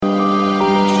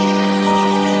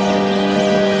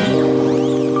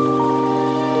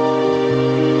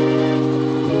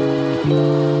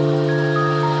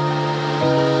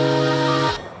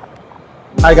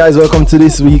Hi guys, welcome to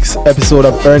this week's episode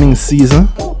of Earnings Season.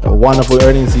 A wonderful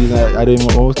earnings season. I don't even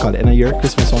know what to call it. In a year,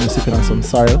 Christmas one, we're sipping on some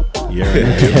sorrel.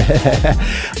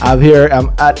 I'm here.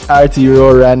 I'm at RT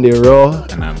Row, Randy Row.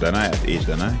 And I'm Danai at H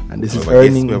Danai. And this is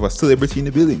earnings. We have a celebrity in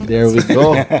the building. There we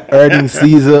go. Earnings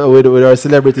season with our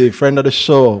celebrity, friend of the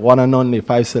show, one and only,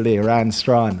 5 Soleil, Ryan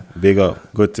Strawn. Big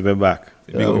up. Good to be back.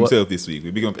 We big up himself this week.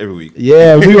 We big up every week.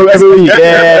 Yeah, we big up every week.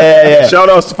 Yeah. Shout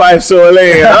out to 5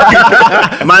 Soleil.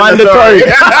 Mandatory.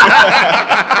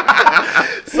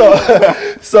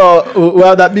 So we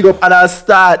have that big up, and I'll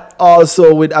start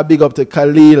also with a big up to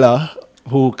Kalila,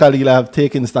 who Kalila have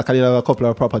taken stock. Kalila have a couple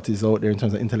of properties out there in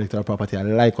terms of intellectual property. I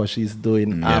like what she's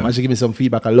doing. And she give me some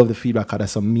feedback. I love the feedback.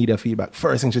 There's some media feedback.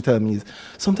 First thing she tell me is,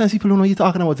 sometimes people don't know what you're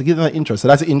talking about, to give them an intro. So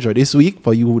that's the intro this week.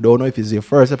 For you who don't know, if it's your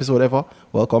first episode ever,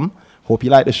 welcome. Hope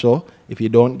you like the show. If you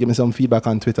don't, give me some feedback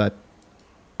on Twitter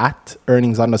at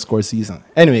earnings_season.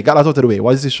 Anyway, got that out of the way.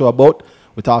 What is this show about?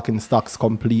 We're talking stocks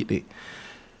completely.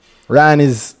 Ryan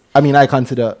is, I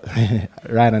consider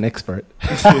Ryan an expert.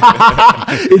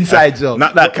 Inside joke.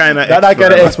 Not that kind of expert. Not that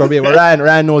kind of expert, but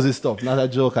Ryan knows his stuff. Not a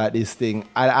joke at this thing.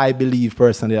 I believe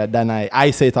personally that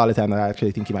I say it all the time that I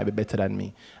actually think he might be better than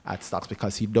me at stocks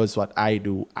because he does what I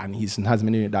do and he hasn't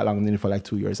been doing it that long, been doing it for like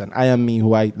 2 years. And I am me,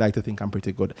 who I like to think I'm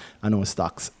pretty good. I know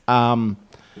stocks.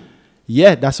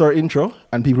 Yeah, that's our intro.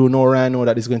 And people who know Ryan know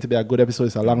that it's going to be a good episode.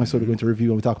 It's a long episode we're going to review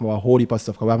and we're talking about a whole heap of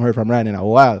stuff because we haven't heard from Ryan in a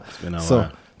while. It's been a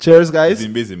while. Cheers, guys. He's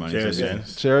been busy, man.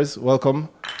 Cheers. Welcome.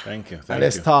 Thank you.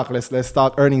 Let's talk. Let's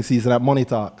talk earnings season at Money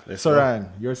Talk. Ryan,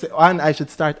 and I should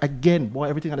start again. Boy,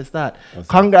 everything at the start.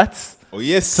 Congrats. Oh,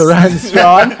 yes. To Ryan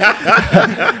Strawn.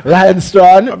 Ryan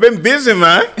Strawn. I've been busy,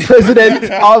 man. President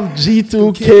of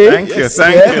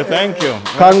G2K. Thank you.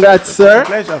 Congrats, sir. My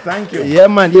pleasure. Thank you. Yeah,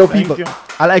 man. People.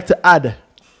 I like to add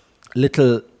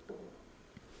little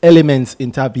elements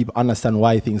into how people understand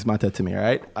why things matter to me,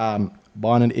 right?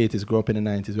 Born in the 80s, grew up in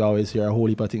the 90s. We always hear a whole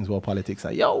heap of things about politics.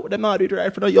 Like, they're not doing it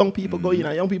right for the young people going.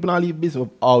 Young people not leave business.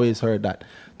 We've always heard that.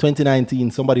 2019,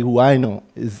 somebody who I know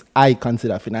I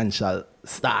consider a financial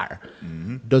star,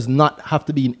 does not have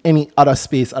to be in any other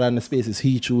space other than the spaces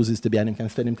he chooses to be, and he can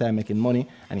spend him time making money,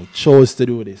 and he chose to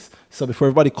do this. So before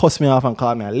everybody cuss me off and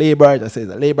call me a laborer, I say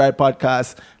it's a laborer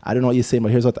podcast. I don't know what you're saying,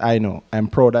 but here's what I know. I'm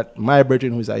proud that my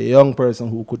brethren, who's a young person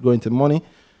who could go into money,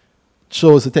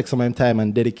 chose to take some time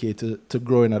and dedicate to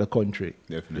growing the country.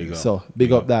 Definitely. So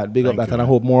big up that, and I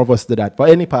hope more of us do that. For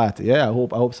any party, I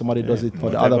hope somebody does it for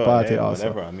the other party also.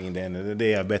 Whatever. At the end of the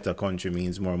day, a better country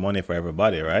means more money for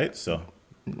everybody, right? So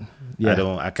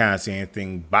I can't say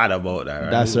anything bad about that, right?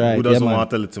 That's right. Who doesn't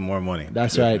want a little more money?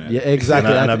 That's right. Yeah,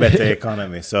 exactly. And a better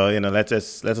economy. So, let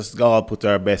us all put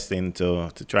our best in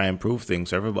to try and improve things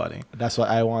for everybody. That's what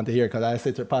I want to hear, because I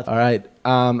said to Pat, all right,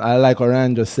 I like what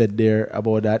Ryan just said there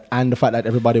about that and the fact that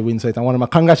everybody wins it. And one of my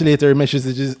congratulatory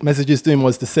messages to him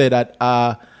was to say that,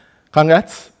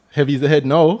 congrats, heavy is the head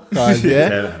now.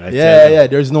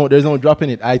 There's no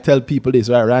dropping it. I tell people this,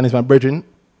 right? Ryan is my brethren.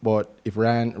 But if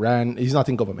Ryan, he's not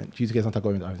in government. He's not a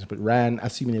government officer. But Ryan,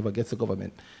 assuming he ever gets to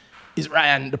government, is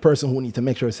Ryan the person who needs to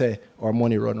make sure our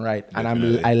money run right?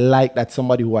 Definitely. And I like that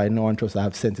somebody who I know and trust, I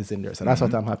have senses in there. So that's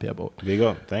what I'm happy about. Big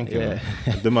up. Thank you.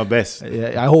 I'll do my best.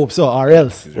 Yeah, I hope so, or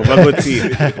else. Over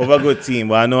a good team.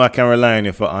 But I know I can rely on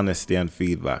you for honesty and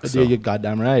feedback. So you're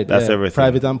goddamn right. That's everything.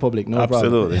 Private and public, no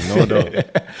Absolutely, problem. no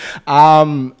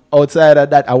doubt. Outside of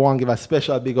that, I want to give a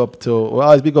special big up to, we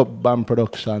always big up BAM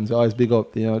Productions. We always big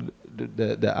up, the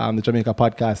Jamaica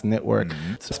Podcast Network.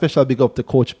 So special big up to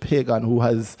Coach Pagan, who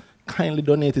has kindly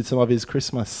donated some of his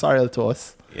Christmas sorrel to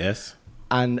us. Yes.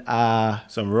 And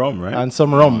some rum, right? And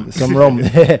some rum.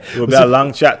 It will be a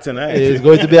long chat tonight. It's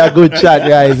going to be a good chat,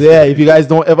 guys. Yeah, if you guys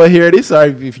don't ever hear this, or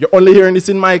if you're only hearing this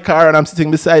in my car and I'm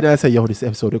sitting beside and I say, this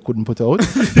episode I couldn't put out,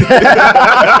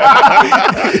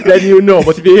 then you know.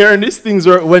 But if you're hearing this, things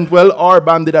went well, or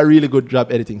BAM did a really good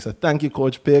job editing. So thank you,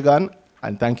 Coach Pagan,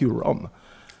 and thank you, Rum.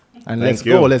 And let's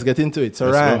go. Let's get into it.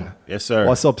 So, Ryan. Yes, sir.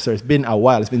 What's up, sir? It's been a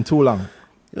while. It's been too long.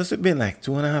 It's been like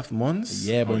 2.5 months.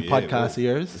 Yeah, but podcast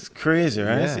years. It's crazy,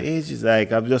 right? Yeah. It's ages.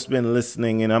 Like, I've just been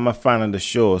listening, and I'm a fan of the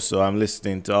show, so I'm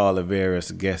listening to all the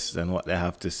various guests and what they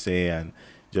have to say, and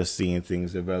just seeing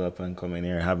things develop and coming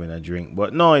here having a drink.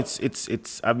 But no, it's.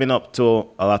 I've been up to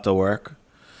a lot of work.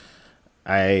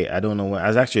 I don't know when. I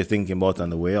was actually thinking about it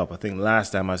on the way up. I think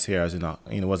last time I was here,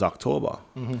 it was October,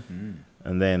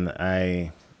 and then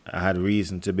I had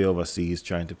reason to be overseas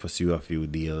trying to pursue a few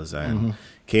deals, and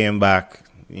came back.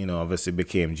 Obviously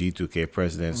became G2K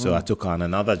president, so I took on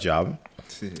another job.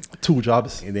 2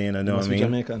 jobs. You know what I mean?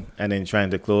 Jamaican. And then trying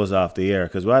to close off the year,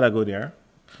 because we had a good year.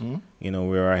 You know,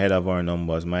 we're ahead of our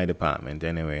numbers, my department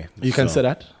anyway. You can So, say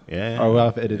that? Yeah. Or we'll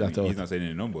have to edit that He's out. not saying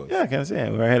any numbers. Yeah, I can say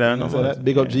it. We're ahead of our You can say numbers. that?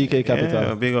 Big up GK Capital.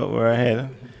 Yeah, big up, we're ahead.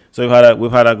 So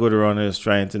we've had a good run just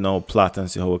trying to now plot and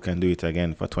see how we can do it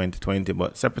again for 2020.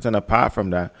 But separate and apart from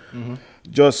that,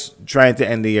 just trying to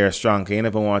end the year strong. You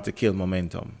never want to kill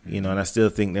momentum, you know. And I still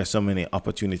think there's so many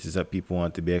opportunities that people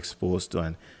want to be exposed to.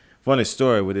 And funny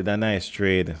story, we did a nice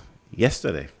trade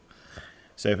yesterday.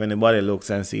 So if anybody looks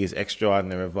and sees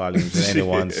extraordinary volumes in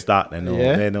anyone's stock, they know,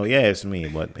 it's me.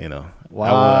 But you know,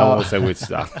 I won't say which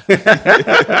stock.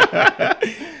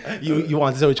 You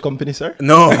want to say which company, sir?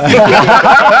 No.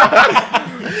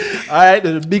 All right,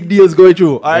 the big deals going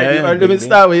through. All right, Yeah, let me big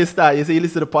start where you start. You say you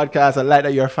listen to the podcast. I like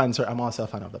that you're a fan, sir. I'm also a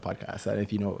fan of the podcast. And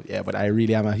if you know, but I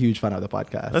really am a huge fan of the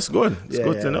podcast. That's good. It's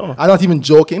good to know. I'm not even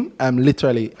joking. I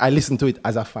listen to it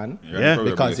as a fan. Yeah,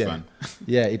 probably Because the biggest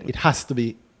fan. it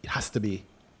has to be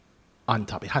on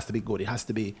top. It has to be good.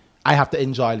 I have to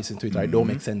enjoy listening to it, or it don't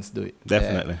make sense to do it.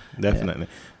 Definitely.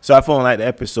 So I found like the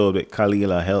episode with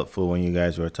Khalila helpful when you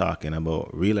guys were talking about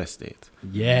real estate.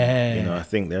 Yeah. You know, I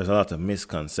think there's a lot of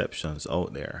misconceptions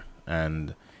out there,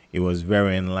 and it was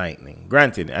very enlightening.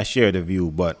 Granted, I share the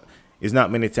view, but it's not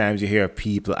many times you hear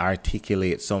people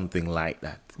articulate something like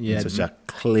that in such a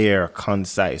clear,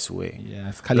 concise way.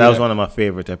 Yes, That was one of my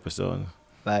favorite episodes.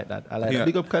 like that. I like Yeah. that.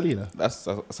 Big up Kalila.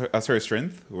 That's her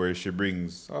strength, where she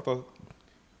brings a lot of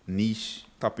niche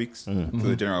topics to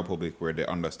the general public where they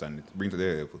understand it, bring to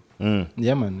their level.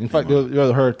 Yeah, man. In fact,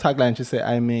 her tagline, she said,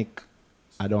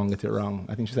 I don't get it wrong.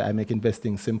 I think she said, I make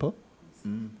investing simple.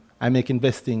 I make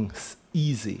investing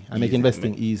easy. I make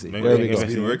investing easy. Make Where we go? investing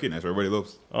It's been working, that's what everybody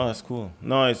loves. Oh, that's cool.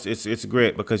 No, it's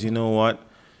great because you know what?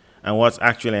 And what's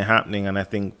actually happening, and I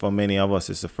think for many of us,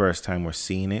 it's the first time we're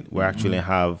seeing it. We actually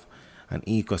have an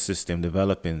ecosystem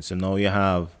developing. So now you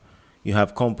have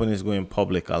companies going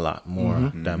public a lot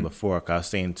more than before. 'Cause I was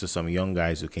saying to some young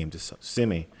guys who came to see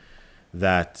me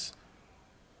that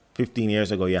 15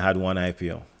 years ago, you had one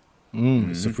IPO,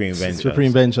 Supreme Ventures.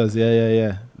 Supreme Ventures,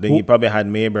 yeah. Then you probably had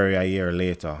Mayberry a year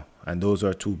later, and those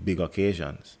are two big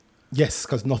occasions. Yes,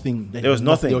 because nothing. There was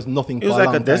nothing. There was nothing. It was for a like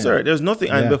a long desert. time. There was nothing.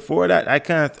 And Yeah. before that,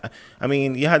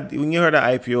 when you heard of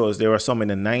IPOs, there were some in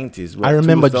the 90s. I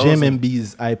remember 2000.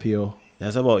 JMB's IPO.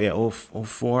 That's about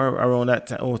 04 around that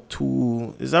time.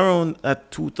 02. It's around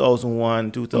at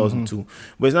 2001, 2002.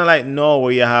 But it's not like now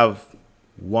where you have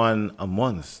one a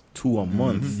month, two a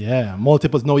month. Yeah,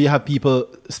 multiples. Now you have people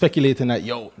speculating that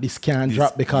this can't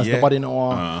drop because nobody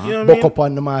know You know what I buck mean? up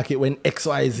on the market when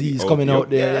XYZ is coming out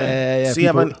there. Yeah. So you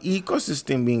have an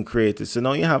ecosystem being created. So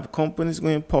now you have companies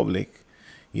going public.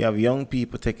 You have young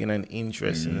people taking an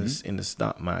interest in the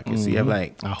stock market. So you have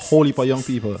like a whole heap of young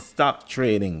people. stock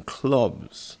trading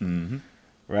clubs,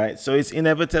 right? So it's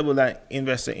inevitable that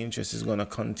investor interest is going to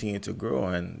continue to grow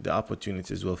and the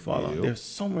opportunities will follow. Yep. There's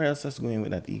somewhere else that's going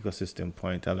with that ecosystem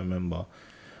point. I'll remember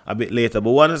a bit later.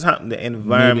 But what has happened? The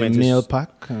environment Maybe is meal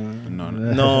pack.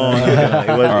 no.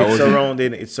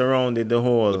 It surrounded the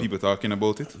whole. The people talking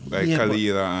about it, like Yeah, but-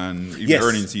 Khalila and even Yes,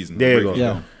 earning season. there you breaking go. it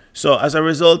Yeah. down. So as a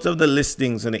result of the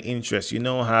listings and the interest,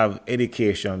 have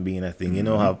education being a thing,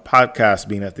 have podcasts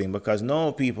being a thing, because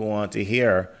now people want to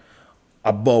hear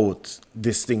about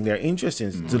this thing they're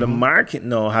interested in. So the market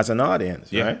now has an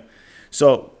audience, Yeah. right?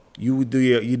 So you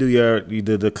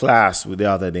do the class with the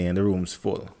other day and the room's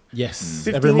full. Yes,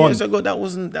 15 every years month. ago, that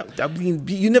wasn't that. I mean,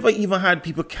 you never even had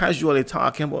people casually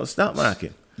talking about stock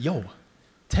market.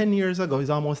 10 years ago, it's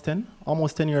almost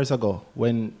 10 years ago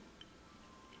when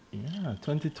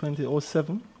 2020,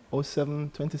 07,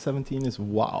 2017 is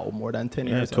more than 10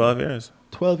 Yeah, years 12 years.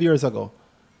 12 years ago.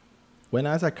 When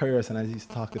I was at Careers and I used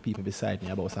to talk to people beside me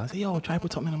about something, I say, try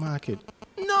put something in the market.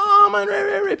 No,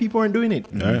 man, people weren't doing it.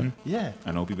 Yeah.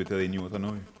 I know people telling you what I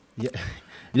know. Yeah.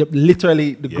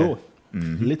 Literally the growth.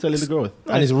 Literally the growth.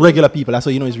 And it's regular people. That's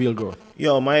how you know it's real growth.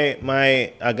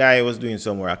 A guy was doing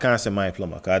some work. I can't say my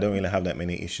plumber because I don't really have that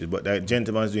many issues. But that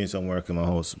gentleman was doing some work in my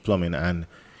house, plumbing, and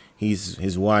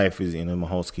his wife is my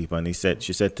housekeeper, and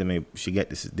she said to me she get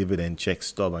this dividend check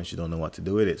stub and she don't know what to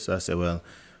do with it. So I said, well,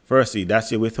 firstly,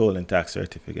 that's your withholding tax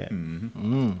certificate.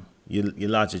 You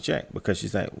lodge a check because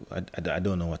she's like, I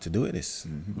don't know what to do with this.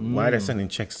 Why are they sending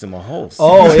checks to my house?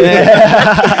 Oh,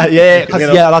 yeah. Yeah, because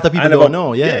a lot of people don't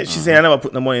know. Yeah. She said, I never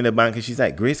put the money in the bank. And she's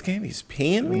like, Grace Candy's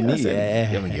paying me? And I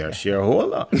said, Yeah. You're a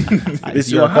shareholder.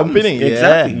 It's your company. Happens.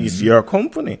 Exactly. Yeah. It's your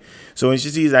company. So when she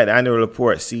sees like the annual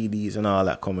report, CDs and all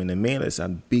that come in the mail, it's a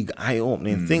big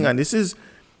eye-opening thing. And this is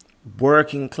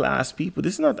working class people.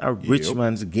 This is not a rich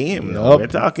man's game. No. We're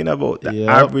talking about the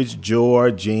average Joe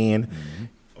or Jane,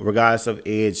 regardless of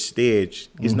age, stage,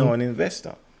 is now an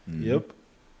investor. Yep.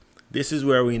 this is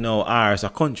where we know are as a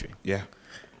country. Yeah.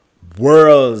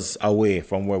 Worlds away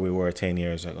from where we were 10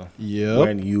 years ago. Yep.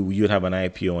 When you'd have an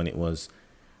IPO and it was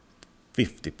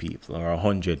 50 people or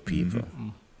 100 people.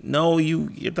 No,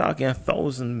 you're talking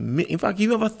 1,000. In fact,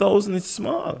 you have 1,000, it's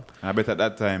small. I bet at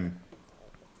that time,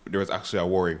 there was actually a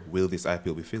worry, will this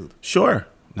IPO be filled? Sure.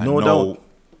 And No doubt.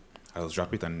 I'll just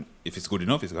drop it, and if it's good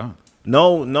enough, it's gone.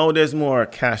 No, there's more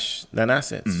cash than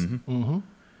assets.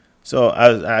 So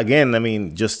again, I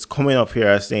mean, just coming up here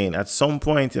as saying, at some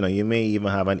point, you may even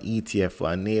have an ETF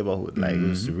for a neighborhood, like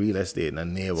just real estate in a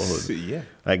neighborhood. Yeah.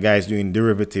 Like guys doing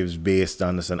derivatives based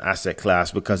on this an asset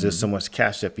class because there's so much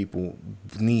cash that people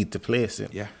need to place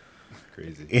it. Yeah.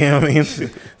 Crazy. You know what I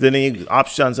mean? Then the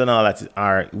options and all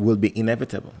that will be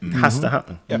inevitable. It has to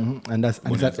happen. And it's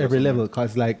at every level,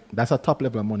 because like that's a top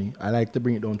level of money. I like to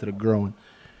bring it down to the ground.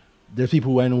 There's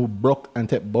people who broke and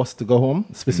take bus to go home.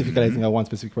 Specifically, I think I one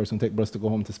specific person take bus to go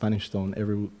home to Spanish Town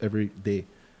every day,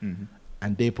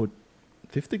 and they put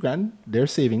 50 grand, their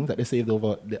savings that they saved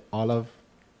over all of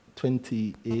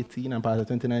 2018 and part of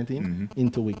 2019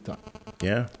 into Wigton.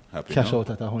 Yeah. Happy Cash now. out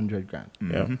at 100 grand.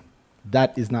 Yeah.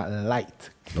 That is not light.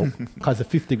 Nope. Because the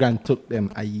 50 grand took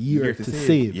them a year to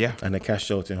save. Yeah. And the cash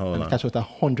out in how And long? cash out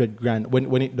 100 grand.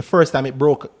 When the first time it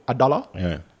broke $1,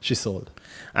 Yeah. she sold.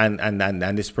 And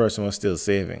this person was still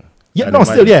saving. Yeah, And no,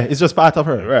 imagine- still, yeah. It's just part of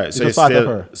her. Right. It's So just part of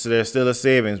still, her. so there's still a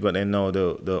savings, but then now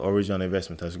the original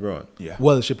investment has grown. Yeah.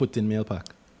 Well, she put in mail pack.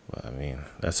 Well, I mean,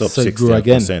 that's up So it grew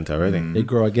again. 16% already. They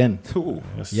grow again. Ooh.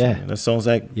 Yeah. That sounds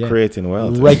like Yeah. creating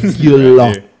wealth.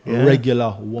 Regular, Yeah.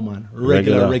 regular woman.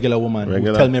 Regular woman.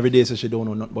 Regular. Who tell me every day so she don't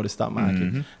know nothing about the stock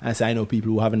market. And say, I know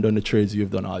people who haven't done the trades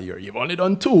you've done all year. You've only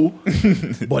done 2,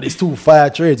 but it's 2 fire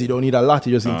trades. You don't need a lot.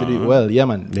 You just need to do it well. Yeah,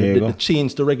 man. There you The go.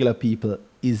 change to regular people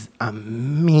is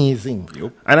amazing.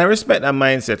 Yup. And I respect that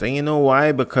mindset. And you know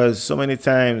why? Because so many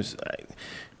times,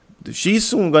 she's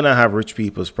soon going to have rich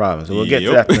people's problems. So we'll get to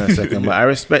Yup. that in a second. But I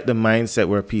respect the mindset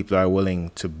where people are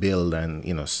willing to build and,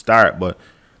 start. But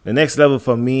the next level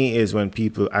for me is when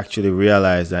people actually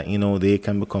realize that, they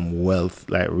can become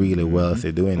really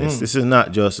wealthy doing this. This is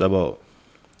not just about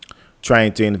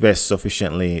trying to invest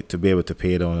sufficiently to be able to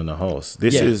pay down on a house.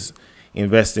 This Yeah. is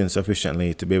investing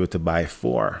sufficiently to be able to buy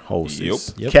 4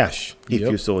 houses, Yep. cash, if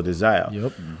Yep. you so desire,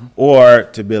 Yep. or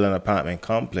to build an apartment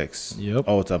complex Yep.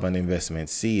 out of an investment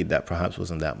seed that perhaps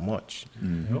wasn't that much.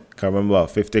 Yep. I remember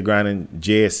 50 grand in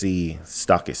JSE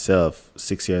stock itself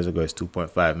 6 years ago is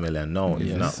 2.5 million now,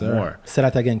 if not more. Say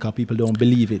that again, because people don't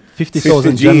believe it.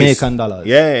 50,000 G's. Jamaican dollars.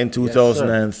 Yeah, in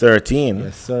 2013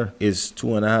 Yes, sir. is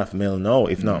 2.5 mil now,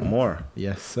 if not more.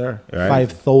 Yes, sir. Right.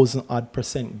 5,000 odd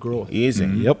 % growth. Easy.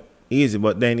 Yep. Easy,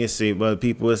 but then you see,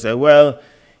 people will say, well,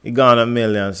 it gone $1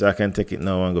 million, so I can take it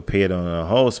now and go pay it on a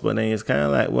house. But then it's kind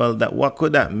of like, well, what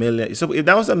could that million? So if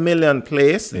that was $1 million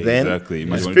place, then Exactly. it's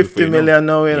Imagine what you 50 do million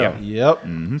now, you know.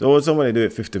 Yep. So what somebody do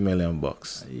with $50 million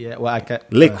bucks? Yeah. Well, I can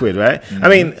Liquid, right? I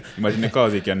mean, Imagine the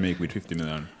cars you can make with 50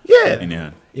 million yeah. in your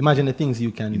hand. imagine the things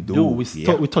you can do. do, We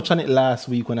yeah. we touched on it last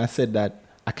week when I said that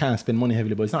I can't spend money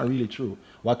heavily, but it's not really true.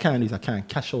 What I can do is I can't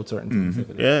cash out certain things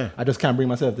heavily. Yeah. I just can't bring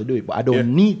myself to do it, but I don't Yeah.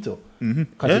 need to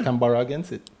because Yeah. you can borrow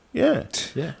against it. Yeah.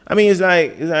 Yeah. I mean, it's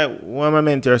like one of my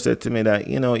mentors said to me that,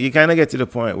 you kind of get to the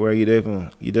point where you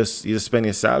just spend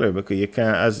your salary because you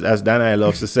can't, as Danai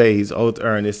loves to say, he's out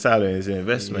earned his salary in his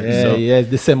investment. Yeah, So, yeah.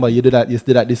 December, you did that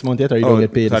this month yet, or you don't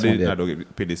get paid so this month I yet? don't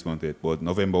get paid this month yet, but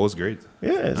November was great.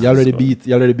 yeah. You already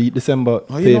beat December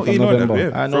Oh, you pay know- from you know that, November.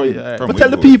 yeah. I know. From- yeah. from But tell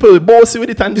the Wiggle. people, bossy with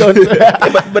it and done.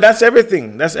 but that's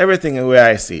everything. That's everything the way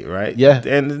I see it, right? Yeah. At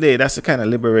the end of the day, that's the kind of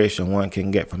liberation one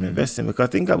can get from investing. Because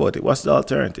think about it. What's the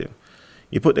alternative?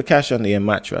 You put the cash under your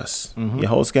mattress. Your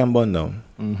house can burn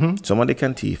down. Somebody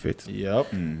can thief it. Yep.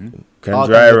 Can All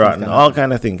dry kinds of rotten. things can All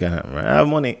kind of things can happen, right? I have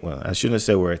money. Well, I shouldn't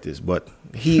say where it is, but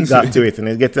he got to it and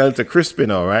it gets a little crispy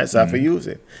now, right? So I have to use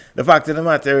it. The fact of the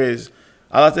matter is,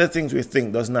 a lot of the things we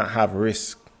think does not have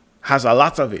risk has a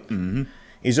lot of it.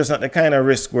 It's just not the kind of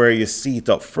risk where you see it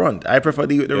up front. I prefer to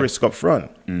deal with the risk up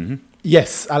front.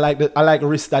 Yes, I like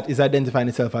risk that is identifying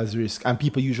itself as risk, and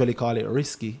people usually call it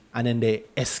risky, and then they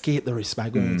escape the risk by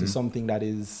going into something that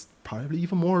is probably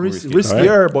even more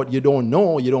riskier, but you don't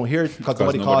know, you don't hear it because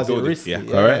nobody calls it nobody risky. does it.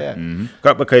 Yeah.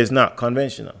 Correct? Because it's not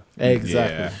conventional.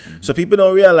 Exactly. Yeah. So people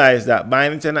don't realize that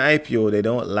buying into an IPO they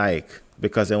don't like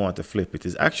because they want to flip it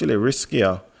is actually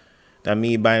riskier than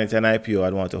me buying into an IPO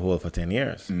I'd want to hold for 10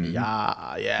 years.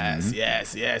 Yeah, yes.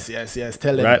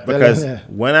 Tell them. Right? tell Because them,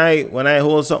 when I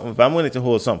hold something, if I'm willing to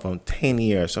hold something from 10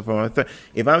 years, so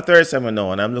if I'm 37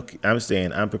 now and I'm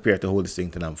saying I'm prepared to hold this thing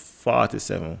till I'm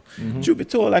 47, truth be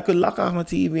told, I could lock off my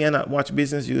TV and not watch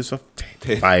business news for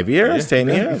 5 years, 10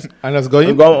 years. and let's go in.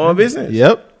 And go on my business.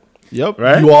 Yep. Yep.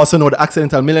 Right? You also know the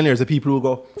accidental millionaires, the people who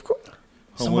go,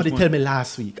 somebody much tell me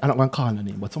last week, I'm not going to call the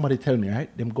name, but somebody tell me,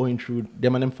 right? Them going through,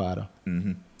 them and them father,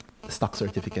 stock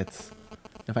certificates.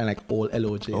 They find like old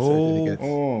LOJ certificates.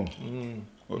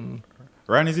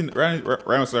 Ryan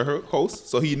was a host,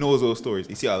 so he knows those stories.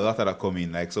 You see a lot of that come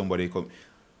in, like somebody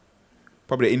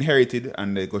probably inherited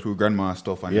and they go through grandma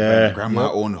stuff and grandma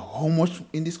owned how much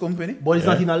in this company? But it's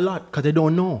not in a lot because they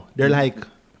don't know. They're like,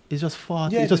 it's just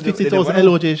 40, Yeah, it's just they 50,000 never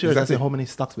know. LOJ shares. Exactly. I say how many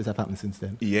stocks which have happened since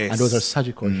then. Yes. And those are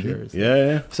Sagicor shares.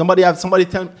 Yeah.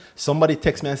 Somebody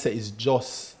text me and say it's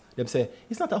just, them say,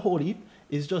 it's not a whole heap.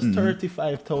 It's just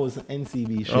 35,000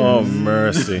 NCB shares. Oh,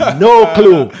 mercy. No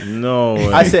clue. No way.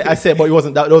 I said, but it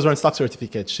wasn't that. Those weren't stock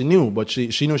certificates. She knew, but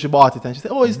she knew she bought it, and she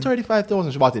said, "Oh, it's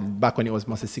 35,000." She bought it back when it was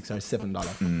must be $6 or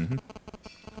 $7.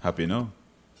 Happy now.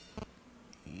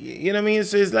 You know what I mean?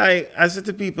 So it's like, I said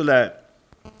to people that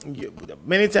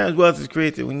many times wealth is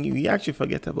created when you actually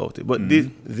forget about it. But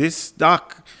this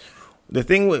stock, the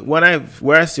thing where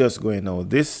I see us going now,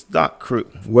 this stock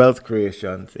wealth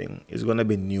creation thing is going to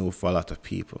be new for a lot of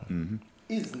people.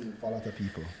 It's new for a lot of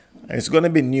people. And it's going to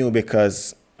be new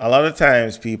because a lot of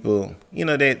times people,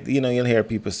 you'll hear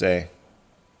people say,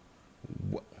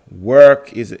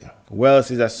 wealth is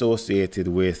associated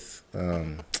with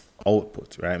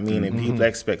output, right? Meaning people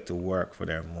expect to work for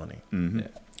their money.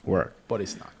 Work. But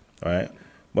it's not. Right?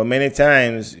 But many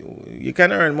times you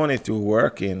can earn money through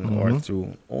working or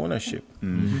through ownership.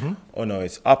 Oh no,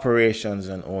 it's operations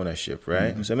and ownership,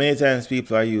 right? So many times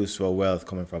people are used for wealth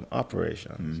coming from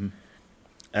operations.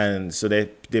 And so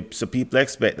so people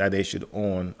expect that they should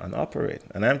own and operate.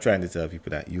 And I'm trying to tell people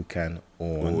that you can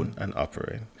own and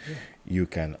operate. You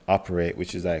can operate,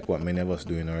 which is like what many of us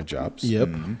do in our jobs. Yep.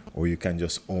 Or you can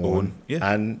just own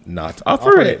yeah. and not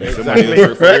operate. Somebody else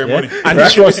work for their money. And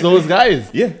trust those guys.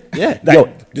 Yeah. Yeah.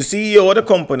 Like, the CEO of the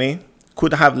company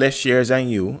could have less shares than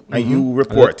you, and you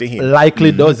report to him.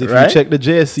 Likely does if Right? you check the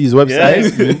JSC's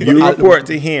website. You report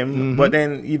to him, but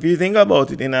then if you think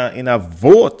about it, in a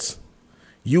vote,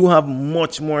 you have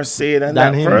much more say than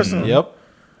that him. person. Yep.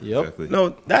 Exactly.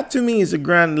 No, that to me is a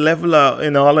grand leveler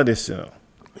in all of this.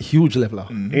 Huge leveler.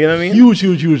 You know what I mean?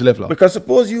 Huge leveler. Because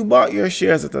suppose you bought your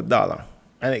shares at $1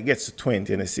 and it gets to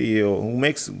 20, and the CEO who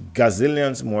makes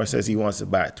gazillions more says he wants to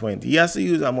buy at 20. He has to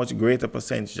use a much greater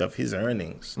percentage of his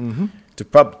earnings to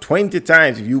probably 20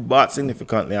 times if you bought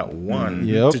significantly at 1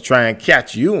 Yep. to try and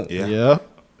catch you. Yeah.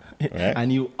 Right?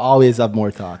 And you always have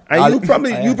more talk. And you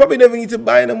probably never need to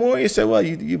buy no more. You say, well,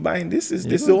 you buying this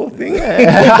whole thing. You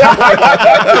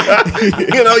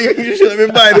should have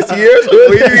been buying this years ago.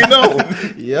 You didn't know.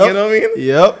 Yep. You know what I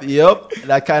mean? Yep.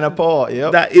 That kind of power.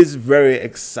 Yep. That is very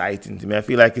exciting to me. I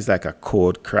feel like it's like a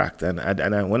code cracked. And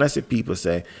when I see people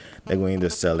say they're going to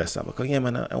sell their stuff, because, yeah,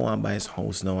 man, I want to buy his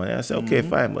house now. And I say, okay,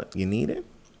 fine, but you need it?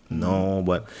 No,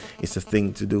 but it's a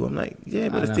thing to do. I'm like, yeah,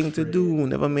 but the thing to do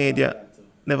never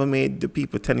made the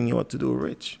people telling you what to do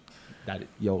rich.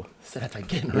 Say that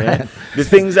again, Right? right? The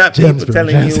things that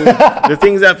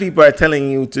people are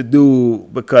telling you to do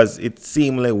because it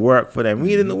seems like work for them.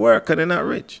 Really, the work, because they're not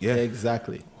rich. Yeah.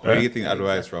 Exactly. Or you getting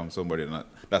advice from somebody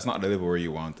that's not the level where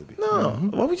you want to be. No,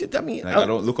 what would you? I mean, Like, I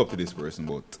don't look up to this person,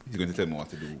 but he's going to tell me what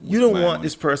to do. you don't want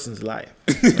this person's life.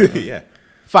 Yeah.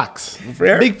 Facts.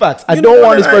 Fair? Big facts. I You don't don't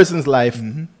want this wanna- person's life.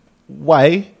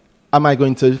 Why am I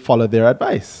going to follow their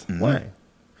advice? Why?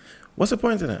 What's the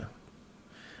point of that?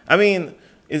 I mean,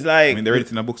 it's like I mean, they're read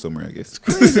it in a book somewhere, I guess.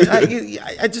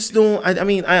 I just don't. I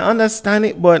mean, I understand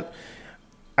it, but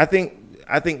I think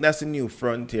that's a new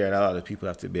frontier that a lot of people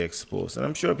have to be exposed. And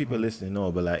I'm sure people listening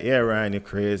know, but like, yeah, Ryan, you're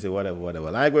crazy, whatever.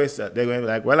 They're going to be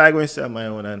like, well, I'm going to sell my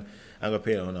own and I'm going to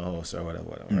pay on a house or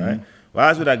whatever, right? Well, I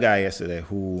was with a guy yesterday,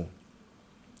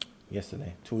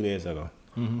 2 days ago,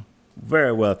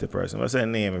 very wealthy person. If I say a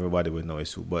name, everybody would know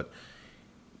it's who. But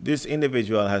this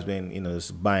individual has been,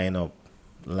 just buying up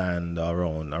land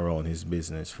around his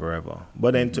business forever.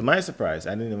 But then, to my surprise,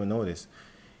 I didn't even know this.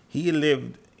 He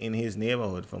lived in his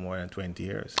neighborhood for more than 20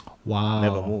 years. Wow.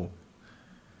 Never moved.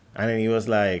 And then he was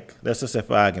like, let's just say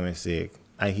for argument's sake,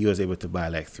 and he was able to buy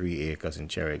like 3 acres in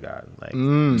Cherry Garden, like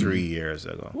 3 years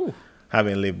ago. Ooh.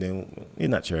 Having lived in,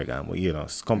 not Cherry Garden, but,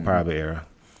 it's comparable era.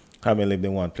 Having lived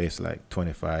in one place like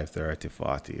 25, 30,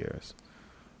 40 years.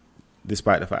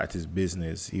 Despite the fact his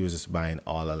business, he was just buying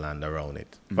all the land around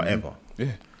it forever.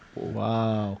 Yeah.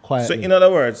 Wow. Quietly. So in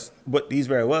other words, but he's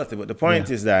very wealthy. But the point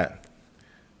is that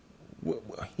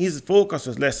his focus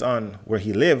was less on where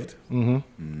he lived,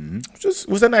 which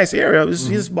was a nice area. He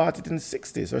just bought it in the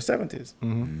 60s or 70s.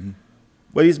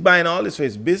 But he's buying all this for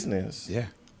his business. Yeah.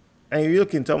 And you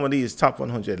look into some of these top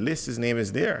 100 lists, his name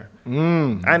is there.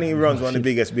 And he runs one of the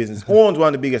biggest businesses, owns one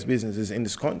of the biggest businesses in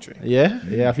this country. Yeah,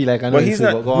 I feel like I know. But he's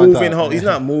not moving house. He's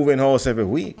not moving house every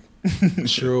week.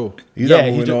 True. He's not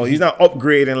moving house. He's not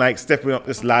upgrading, like stepping up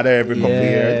this ladder every couple of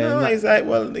years. No, he's like,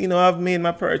 well, I've made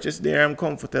my purchase there. I'm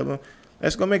comfortable.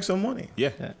 Let's go make some money.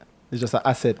 Yeah. It's just an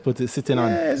asset sitting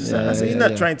on. It's an asset. He's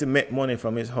not trying to make money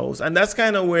from his house. And that's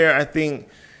kind of where I think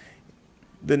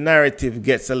the narrative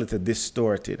gets a little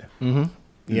distorted.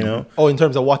 Oh, in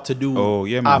terms of what to do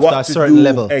after what a certain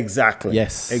level. Exactly.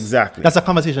 Yes. Exactly. That's a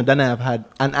conversation that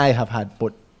I have had,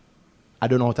 but I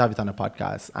don't know how to have it on a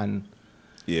podcast. And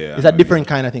it's a different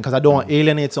kind of thing because I don't want to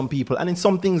alienate some people. And in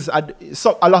some things,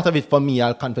 a lot of it for me,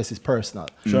 I'll confess, is personal.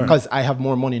 Sure. Because I have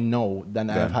more money now than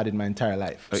I have had in my entire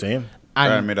life. Same.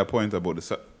 And I made a point about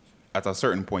at a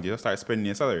certain point, you just start spending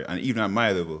your salary. And even at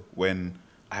my level, when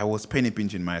I was penny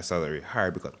pinching my salary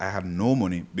hard because I had no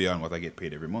money beyond what I get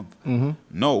paid every month.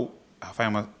 Now, I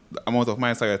find the amount of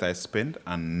my salary that I spend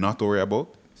and not to worry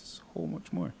about so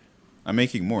much more. I'm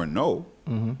making more now,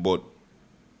 but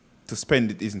to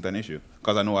spend it isn't an issue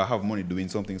because I know I have money doing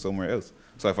something somewhere else.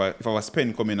 So if I have a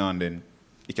spend coming on, then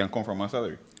it can come from my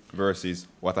salary versus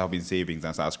what I've been savings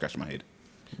and start scratch my head.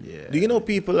 Yeah. Do you know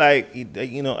people I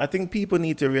think people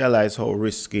need to realize how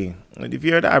risky, if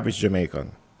you're the average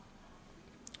Jamaican,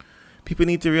 people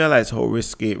need to realize how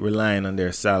risky relying on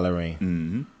their salary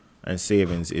and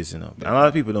savings is. A lot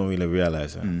of people don't really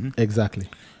realize that. Exactly.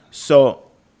 So,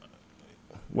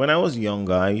 when I was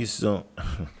younger, I used to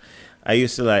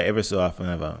like every so often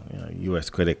have a U.S.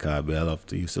 credit card, but I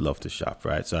used to love to shop,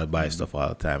 right? So I'd buy stuff all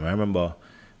the time. I remember,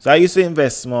 so I used to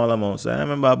invest small amounts. I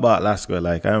remember I bought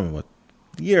Lasco,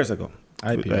 years ago,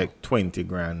 like 20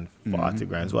 grand, 40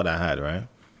 grand is what I had, right?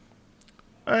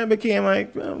 I became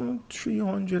like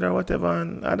 300 or whatever,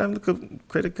 and I had a little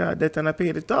credit card debt, and I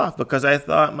paid it off because I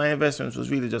thought my investments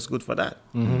was really just good for that.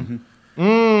 You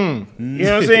know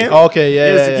what I'm saying? Okay,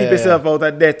 yeah. Just to keep yourself out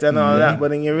of debt and all that,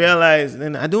 but then you realize,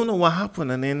 then I don't know what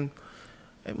happened, and then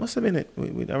it must have been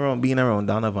being around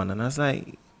Donovan, and I was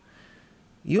like,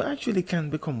 you actually can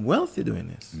become wealthy doing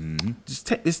this. Just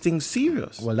take this thing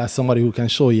serious. Well, that's somebody who can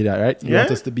show you that, right? You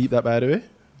want us to beat that, by the way?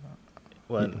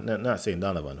 Well, not saying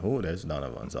Donovan. Who? There's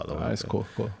Donovans all over. That's cool.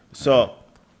 So,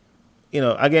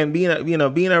 again,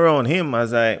 being around him, I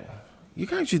was like, you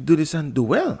can actually do this and do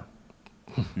well,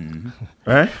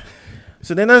 right?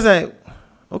 So then I was like,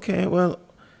 okay, well,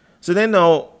 so then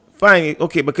now, fine,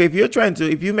 okay, because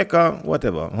if you make a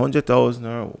whatever 100,000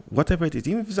 or whatever it is,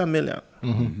 even if it's $1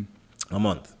 million a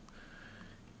month.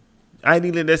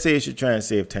 Ideally, let's say you should try and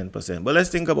save 10%. But let's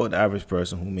think about the average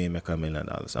person who may make $1 million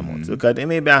a month. Because it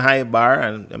may be a high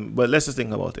bar, but let's just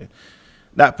think about it.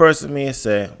 That person may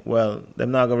say, well, they're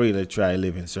not going to really try to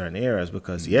live in certain areas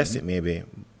because, yes, it may be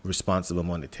responsible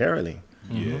monetarily.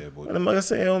 But I'm going to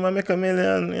say, I make $1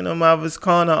 million, I have this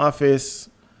corner office.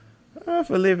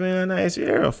 For living in a nice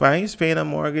area, fine. He's paying a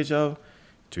mortgage of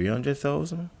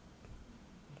 $300,000.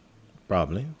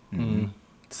 Probably.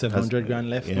 700 grand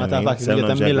left. Matter of fact, if you get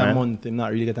 $1 million a month, you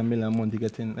not really get $1 million a month, you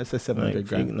get let's say 700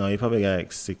 grand. No, you probably get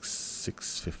like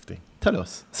 650. Tell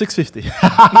us. 650.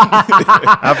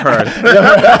 I've heard.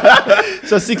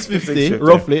 So 650,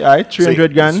 roughly, all right,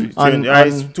 300 grand.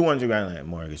 It's 200 grand like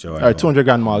mortgage. All right, 200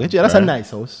 grand mortgage. Yeah, that's a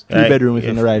nice house. 3 bedroom if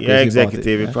in the right place. Yeah,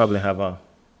 executive, you probably have a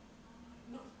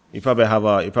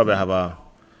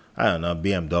I don't know,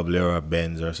 BMW or a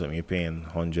Benz or something. You're paying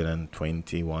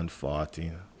 120,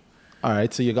 140. All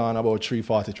right, so you're going about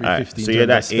 340, 350. Right, so you're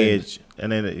that age,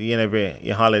 and then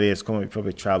your holidays come, you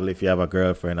probably travel if you have a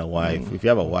girlfriend, a wife. If you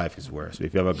have a wife, it's worse. But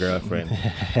if you have a girlfriend,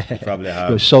 you probably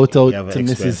have. Shout out to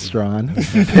Mrs. Strawn.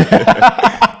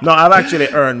 No, I've actually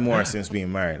earned more since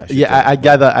being married. I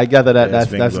gather that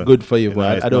that's good for you,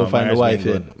 but I don't find a wife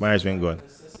yet. Marriage been good.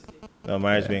 No,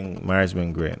 marriage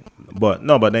been great. But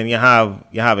then you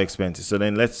have expenses. So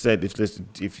then let's say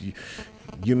if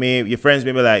your friends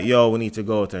may be like, yo, we need to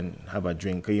go out and have a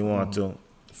drink, or you want to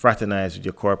fraternize with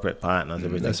your corporate partners.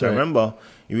 Everything. So remember,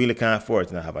 you really can't afford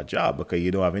to not have a job because you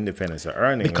don't have independence of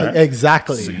earning. Right?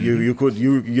 Exactly. So you could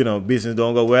business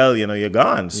don't go well, you're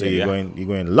gone. So you're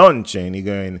going lunch and you're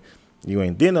going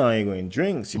dinner, you're going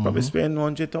drinks. You probably spend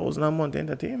 100,000 a month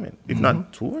entertainment, if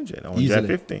not 200,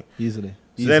 150. Easily.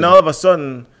 So then all of a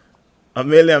sudden, $1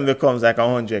 million becomes like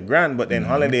 100 grand, but then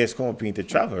holidays come up into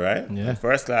travel, right? Yeah.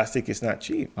 First class ticket's not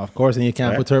cheap. Of course, and you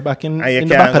can't put her back in the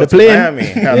back of the plane.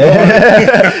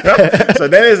 So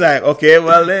then it's like, okay,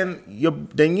 well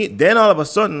then all of a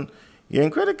sudden you're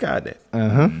in credit card debt.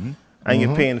 and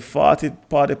you're paying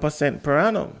 40% per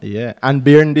annum. Yeah, and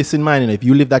bearing this in mind, if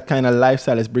you live that kind of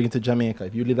lifestyle, let's bring it to Jamaica.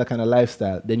 If you live that kind of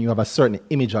lifestyle, then you have a certain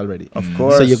image already. Of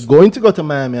course. So you're going to go to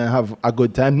Miami and have a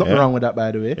good time. Nothing wrong with that,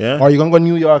 by the way. Yeah. Or you're going to go to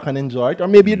New York and enjoy it. Or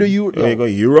maybe you do Europe. You go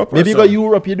Europe. Maybe you go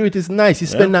Europe, you do it. It's nice. You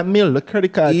spend that meal. The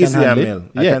credit card Easy can a handle meal.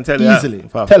 it. I can tell you easily.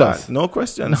 that. Tell us. No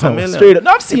question. No, It's a million. straight up.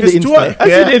 No, I've seen If the it's Insta.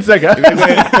 I've seen the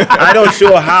Instagram. I don't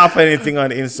show half anything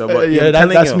on Insta, but Yeah, I'm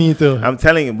telling that's you, me too. I'm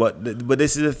telling you, but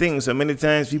this is the thing. So many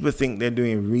times people think they're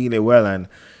doing really well,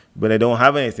 but they don't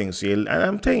have anything. So and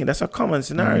I'm telling you, that's a common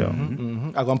scenario.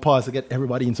 I'm going to pause to get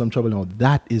everybody in some trouble now.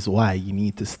 That is why you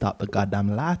need to stop the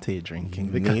goddamn latte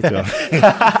drinking. You need to.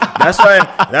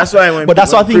 That's why when But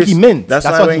that's what I think Chris, he meant. That's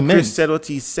That's why what when he meant. Chris said what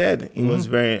he said, it was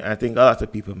very. I think a lot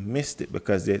of people missed it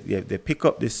because they pick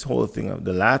up this whole thing of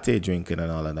the latte drinking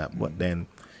and all of that, but then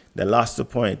they lost the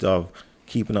point of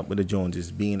keeping up with the Joneses,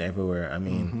 being everywhere. I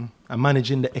mean, And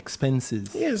managing the expenses.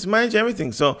 yes, manage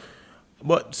everything. So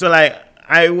like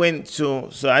I went to,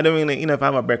 so I don't really, if I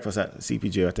have a breakfast at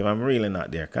CPJ or whatever, I'm really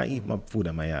not there. Can't eat my food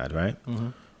in my yard, right?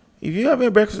 If you have a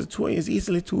breakfast at 2, it's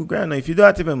easily $2,000. Now, if you do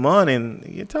that every morning,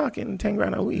 you're talking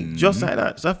 $10,000 a week, just like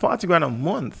that. So $40,000 a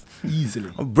month.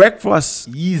 Easily. Breakfast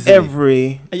Easily.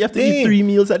 every And you have to day. eat 3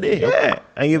 meals a day. Yeah,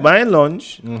 and you're buying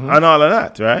lunch and all of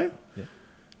that, right?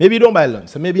 Maybe you don't buy lunch.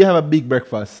 So maybe you have a big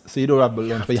breakfast. So you don't have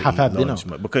lunch, but you have to have dinner. lunch,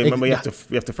 because remember you have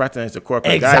to fraternize the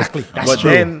corporate Exactly, guys. that's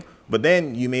true. But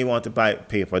then you may want to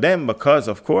pay for them because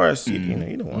of course you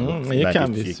don't want to look You like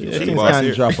can't it's be. chicken. Things boss can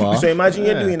here. drop off. So imagine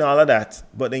you're doing all of that,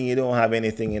 but then you don't have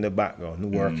anything in the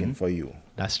background working for you.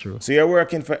 That's true. So you're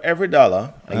working for every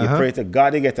dollar, and you pray to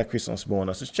God you get a Christmas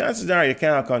bonus. So chances are you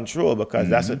can't control because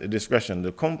that's at the discretion of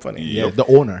the company. Yeah, the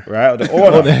owner. Right? Or the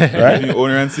owner, right? The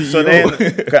owner and CEO. So then,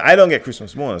 'cause I don't get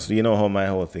Christmas bonus. So you know how my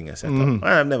whole thing is set up.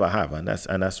 I've never have, and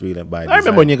that's really by design. I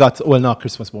remember when you got, not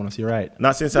Christmas bonus, you're right.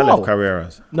 Not since I Wow. left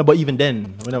Carreras. No, but even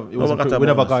then, we never, it No, wasn't, I got we a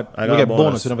never bonus. got, I we got get a bonus,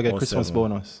 bonus, we never get Christmas 07.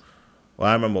 bonus. Well,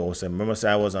 I remember 07. Remember, say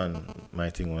I was on, my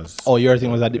thing was. Oh, your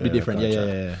thing was a bit different. Yeah,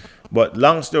 contract. yeah. But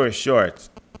long story short,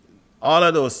 all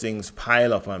of those things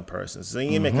pile up on persons. So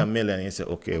you make $1 million, you say,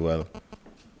 okay, well,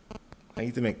 I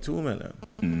need to make $2 million.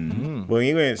 But when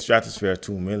you go in stratosphere,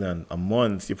 $2 million a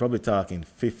month, you're probably talking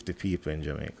 50 people in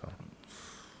Jamaica.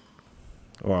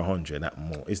 Or 100 at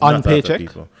more. It's On not a lot of paycheck?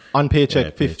 people. On paycheck,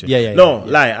 Yeah, 50. paycheck. Yeah. No,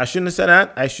 lie. I shouldn't have said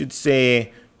that. I should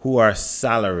say who are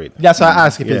salaried. That's why I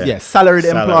ask if it's, salaried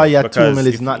employee at 2 Because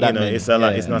million is if, not that many. It's a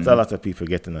lot. Yeah, It's not a lot of people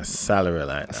getting a salary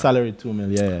like that. Salaried 2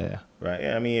 million, yeah. Right.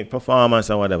 Yeah, I mean, performance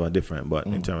and whatever different, but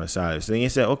in terms of salary. So then you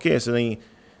say, okay, so then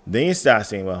you start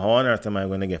saying, well, how on earth am I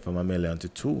going to get from $1 million to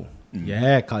 2?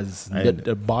 Yeah, because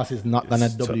the boss is not going to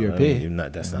double your I pay. mean,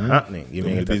 that's not happening. You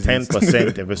may Double get a business.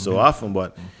 10% every so often,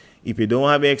 but if you don't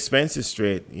have your expenses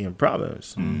straight, you're in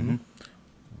problems.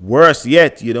 Worse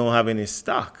yet, you don't have any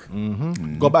stock.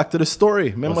 Go back to the story.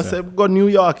 Remember, I What's said we go to New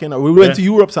York, we went to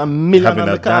Europe, so $1 million Having on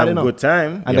a the card, damn good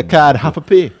time. and the card have to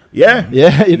pay. Yeah.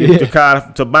 Yeah, You it give the is.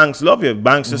 card to banks love you.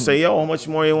 Banks just say, yo, how much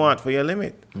more you want for your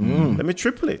limit? Let me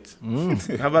triple it.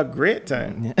 Have a great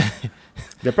time.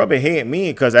 They probably hate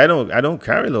me because I don't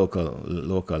carry local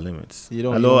limits. You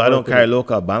don't- I you don't don't work with carry it.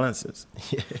 local balances.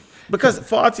 Because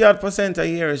 40% a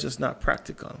year is just not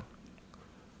practical.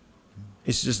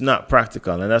 It's just not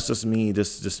practical. And that's just me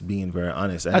just being very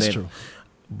honest. And That's then- true.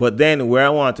 But then where I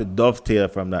want to dovetail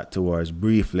from that towards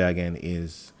briefly again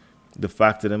is the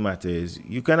fact of the matter is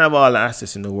you can have all the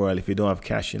assets in the world if you don't have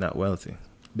cash, you're not wealthy.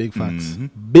 Big facts.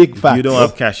 Big facts. You don't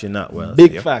have cash, you're not wealthy.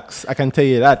 Big facts. I can tell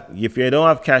you that. If you don't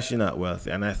have cash, you're not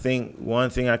wealthy. And I think one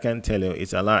thing I can tell you,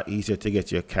 it's a lot easier to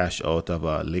get your cash out of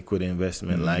a liquid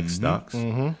investment like stocks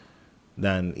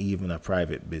than even a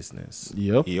private business.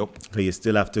 Yep. Yep. So you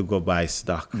still have to go buy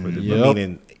stock for the Yep.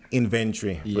 meaning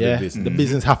inventory for Yeah, the business. the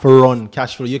business have to run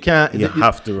cash flow. You can't. You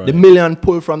have to run The it. million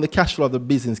pulled from the cash flow of the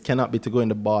business cannot be to go in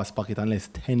the boss pocket unless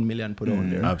 10 million put on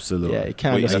there. Absolutely. Yeah, it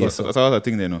can't But just go that's so. a lot of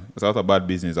thing there, no. It's a lot of bad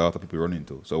business, a lot of people run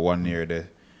into. So one year,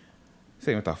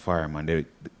 same with a farm, and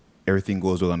everything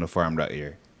goes well on the farm that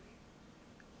year.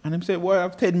 And them say, well, I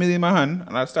have 10 million in my hand,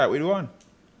 and I start with 1. And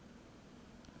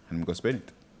I'm going to spend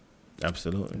it.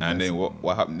 Absolutely. And then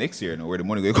what happened next year, where the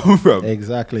money going to come from?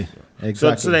 Exactly. So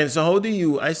Exactly. so how do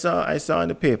you? I saw in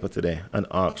the paper today an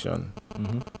auction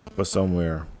for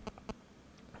somewhere.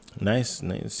 Nice,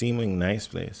 seeming nice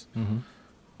place.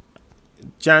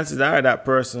 Chances are that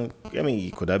person. I mean,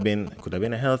 it could have been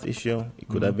a health issue. It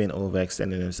could have been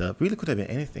overextending himself. Really, could have been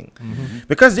anything.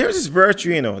 Because there's this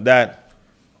virtue, that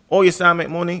you start make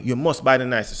money, you must buy the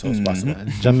nicest house possible.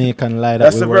 Jamaican lie that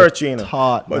That's we the were virtue,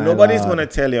 taught, But my nobody's lord. gonna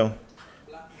tell you.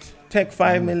 take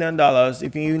 $5 million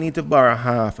if you need to borrow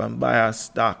half and buy a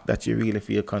stock that you really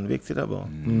feel convicted about.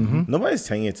 Nobody's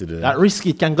telling you to do that. That risk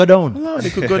it can go down. No, they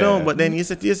could go down, but then you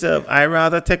say to yourself, I'd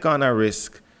rather take on a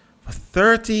risk for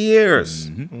 30 years.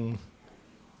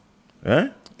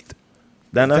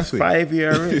 Than a Exactly.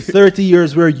 5-year risk. 30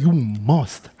 years where you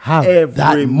must have Every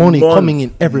that money month. coming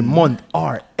in every month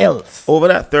or else. Over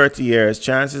that 30 years,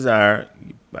 chances are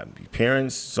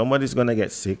parents, somebody's going to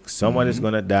get sick, somebody's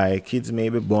going to die, kids may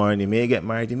be born, you may get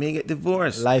married, you may get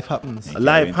divorced. Life happens.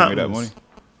 Life Can't give me that happens.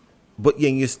 But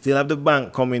then you still have the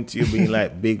bank coming to you being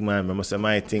like, big man, I must say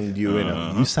my thing due, you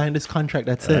know. You signed this contract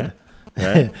that said,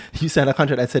 Right. you signed a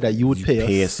contract that said that you would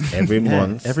pay us every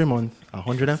month, every month,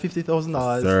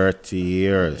 $150,000. 30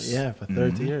 years. Yeah, for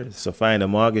 30 years. So find a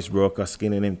mortgage broker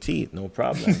skinning them teeth, no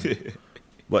problem.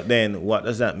 But then what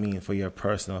does that mean for your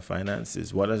personal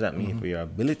finances? What does that mean for your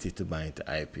ability to buy into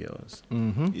IPOs?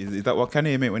 Is that what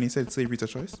Kanye meant when he said slavery's a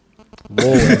choice?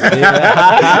 Whoa.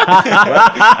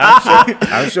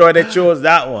 I'm sure they chose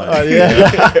that one.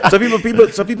 yeah. So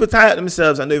people tie up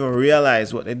themselves and don't even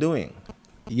realize what they're doing.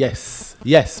 Yes,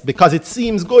 because it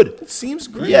seems good. It seems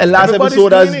great. Yeah, last Everybody's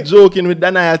episode I doing was it. joking with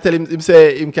Danai. I tell him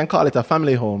say him can call it a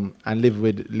family home and live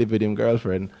with him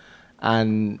girlfriend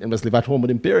and just live at home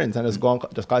with him parents and just call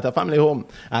it a family home.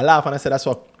 I laugh and I say that's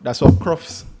what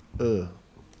Crufts.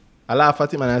 I laugh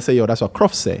at him and I say, yo, that's what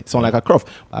Crufts say. It sound like a Cruft.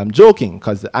 I'm joking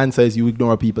because the answer is you ignore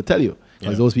what people tell you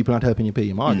because those people aren't helping you pay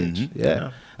your mortgage.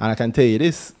 Yeah. And I can tell you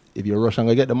this. If you rush and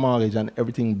go get the mortgage and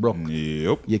everything broke,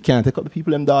 Yep. you can't take up the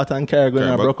people them daughter and carry going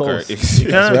in a broke house. You That's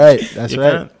can't. right. That's You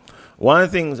right. can't. One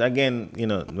of the things, again, you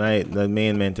know, the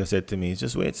main mentor said to me, is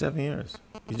just wait 7 years.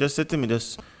 He just said to me,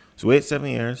 just wait 7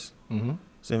 years.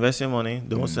 So invest your money,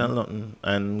 don't sell nothing,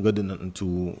 and go do nothing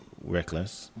too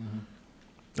reckless.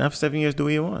 After 7 years, do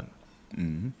what you want.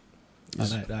 I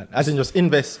like that. As in just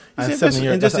invest and Just 7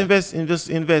 years. just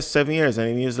invest 7 years,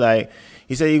 and he was like,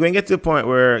 he said you're going to get to the point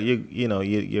where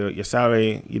your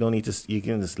salary, you don't need to, you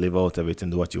can just live out of it and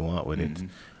do what you want with it,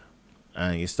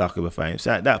 and your stock will be fine.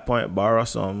 So at that point, borrow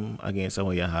some against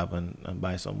what you have and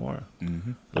buy some more,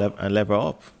 and lever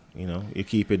up. You know, you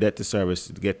keep your debt to service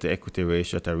to get the equity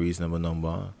ratio at a reasonable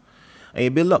number, and you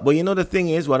build up. But you know the thing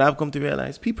is, what I've come to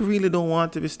realize, people really don't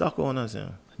want to be stock owners. You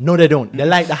know? No, they don't. They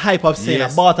like the hype of saying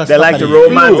I bought a They stock like and to it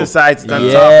flew. romanticize it and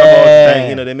Yeah. talk about things.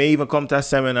 You know, they may even come to a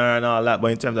seminar and all that,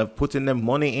 but in terms of putting their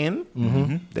money in,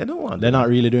 they don't want They're that. not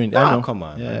really doing that. Nah, come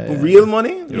on. man. Real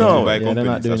money? don't No. buy Yeah, they're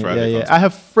not companies, doing that's it. right, Yeah, they yeah. can't. I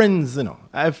have friends,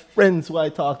 I have friends who I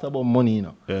talked about money,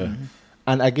 Yeah.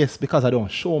 And I guess because I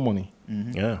don't show money,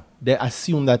 Yeah. they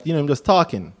assume that, I'm just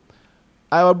talking.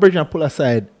 I will bring and pull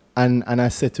aside and I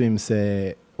said to him,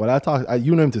 say, well,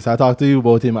 you know him too, so I talked to you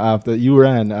about him after you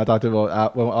ran. I talked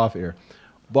about when we were off here.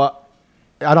 But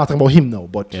I'm not talking about him now,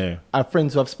 but Yeah. I have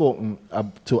friends who have spoken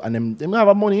to, and them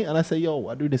have money, and I say, yo,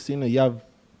 I do this thing, you have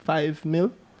 5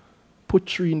 mil, put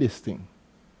 3 in this thing.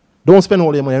 Don't spend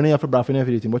all your money, I don't have to borrow for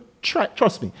everything, but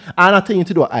trust me. I'm not telling you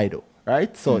to do what I do,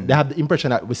 right? So they have the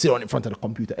impression that we sit on in front of the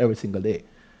computer every single day.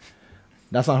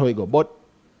 That's not how it goes. But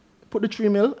put the 3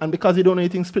 mil, and because you don't know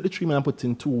anything, split the 3 mil and put it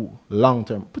in 2 long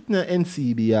term. Put in an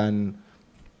NCB, and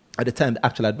at the time, the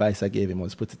actual advice I gave him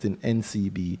was put it in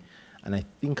NCB. And I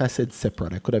think I said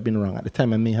separate. I could have been wrong. At the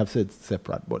time, I may have said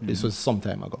separate, but this was some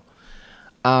time ago.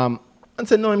 And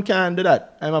said, no, him can't do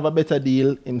that. I have a better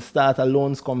deal. Him start a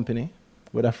loans company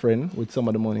with a friend with some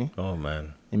of the money. Oh,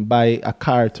 man. Him buy a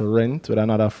car to rent with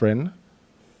another friend.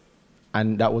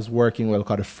 And that was working well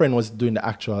because the friend was doing the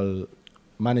actual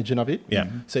managing of it. Yeah.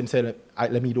 So him said,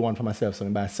 let me do one for myself. So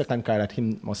him buy a second car that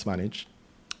him must manage.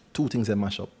 2 things they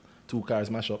mash up. 2 cars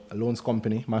mash up. A loans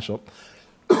company mash up.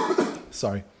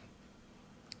 Sorry.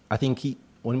 I think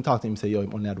when he talked to him, he said, yo, he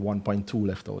only had 1.2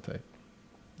 left out. Right?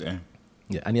 Damn.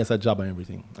 Yeah, and he has a job and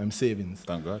everything. And savings.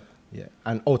 Thank God. Yeah.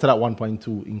 And out of that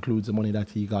 1.2 includes the money that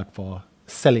he got for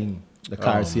selling the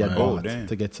cars he had man. bought damn.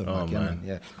 to get some Oh, back. Yeah, man.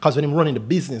 yeah. Because when he's running the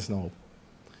business now,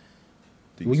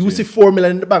 Things you see change. 4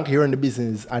 million in the bank here in the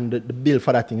business, and the bill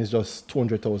for that thing is just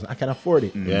 200,000. I can afford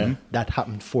it. Yeah. That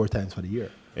happened 4 times for the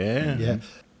year. Yeah. Yeah.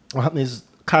 What happened is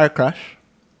car crash,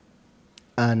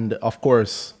 and of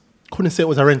course, couldn't say it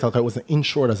was a rental because it wasn't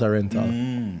insured as a rental.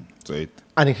 So it,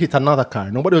 And it hit another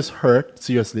car. Nobody was hurt,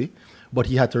 seriously, but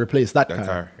he had to replace that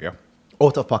car yeah.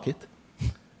 out of pocket.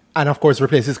 And of course,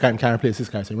 replace his car and can't replace his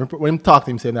car. So when him talked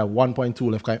to him, saying that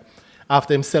 1.2 left car,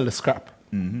 after him sell the scrap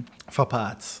for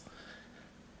parts.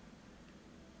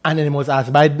 And then he was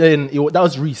asked, by then, that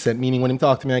was recent, meaning when he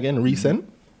talked to me again,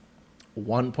 recent,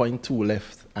 1.2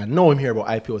 left. And know him here about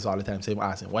IPOs all the time, so I'm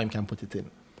asking why he can't put it in.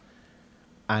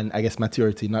 And I guess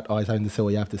maturity, not always having to say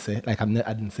what you have to say. Like I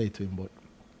didn't say it to him, but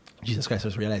Jesus Christ, I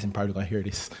was realizing probably gonna hear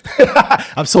this.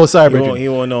 I'm so sorry, bro. He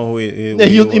won't know who Yeah,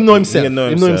 he know himself. He know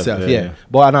himself, yeah.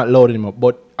 But I'm not loading him up.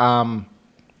 But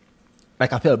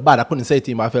like I felt bad. I couldn't say it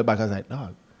to him, but I felt bad. I was like,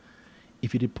 dog,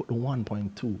 if you did put the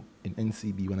 1.2 in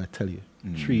NCB when I tell you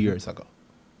 3 years ago.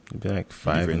 It'd be like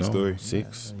 5, Different story.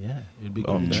 6. Yeah, it'd be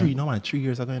Up there. 3. No man, 3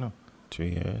 years ago, you know. 3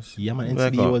 years. Yeah, man.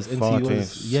 Like NCB what, was 40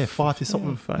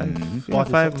 something. 5. 40 5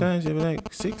 something. times, you'd be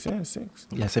like 6, 6.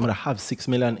 Yeah, so I'm gonna have 6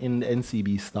 million in the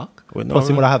NCB stock. With no Plus, I'm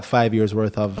rent. gonna have 5 years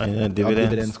worth of And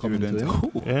dividends coming to Dividends.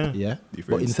 him. Yeah. Yeah,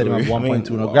 Different but instead of story.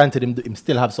 1.2, now Wow. granted him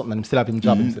still have something, him still have him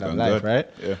job, him still have Thank life, God. right?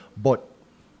 Yeah. But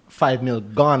 5 mil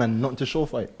gone and nothing to show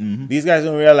for it. These guys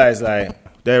don't realize like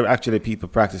they're actually people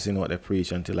practicing what they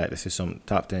preach until like they see some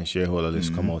top 10 shareholder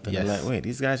lists come out and Yes. they're like, wait,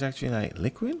 these guys actually like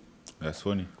liquid? That's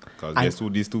funny. Because I- guess who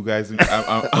these two guys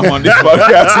I'm on this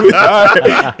podcast with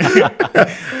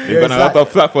are? They're gonna have to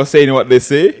flat for saying what they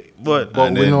say. But But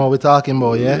And we then- know what we're talking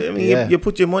about, yeah? I mean, yeah. you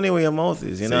put your money where your mouth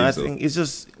is. You know, Say I so. think it's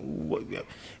just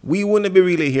we wouldn't be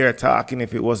really here talking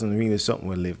if it wasn't really something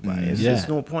we live by. It's Yeah. just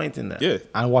no point in that. Yeah.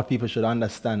 And what people should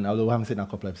understand, although we haven't said in a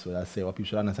couple of episodes, I say what people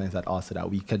should understand is that also that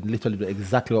we can literally do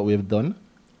exactly what we've done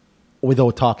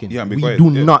without talking. Yeah, and be we quiet,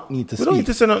 do yeah. not need to We speak. don't need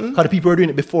to say nothing. Because the people who are doing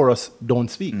it before us don't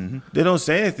speak. They don't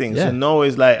say anything. Yeah. So now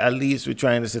it's like at least we're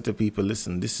trying to say to people,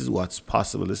 listen, this is what's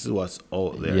possible. This is what's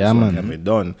out there. Yeah, so man. it can be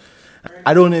done.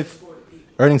 I don't know if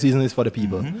earning season is for the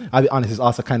people. I'll be honest, it's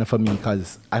also kind of for me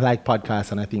because I like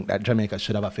podcasts and I think that Jamaica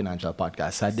should have a financial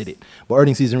podcast. So I did it. But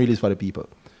earning season really is for the people.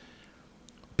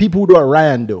 People who do a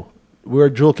Ryan though, we were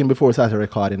joking before we started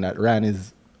recording that Ryan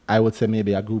is, I would say,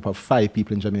 maybe a group of 5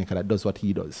 people in Jamaica that does what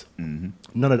he does. None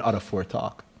of the other 4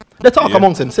 talk. They talk Yeah.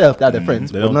 amongst themselves, they're their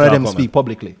friends, They but don't none of talk them about speak it.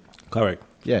 publicly. Correct.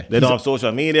 Yeah. They don't have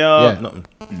social media, Yeah. nothing.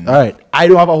 All right. I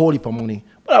don't have a whole heap of money,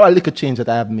 but I have a little change that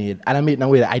I have made. And I made it in a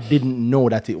way that I didn't know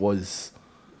that it was.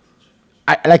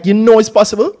 Like, you know it's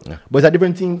possible, but it's a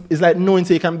different thing. It's like knowing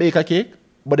say you can bake a cake,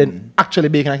 but then actually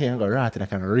baking a cake and go, right, I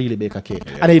can really bake a cake.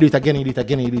 And then you do it again, you do it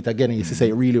again, you do it again, and you see say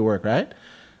it really work, right?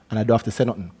 And I don't have to say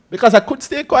nothing. Because I could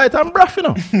stay quiet and bruff, you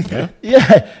know.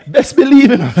 Yeah, best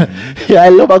believe, you know. Yeah, I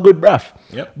love a good bruff.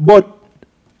 Yep. But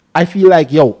I feel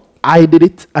like, yo, I did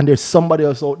it, and there's somebody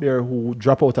else out there who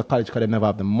drop out of college because they never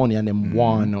have the money and they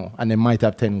want to know, and they might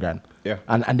have 10 grand. Yeah.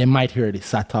 And they might hear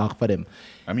this. I talk for them.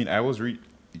 I mean,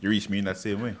 you reached me in that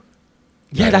same way.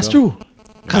 Yeah, that's true.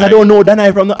 Because I don't know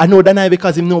Danai I know Danai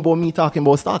because he know about me talking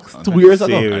about stocks 2 years ago.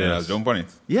 Serious. And then I'll jump on it.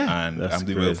 Yeah. And That's I'm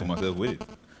doing well crazy. for myself with it.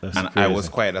 That's and I crazy. was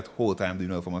quiet that whole time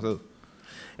doing well for myself.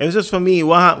 It was just for me.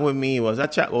 What happened with me was I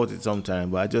chat about it sometime,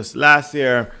 but I just last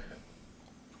year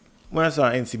when I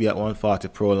saw NCB at 140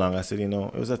 Pro Long, I said, you know,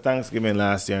 it was a Thanksgiving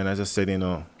last year, and I just said, you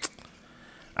know,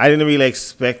 I didn't really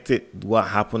expect it what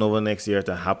happened over next year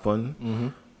to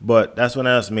happen. But that's when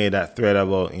I just made that thread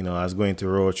about, you know, I was going to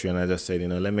Rotary, and I just said, you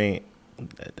know,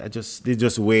 it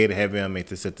just weighed heavy on me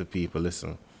to say to people,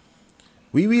 listen,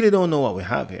 we really don't know what we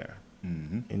have here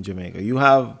in Jamaica. You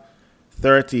have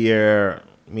 30-year,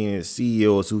 meaning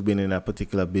CEOs who've been in a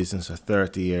particular business for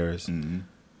 30 years,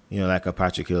 you know, like a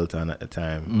Patrick Hilton at the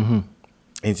time.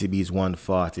 NCB's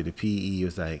 140, the PE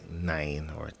was like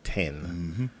 9 or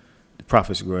 10. The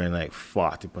profits growing like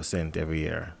 40% every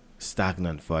year,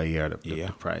 stagnant for a year,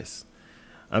 the price.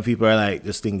 And people are like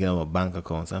just thinking about bank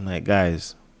accounts. I'm like,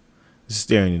 guys, just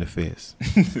staring in the face.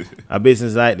 A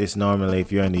business like this, normally,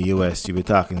 if you're in the US, you'll be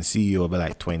talking CEO be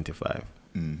like 25,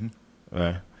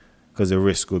 right? Because the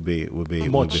risk would be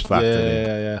factored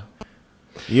in. Yeah.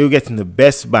 You're getting the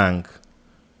best bank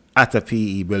at a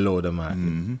PE below the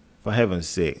market. For heaven's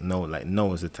sake, no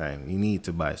is the time. You need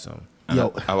to buy some. And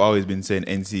Yo. I've always been saying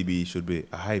NCB should be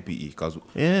a high PE because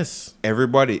Yes.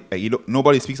 everybody,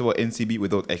 nobody speaks about NCB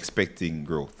without expecting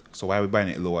growth. So why are we buying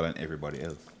it lower than everybody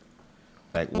else?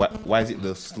 Like, why is it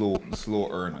the slow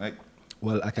earn? Like,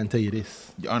 Well, I can tell you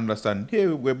this. you understand? Hey,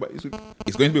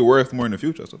 it's going to be worth more in the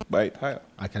future, so buy it higher.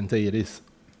 I can tell you this.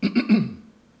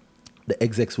 The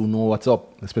execs who know what's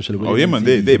up, especially with Oh yeah, man,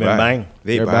 NCB, they been buy. buying.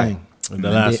 they're buying. In the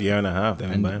And last they- year and a half, they've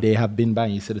been And buying. they have been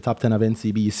buying. You see the top 10 of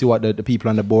NCB. You see what the people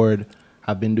on the board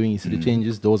have been doing. You see the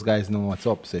changes. Those guys know what's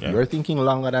up. So if Yeah. you're thinking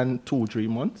longer than 2-3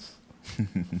 months,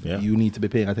 Yeah. you need to be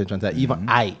paying attention to that. Even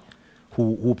I,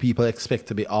 who people expect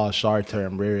to be all short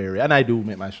term, and I do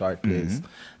make my short plays.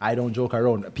 I don't joke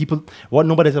around. People, what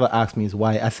nobody's ever asked me is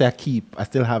why. I say I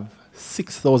still have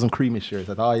 6,000 creamy shares.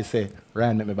 That's all I say.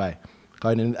 Ryan, let me buy.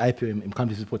 Because in the IPO, him come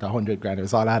to put 100 grand. It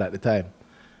was all I had at the time.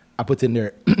 I put in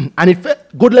there. And it fell.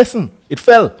 Good lesson. It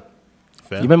fell.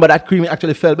 Fair. You remember that creamy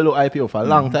actually fell below IPO for a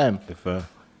long time. Fair.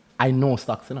 I know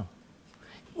stocks, you know.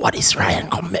 What is Ryan?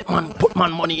 Come make man, put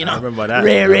man money, you know. I remember that.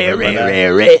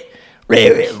 Ray.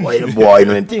 Ray, boy,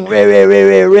 no thing,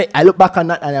 Ray. I look back on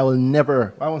that and I will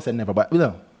never, I won't say never, but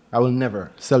I will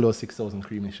never sell those 6,000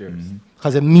 creamy shares.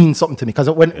 Because it means something to me. Because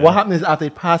what happened is after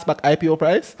it passed back IPO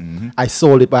price, I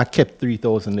sold it, but I kept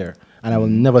 3,000 there. And I will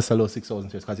never sell those 6,000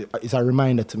 shares because it's a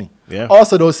reminder to me. Yeah.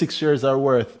 Also, those 6 shares are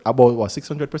worth about,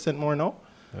 600% more now?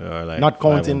 Or like Not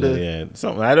counting 500, the- yeah,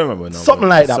 something I don't remember. No, Something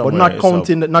like that, but somewhere not it's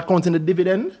counting not counting the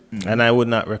dividend. up. And I would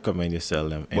not recommend you sell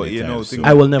them. But you anytime know, soon. think-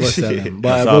 I will never sell them. But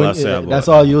That's I all will- I say about that's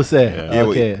that. all you say. Yeah.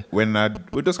 Okay. When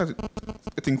we just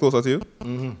getting closer to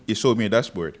you, you showed me a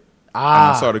dashboard. And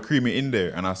Ah. I saw the creamy in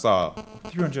there, and I saw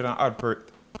 300 odd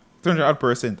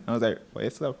percent. I was like, why you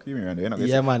still have creamy around there? You're not gonna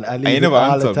Yeah, sell- man, I And leave you it never all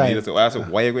the answered me. time. That's why I said,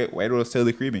 why do you sell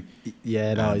the creamy?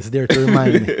 Yeah, no, it's there to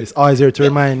remind me. It's always there to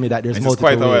remind me that there's It's multiple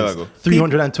quite a while ways. ago.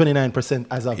 329%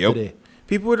 as of Yep. today.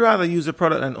 People would rather use a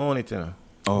product than own it, you know.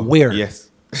 Oh, Where? Yes.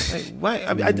 Like, why?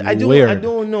 I Weird.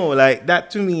 don't know. Like that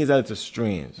to me is a little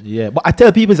strange. Yeah, but I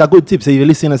tell people it's a good tip. So if you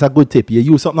listen, it's a good tip. You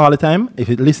use something all the time. If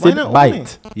it listed, not buy own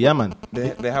it. Yeah, man.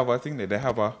 They have a thing there. They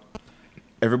have a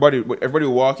everybody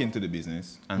will walk into the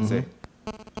business and say,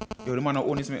 yo, the man who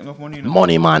owns make enough money. You know?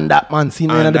 Money man, that man. See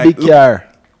me in And the like, big look- car.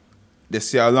 They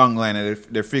see a long line and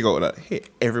they figure out that hey,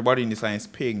 everybody in this line is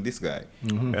paying this guy.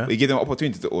 Yeah. We give them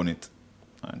opportunity to own it.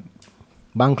 And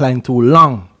Bank line too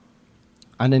long.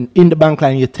 And then in the bank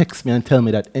line, you text me and tell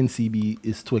me that NCB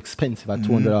is too expensive at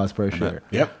 $200 per share.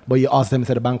 Yep. But you ask them,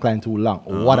 say the bank line too long.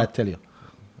 What I tell you?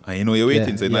 and you know you're waiting.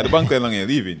 Yeah, So yeah. now the bank line long you're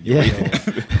leaving. You're Yeah.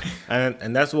 waiting.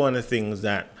 And that's one of the things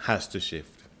that has to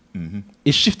shift.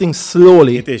 It's shifting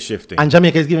slowly. It is shifting. And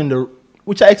Jamaica is giving the,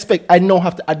 which I expect, I now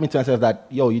have to admit to myself that,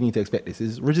 yo, you need to expect this.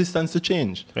 Is resistance to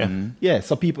change. Yeah. Yeah,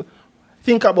 so people,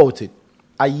 think about it.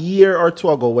 A year or two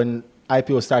ago when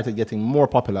IPO started getting more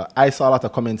popular, I saw a lot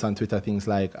of comments on Twitter, things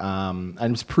like, and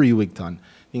it was pre-Wigton,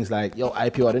 things like, yo,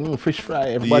 IPO, the new fish fry,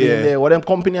 everybody in Yeah. there, what them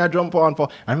company I jump on for.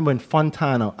 I remember when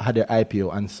Fontana had their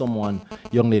IPO and someone,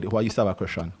 young lady who I used to have a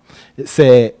crush on,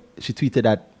 she tweeted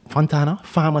that, Fontana,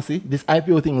 pharmacy, this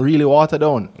IPO thing really watered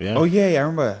down. Yeah. Oh yeah, I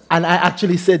remember. And I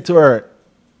actually said to her,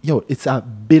 yo, it's $1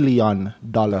 billion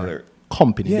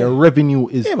company. Yeah. Their revenue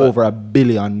is Yeah, but over $1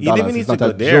 billion. You didn't even It's need to not go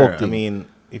a there. joke I thing. mean,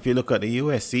 if you look at the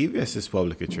US, CVS is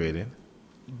publicly traded.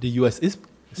 The US is...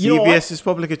 You know CVS is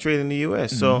publicly traded in the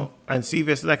US. So, and CVS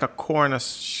is like a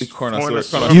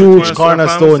Huge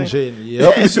cornerstone chain. Yeah,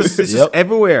 Yep. it's just Yep.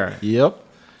 everywhere. Yep.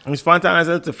 I mean, Fontana is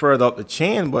a little further up the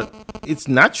chain, but it's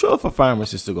natural for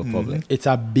pharmacists to go public. It's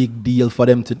a big deal for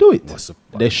them to do it. What's the-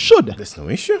 They should. There's no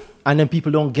issue. And then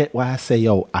people don't get why I say,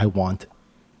 yo, I want.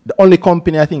 The only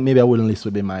company I think maybe I wouldn't list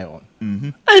would be my own.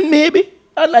 And maybe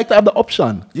I'd like to have the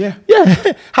option. Yeah.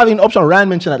 Yeah. Having the option. Ryan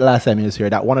mentioned that last time he was here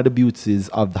that one of the beauties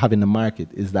of having the market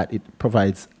is that it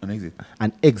provides An exit.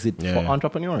 an exit Yeah, for yeah.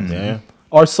 entrepreneurs. Yeah.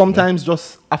 Or sometimes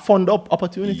just a fund up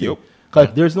opportunity. Yup. Because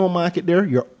if there's no market there,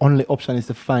 your only option is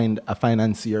to find a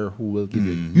financier who will give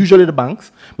you. Usually the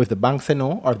banks. But if the bank say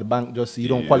no, or if the bank just you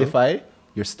don't Yeah. qualify,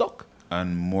 you're stuck.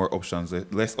 And more options,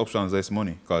 less options, less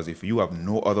money. Because if you have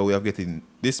no other way of getting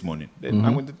this money, then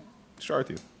I'm going to short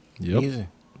you. Easy.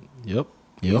 Yep.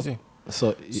 Easy.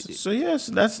 So So yes,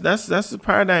 that's the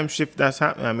paradigm shift that's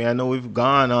happening. I mean, I know we've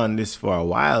gone on this for a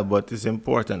while, but it's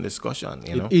important discussion,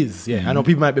 you know. it is. Yeah. I know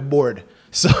people might be bored.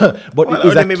 So, but Well, it or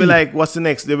is they a may be key. like, what's the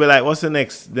next? They'll be like, what's the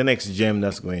next gem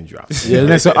that's going to drop? Yeah,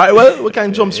 next one. All right, well, we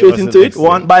can jump straight what's the into it. next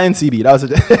One thing? buy NCB. That was it.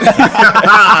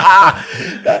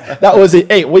 that was it.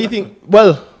 Hey, what do you think?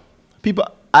 Well, people,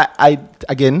 I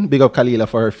again big up Kalila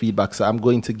for her feedback. So I'm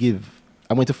going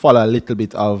to follow a little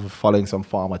bit of following some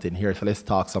formatting here. So let's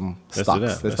talk some Let's do stocks. that.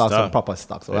 Let's Let's talk some start. proper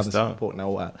stocks. So we Let's haven't start. spoken in a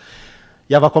while.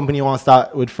 You have a company you want to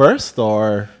start with first,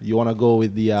 or you want to go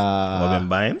with the? What been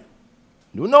buying?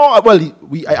 No, well,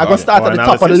 I got to start at the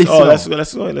top of the list. Oh, you know.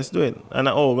 let's go. Let's do it. And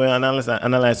we're gonna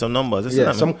analyze some numbers. Listen, Yeah,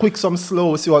 I mean, some quick, some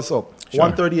slow. See what's up. Sure.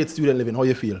 138 student living. How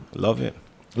you feel? love it.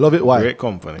 Love it. Why? Great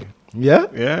company. Yeah.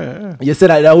 Yeah. You said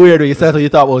that weird way. You said how you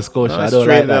thought about Scotia. No, I it's don't like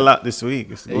traded that. a lot this week.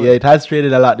 It's good. Yeah, it has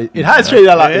traded a lot. It has traded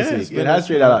a lot Yeah, this it's week. been- It has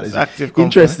traded a lot it's this week. active company.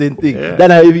 Interesting thing. Yeah.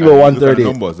 Then I give you a Look at the 130.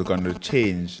 numbers, look on the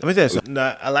change. Let me tell you something.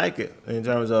 Nah, I like it in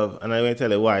terms of, and I'm going to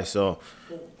tell you why. So,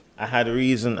 I had a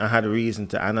reason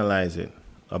to analyze it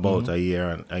about a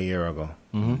year ago.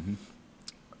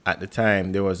 At the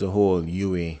time, there was a whole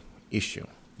UA issue.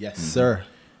 Yes, sir.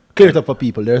 Clear it up for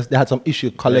people. They had some issue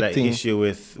They had collecting an issue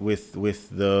with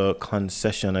the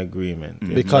concession agreement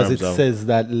in because it terms of says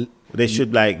that they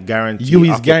should like guarantee UE is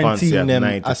occupancy guaranteeing at them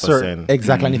 90%. a certain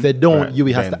exactly, and if they don't, Right. UE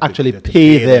has Then to actually they have to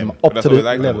pay pay them them. up That's to what we the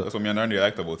liked level. about. That's what me and Randy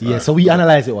liked about it. Yeah, so we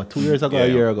analyzed it 2 years ago, a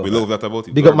year ago. We love that about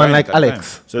it. Big We up man were like buying it at the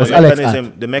Alex. So What's the Alex mechanism,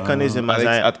 at? the mechanism as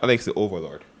I Alex the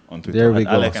overlord. on Twitter. There we And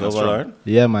go. Alex Kinda strong. Overlord.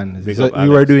 Yeah, man. Big So up we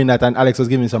were Alex. doing that, and Alex was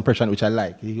giving me some pressure, which I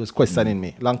like. He was questioning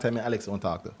me. Long time Alex won't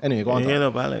talk to. Anyway, go on. You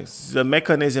talk. know, Alex. The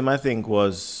mechanism, I think,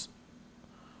 was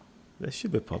there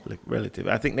should be public relative.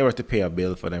 I think they were to pay a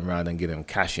bill for them rather than give them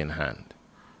cash in hand.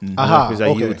 Aha, If it's a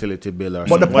okay. utility bill or But the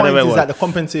something. point whatever it is was. that the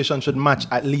compensation should match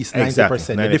at least 90%.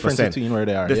 Exactly, The difference 90%. between where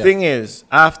they are. The yeah. thing is,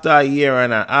 after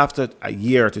a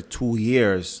year to 2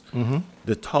 years, Mm-hmm.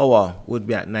 the tower would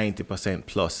be at 90%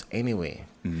 plus anyway.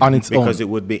 On its Because own. it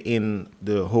would be in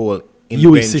the whole UE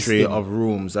inventory system. of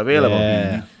rooms available.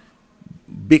 Yeah.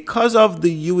 Because of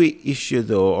the UE issue,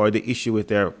 though, or the issue with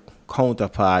their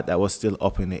counterpart that was still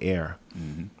up in the air,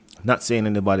 not saying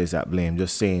anybody's at blame,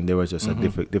 just saying there was just a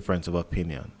difference of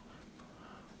opinion.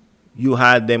 You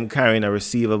had them carrying a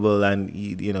receivable and,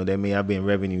 you know, there may have been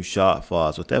revenue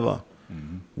shortfalls, whatever.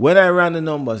 When I ran the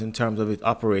numbers in terms of it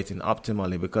operating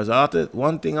optimally, because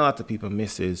one thing a lot of people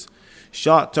miss is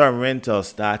short-term rentals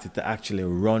started to actually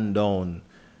run down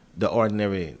the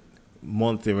ordinary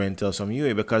monthly rentals from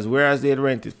UE, because whereas they'd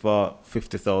rent it for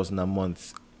 $50,000 a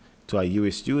month to a UE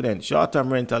student,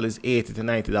 short-term rental is $80 to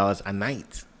 $90 a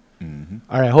night.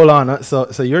 All right, hold on. So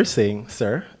you're saying,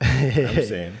 sir,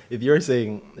 saying.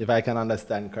 if I can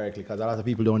understand correctly, because a lot of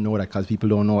people don't know that, because people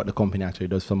don't know what the company actually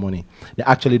does for money. They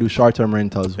actually do short-term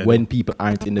rentals when people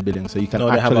aren't in the building. So you can No,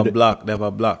 they have actually a block. They have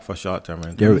a block for short-term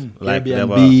rentals. Airbnb, they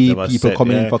have a people set,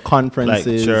 coming in for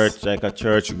conferences. like a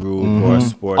church group or a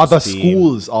sports Other team.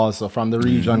 schools also from the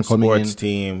region coming Sports in.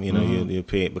 team, you know, you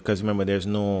pay, because remember, there's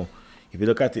no, if you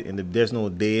look at it, there's no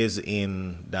days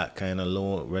in that kind of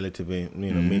low, relatively,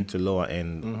 mid to lower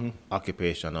end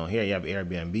occupation. Now here you have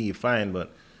Airbnb, fine, but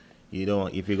you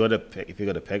don't. If you go to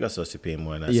Pegasus, you pay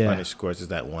more. And that Yeah. Spanish course is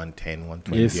that 110,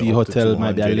 120. AC up to hotel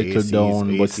might be a 200. little AC's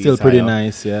down, but AC's still pretty higher.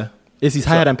 nice. Yeah, AC's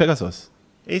higher than Pegasus.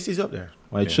 AC's up there.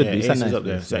 Well, it should be. It's a AC's nice up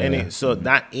there. place. So Yeah. so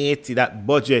that 80, that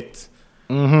budget,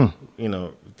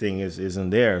 thing isn't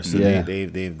there. So Yeah.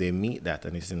 they meet that,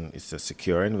 and it's a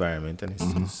secure environment, and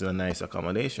it's a nice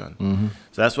accommodation.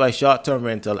 So that's why short-term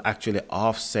rental actually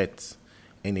offsets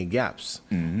any gaps.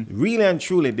 Really and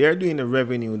truly, they're doing the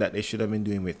revenue that they should have been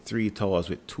doing with 3 towers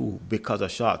with 2 because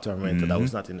of short-term rental that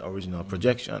was not in the original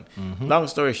projection. Long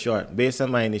story short, based on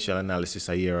my initial analysis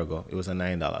a year ago, it was a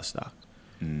 $9 stock.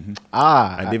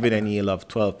 A dividend yield of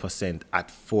 12% at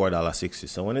 $4.60.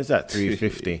 So when is that?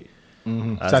 $3.50.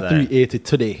 It's at 380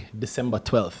 today, December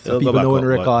 12th. So It'll go people back know when up,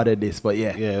 we but- recorded this, but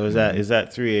yeah. Yeah, it was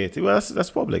at 380. Well, that's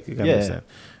public. You can Yeah. understand.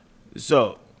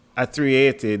 So at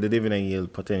 380, the dividend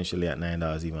yield potentially at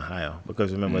 $9 even higher,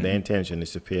 because remember the intention is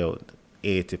to pay out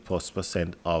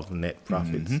 80+% of net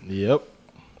profits, Yep.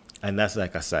 and that's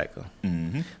like a cycle.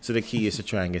 So the key is to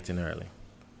try and get in early.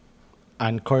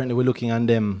 And currently we're looking on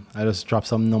them. I just dropped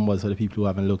some numbers for the people who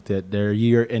haven't looked at. Their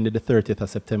year ended the 30th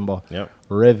of September. Yep.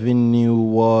 Revenue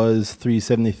was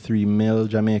 373 mil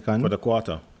Jamaican For the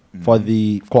quarter. for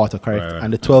the quarter, correct. Right.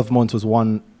 And the 12 months was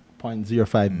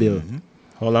 1.05 bill.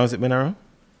 How long has it been around?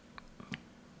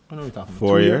 What are we talking?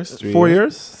 4 2 years? 3 4 years?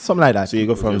 years? Something like that. So you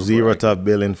go from 0 to a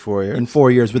bill in 4 years. in 4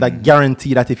 years with a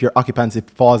guarantee that if your occupancy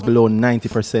falls below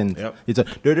 90%, Yep.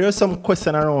 there's some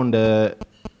question around the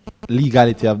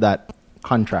legality of that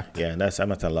contract. Yeah, and I'm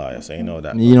not a lawyer, so you know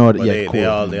that. You know that, But yeah, they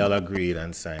cool. they all agreed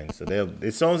and signed. So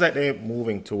it sounds like they're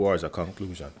moving towards a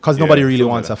conclusion. Because Yeah, nobody really something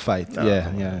wants like a fight. No.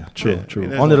 Yeah, true, Yeah, true.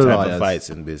 there's Only no the type of lawyers. fights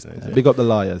in business. Yeah, Yeah. big up the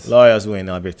lawyers. Lawyers win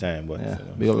every time, but Yeah, you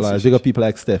know, big up lawyers. Big up people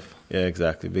like Steph. Yeah,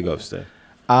 exactli. Big up, Steph.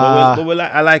 Ah.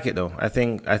 I like it though. I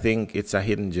think it's a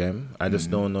hidden gem. I just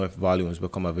don't know if volumes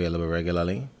become available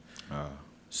regularly.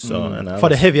 So and I For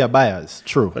the was- heavier buyers,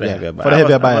 true. for the yeah. heavier For the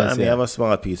heavier buyers, I mean, I yeah. have a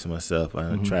small piece of myself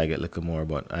and try to get a little more,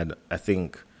 but I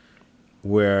think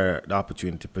where the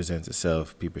opportunity presents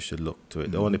itself, people should look to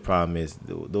it. The only problem is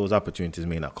those opportunities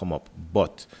may not come up,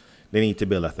 but they need to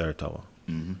build a third tower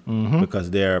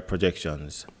because their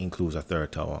projections includes a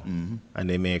third tower, and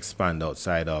they may expand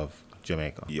outside of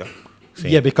Jamaica. Yeah.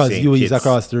 Because Saint UE is Kitts.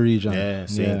 across the region. Yeah,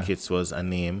 St. Kitts was a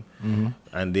name,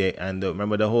 and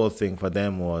remember the whole thing for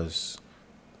them was,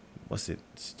 what's it?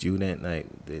 Student, like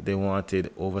they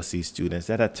wanted overseas students.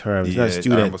 That a term. It's Yeah, not I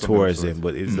student remember something tourism, like that.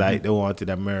 but it's like they wanted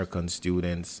American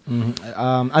students.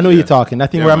 I know you're talking. I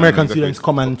think Yeah, where man, American exactly. students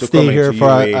come and To stay come here into for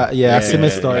a UAE.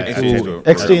 semester or exchange two.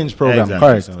 program. Exchange program, Exactly.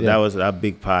 correct. So yeah. that was a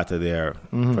big part of their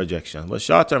projection. But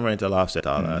short-term rental offset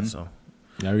all that. So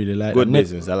I really like good that.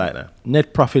 business. I like that.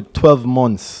 Net profit 12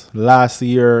 months. Last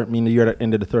year, the year that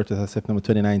ended the 30th of September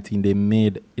 2019, they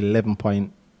made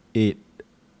 11.8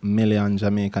 million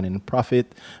Jamaican in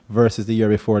profit versus the year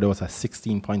before there was a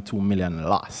 16.2 million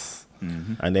loss.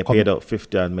 And they paid out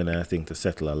 50 million, I think, to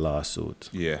settle a lawsuit.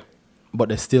 Yeah. but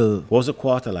they're still. What was the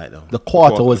quarter like though? The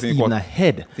quarter quarter- was I think even quarter-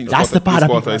 ahead. think That's the part this that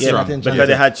quarter people is pay strong. attention Because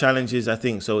to. they had challenges, I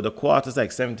think. So the quarter's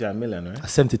like 70 million, right?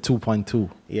 72.2.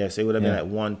 Yeah, so it would have been Yeah.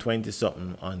 like 120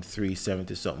 something on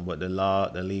 370 something, but the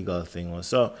legal thing was.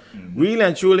 So really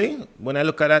and truly, when I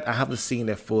look at that, I haven't seen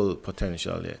their full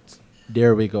potential yet.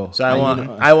 There we go. So I And want you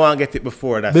know- I want to get it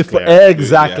before that's before clear.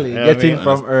 exactly Yeah. getting Yeah, I mean,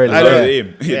 from early. I That's don't, the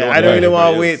aim. You yeah, don't I don't really want want to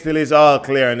everybody wait else. till it's all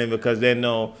clear and then because they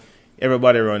know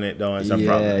everybody run it down. It's a Yeah,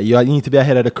 problem. you need to be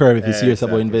ahead of the curve if you're Yeah, serious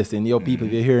about exactly. investing. Yo, people,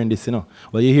 if you're hearing this, you know,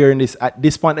 well, you're hearing this at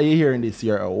this point that you're hearing this,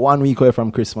 you're 1 week away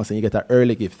from Christmas and you get an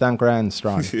early gift. Thank Ryan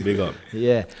Strong. Big up.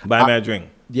 Yeah. Buy me a drink.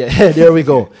 Yeah, there we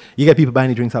go. You get people buying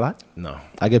you drinks a lot? No.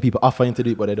 I get people offering to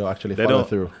do it, but they don't actually They follow don't.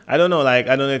 through. I don't know. Like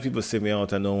I don't know if people see me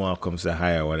out and don't want to come say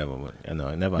hi or whatever. But you know,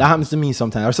 it never. That happens to me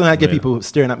sometimes. Or sometimes I get Yeah. people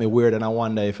staring at me weird and I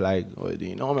wonder if like, oh, do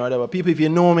you know me or whatever. People, if you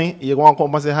know me, you want to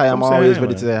come and say hi. I'm Come say always hi,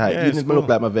 ready man. to say hi. Yeah, Even it's if I look cool.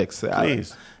 like my vex.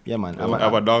 Please. Yeah, man. I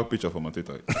have a dog picture for my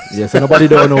Twitter. Yeah, so nobody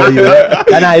don't know you.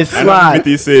 And I And smart.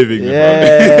 I'm saving me.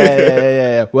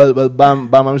 Yeah. Well, Bam,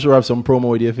 I'm sure have some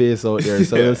promo with your face out there,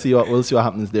 so we'll see what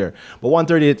happens there. But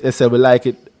 138 SL, we like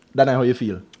it. That's how you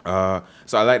feel. So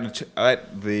I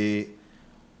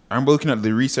remember looking at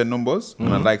the recent numbers,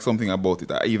 and I like something about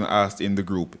it. I even asked in the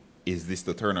group, "Is this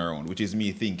the turnaround?" Which is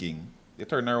me thinking the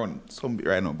turnaround some bit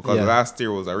right now because Yeah. last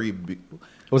year was a really big.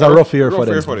 It was a rough year for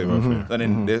them. And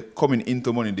then they're coming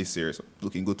into money this year, so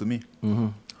looking good to me.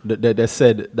 They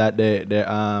said that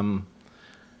the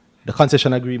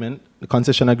concession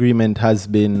agreement has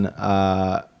been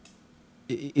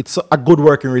it's a good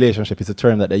working relationship. It's a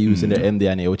term that they use in the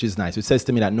MDNA, which is nice. It says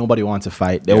to me that nobody wants to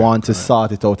fight. They want to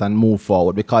sort it out and move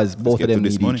forward because both get of them to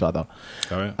this need money. each other.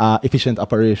 Correct. Efficient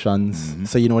operations.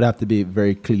 So, they have to be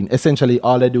very clean. Essentially,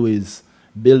 all they do is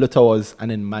build the towers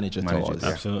and then manage the Manage it, towers.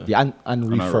 absolutely. Yeah, and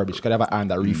refurbish. Because they have an arm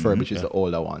that refurbishes the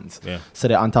older ones. Yeah. So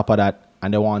they're on top of that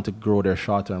and they want to grow their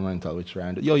short-term rental, which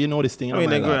Ryan, you know this thing. I mean,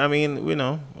 my lad.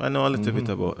 I know a little bit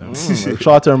about them.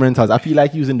 Short-term rentals. I feel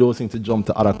like using those things to jump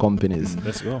to other companies.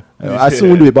 Let's go. I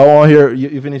soon do it, but I want to hear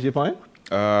you finish your point.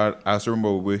 I also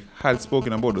remember we had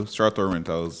spoken about the short-term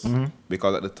rentals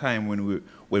because at the time when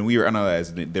we were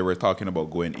analyzing it, they were talking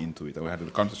about going into it, and we had the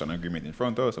concession agreement in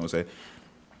front of us, and we said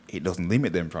it doesn't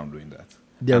limit them from doing that.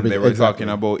 And they were Exactly. talking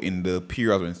about in the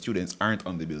periods when students aren't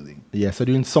on the building. Yeah, so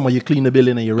during summer you clean the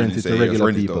building and you rent And it say, to "Yes, regular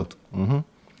rent it people. out."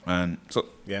 And so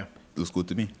Yeah. it was good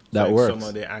to me. That So works.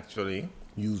 Some they actually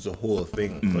use the whole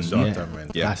thing for short-term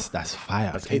rent. Yeah. That's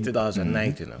fire. That's $80 a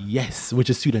night, Yes, which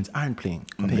the students aren't playing.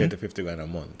 compared to $50 a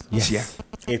month. Yes. Yeah.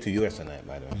 80 US a night,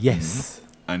 by the way. Yes.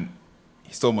 And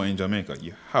somewhere in Jamaica,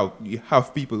 you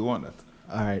have people who want that.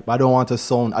 All right, but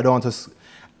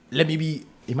let me be.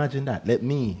 Imagine that. Let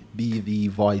me be the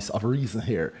voice of reason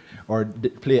here, or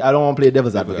I don't want to play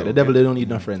devil's advocate. The devil, they don't need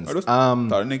no friends. I just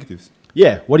thought negatives.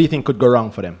 Yeah. What do you think could go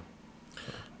wrong for them?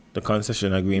 The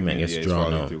concession agreement gets it's drawn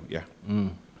falling out. too. Yeah. Pay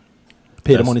the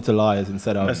That's- money to lawyers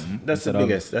instead of. That's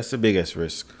the biggest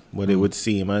risk. But it would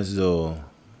seem as though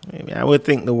I would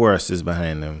think the worst is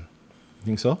behind them.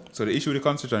 Think so? So the issue with the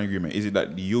concession agreement, is it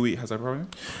that the UE has a problem?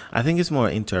 I think it's more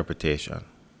interpretation.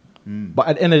 But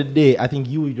at the end of the day, I think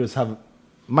you just have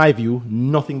my view,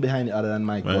 nothing behind it other than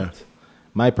my Yeah. gut.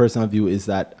 My personal view is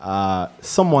that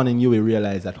someone in UE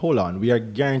realized that, hold on, we are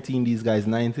guaranteeing these guys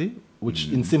 90, which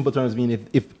in simple terms mean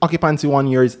if occupancy 1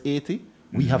 year is 80,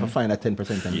 we have to find that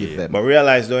 10% and give them. But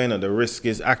realize though, the risk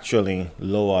is actually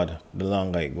lowered the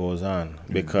longer it goes on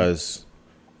because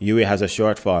UA has a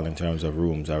shortfall in terms of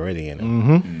rooms already,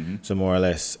 So more or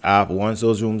less, once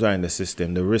those rooms are in the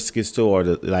system, the risk is to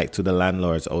the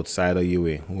landlords outside of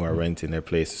UA who are renting their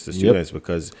places to students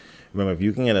because remember, if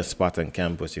you can get a spot on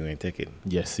campus, you're going to take it.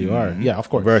 Yes, you are. Yeah, of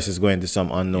course. Versus going to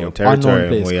some unknown Yep. territory Unknown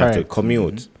place, where you have to correct.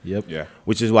 commute. Yep. Yeah.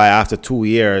 Which is why after 2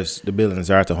 years, the buildings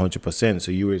are at 100%.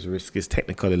 So UA's risk is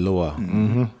technically lower.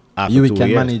 After UE 2 can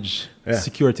years. manage Yeah.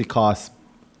 security costs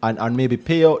and maybe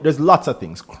pay out. There's lots of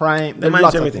things. Crime. They there's manage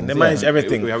lots of everything. things, They yeah. manage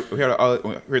everything. We hear it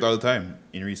all the time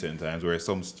in recent times where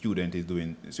some student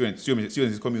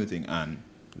is commuting and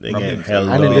They from get themselves held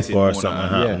And then they the- sit or down something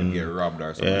and happen. get robbed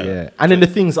or something. Yeah. Yeah, and then the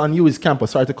things on UI's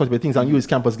campus, sorry to cut, but things on UI's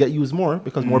campus get used more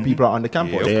because more people are on the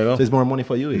campus. Yep. There you go. So there's more money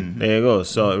for UE. There you go.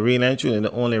 So really and truly,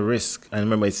 the only risk, and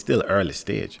remember it's still early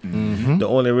stage. The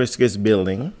only risk is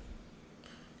building,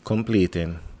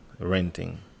 completing,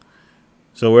 renting.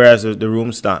 So whereas the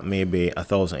room start maybe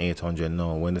 1,800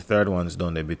 now, when the third one's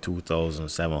done, they'll be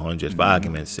 2,700 for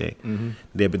argument's sake.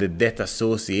 There'll be the debt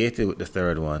associated with the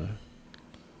third one.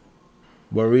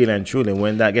 But really and truly,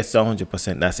 when that gets to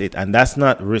 100%, that's it. And that's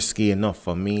not risky enough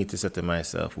for me to say to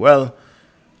myself, well,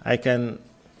 I can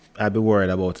I'd be worried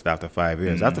about it after 5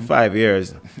 years. After 5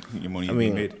 years, Your money I is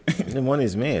mean, made. the money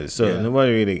is made. So Yeah.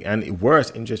 nobody really, and worse,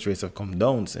 interest rates have come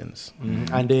down since.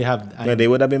 And they have, Yeah, they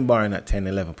would have been borrowing at 10,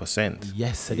 11%.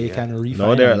 yes, so they can refinance.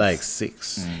 Now they're at like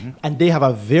 6. And they have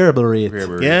a variable rate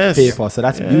Variable rate. Yes. paper, so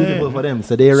that's Yeah. beautiful for them.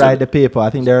 So they ride the paper. I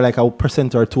think they're like a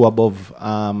percent or two above.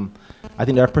 I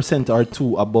think they're a percent or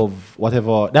two above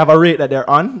whatever. They have a rate that they're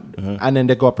on, and then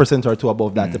they go a percent or two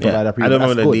above that to provide Yeah. a I premium. don't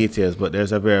remember That's the good. details, but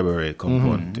there's a variable rate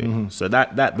component to it. So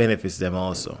that benefits them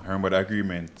also. I remember the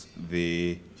agreement,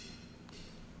 the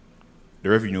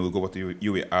revenue will go back to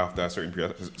you after a certain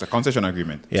period. It's a concession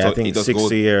agreement. Yeah, So I think it does 60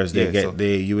 go- years they yeah, get so-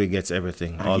 UA gets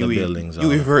everything, and all the UAE buildings.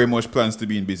 UAE all very much plans to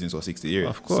be in business for 60 years.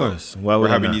 Of course. So Why would we're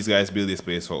I having not? these guys build this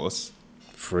place for us,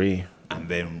 free. and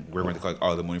then we're going to collect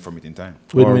all the money from it in time.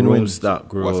 Win, Or win, room win. stock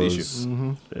grows. What's the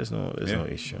issue? There's no Yeah.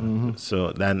 issue.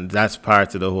 So then that's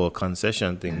part of the whole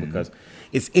concession thing because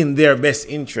it's in their best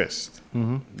interest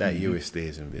that UA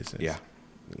stays in business. Yeah.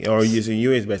 Or using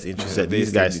UA's best interest that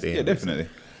these guys stay Yeah, in business. definitely.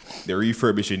 They're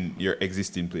refurbishing your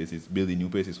existing places, building new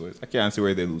places for it. I can't see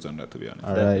where they lose on that, to be honest.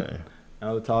 All right. Definitely.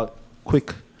 Now we'll talk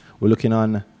quick. We're looking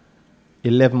on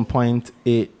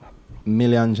 11.8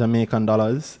 million Jamaican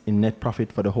dollars in net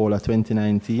profit for the whole of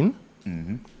 2019.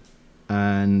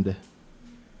 And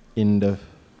in the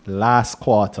last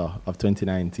quarter of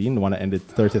 2019, the one that ended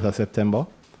 30th of September,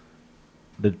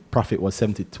 the profit was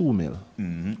 72 mil.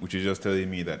 Which is just telling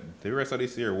me that the rest of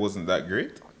this year wasn't that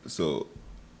great. So,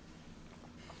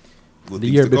 good The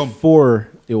things year to come. before,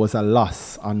 it was a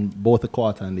loss on both the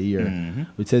quarter and the year,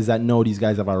 which says that now these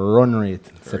guys have a run rate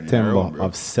Turning September around, bro.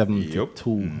 of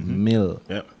 72 mil.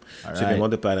 Yep. All So you right. can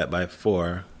multiply that by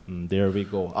 4. There we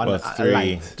go. On Plus a 3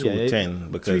 light. to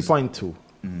 10 because 3.2.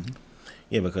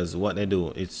 yeah, because what they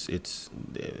do,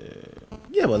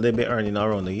 yeah, well they be earning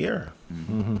around the year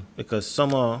because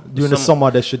During the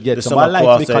summer, they should get the some. summer I like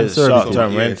to be quarter is conservative.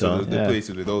 short-term Yeah, rental. so the Yeah.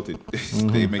 places without it,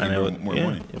 they make And more yeah,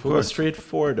 money. If we go straight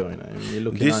forward, though, you know, you're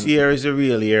looking This on- year is a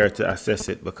real year to assess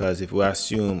it because if we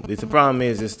assume the problem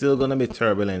is there's still going to be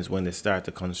turbulence when they start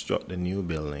to construct the new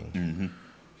building.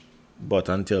 But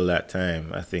until that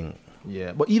time, I think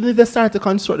Yeah, but even if they start to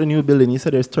construct a new building, you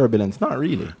said there's turbulence. Not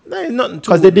really. there's nothing too.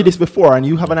 Because they did this before, and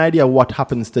you have an idea what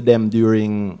happens to them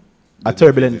during a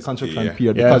turbulent phases, construction yeah.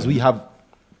 period Yeah. because we have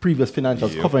previous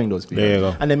financials Yeah. covering those There periods. you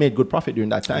go. And they made good profit during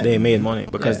that time. They made money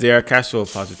because Yeah. they are cash flow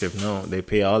positive now. They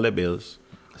pay all the bills.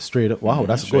 Straight up. Wow,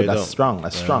 that's Straight good. That's up. strong.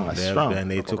 That's strong. That's They have- strong.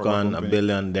 And they took Coca-Cola on $1 company.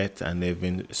 billion debt and they've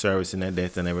been servicing their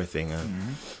debt and everything.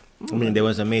 And I mean, there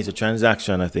was a major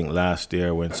transaction, I think, last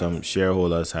year when some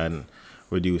shareholders had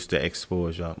reduced the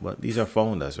exposure. But these are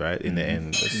founders, right? In the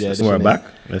end. Yeah, We're definitely. back.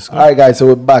 Let's go. All right, guys, so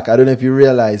we're back. I don't know if you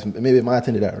realize, maybe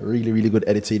Martin did a really, really good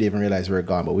edit, so you didn't even realize we were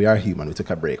gone, but we are human. We took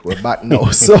a break. We're back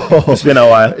now. So It's been a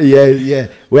while. yeah.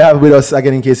 We have with us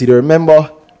again, in case you don't remember,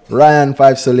 Ryan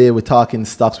Five Soleil. We're talking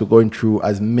stocks. We're going through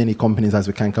as many companies as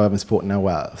we can cover in sport in a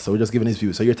while. So we're just giving his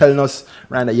view. So you're telling us,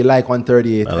 Ryan, that you like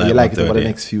 138 I and like you like it over the 138.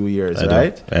 next few years, I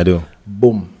right? do. I do.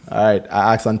 Boom. All right.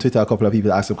 I asked on Twitter, a couple of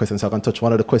people asked some questions, so I can touch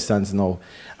one of the questions now.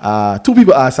 2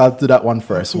 people asked, I'll do that one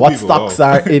first. Two What people, stocks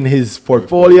wow. are in his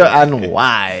portfolio and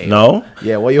why? No?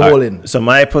 Yeah, what you All right, holding? So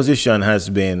my position has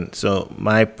been,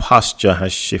 my posture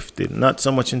has shifted, not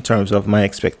so much in terms of my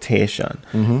expectation,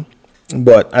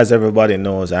 but as everybody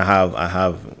knows, I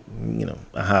have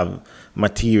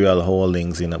material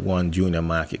holdings in one junior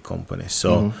market company.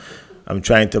 So I'm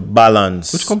trying to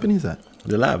balance Which company is that?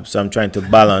 the lab. So I'm trying to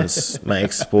balance my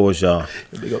exposure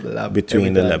Big up the lab. between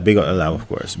Every the time. lab, big up the lab, of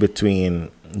course, between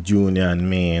junior and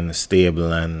main,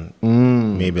 stable and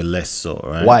maybe less so,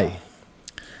 right? Why?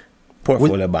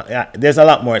 Portfolio bank. Yeah, there's a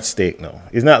lot more at stake now.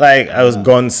 It's not like I was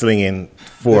gunslinging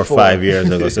 4 or Before. 5 years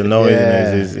ago. So no,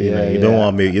 Yeah, you yeah. don't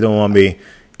want to be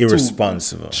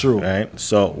irresponsible. True. Right.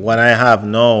 So what I have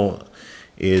now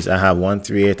is I have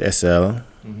 138 SL.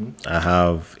 I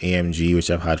have AMG,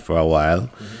 which I've had for a while.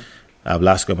 I have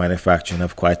Lasco Manufacturing. I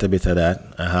have quite a bit of that.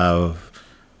 I have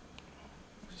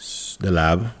the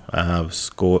lab. I have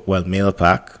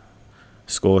Mailpack,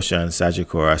 Scotia, and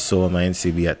Sagicor. I sold my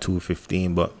NCB at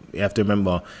 215, but you have to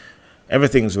remember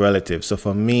everything's relative. So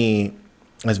for me,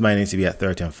 as mine needs to be at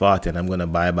 30 and 40, and I'm going to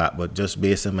buy back, but just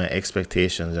based on my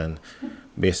expectations and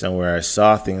based on where I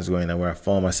saw things going and where I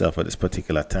found myself at this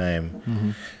particular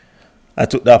time, I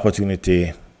took the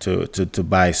opportunity to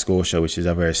buy Scotia, which is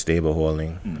a very stable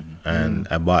holding, and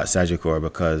I bought Sagicor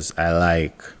because I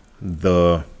like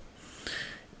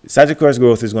Sagicor's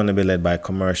growth is going to be led by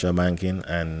commercial banking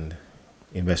and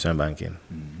investment banking.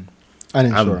 And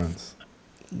insurance.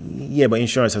 Yeah, but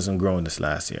insurance hasn't grown this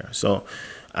last year. So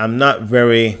I'm not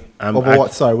very... Over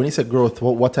what? Sorry, when you said growth,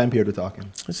 what time period are we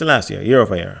talking? It's the last year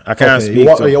over year. I can't speak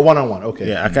you're to... one-on-one, okay.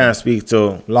 Yeah, I can't speak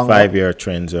to Long 5-year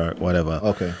trends or whatever.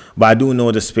 Okay. But I do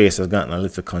know the space has gotten a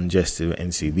little congested with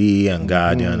NCB and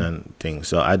Guardian and things.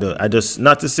 So I just...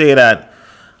 Not to say that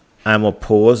I'm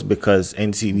opposed because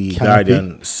NCB,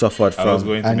 Guardian suffered I was from...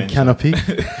 going to And mention. Canopy.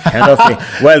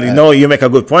 Canopy. Well, you make a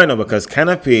good point now because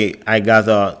Canopy, I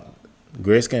gather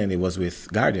Grace Kennedy was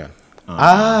with Guardian.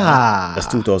 That's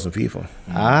 2,000 people.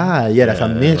 Yeah, that's a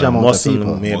major amount of Muslim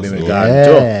people. maybe Muslim. with Guardian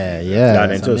too. Yeah. Guardian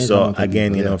that's a too. major So amount of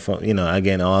again, people,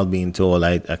 again, all being told,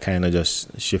 I kind of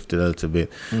just shifted a little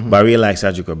bit. But I really like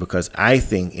Sagicor because I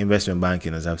think investment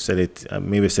banking, as I've said it,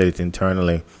 maybe said it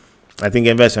internally, I think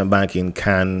investment banking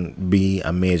can be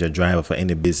a major driver for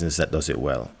any business that does it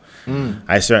well.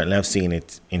 I certainly have seen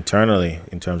it internally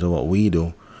in terms of what we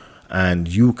do.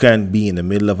 And you can be in the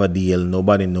middle of a deal,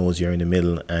 nobody knows you're in the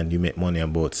middle, and you make money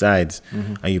on both sides,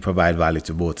 and you provide value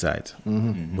to both sides.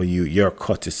 But your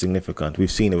cut is significant. We've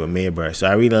seen it with Mayberry. So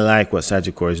I really like what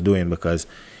Sagicor is doing because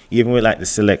even with like the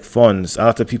select funds, a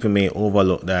lot of people may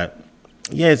overlook that,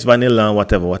 yeah, it's vanilla and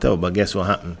whatever, but guess what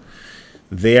happened?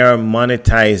 They are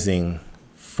monetizing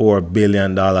 $4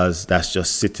 billion that's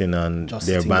just sitting on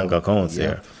their bank accounts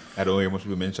there. I don't hear much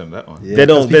people mention that one. Yeah, They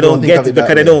don't get it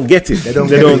because they don't get it. They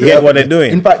don't get what they're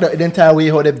doing. In fact, the entire way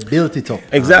how they built it up.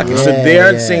 Exactly. So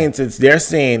they're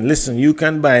saying, listen, you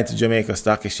can buy it to Jamaica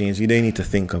Stock Exchange. You don't need to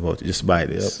think about it. Just buy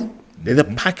this. They're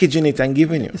packaging it and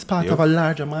giving you. It's part of a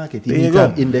larger market. You There you need go. to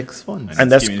have index funds.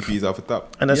 And that's skimming fees off the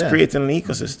top. And that's Yeah. creating an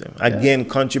ecosystem. Again,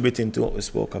 contributing to what we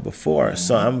spoke of before.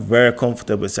 So I'm very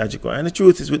comfortable with Sagicor. And the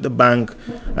truth is with the bank,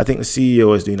 I think the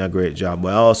CEO is doing a great job. But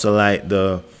I also like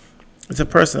it's a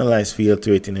personalized feel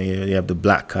to it. You have the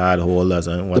black card holders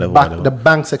and whatever. The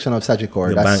bank section of Sagicor.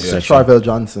 The That's bank section. Charvel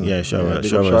Johnson. Yeah, Charvel.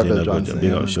 big up Charvel's Johnson.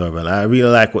 big up Charvel. I really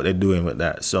like what they're doing with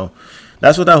that. So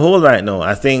that's what I hold right now.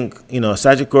 I think,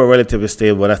 Sagicor relatively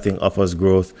stable, but I think offers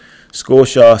growth.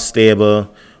 Scotia stable,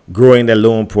 growing their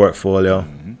loan portfolio.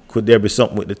 Could there be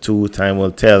something with the two? Time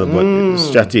will tell. But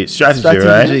strategy, right?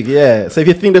 Strategic, yeah. So if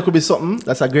you think there could be something,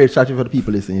 that's a great strategy for the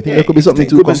people listening. You think there could be something in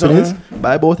two could be companies, something?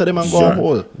 buy both of them and go on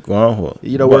whole. Go on whole.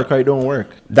 Either work or it don't work.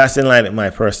 That's in line with my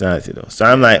personality though. So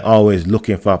I'm like always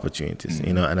looking for opportunities,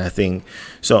 and I think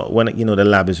so when the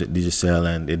lab is with Digicel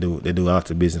and they do a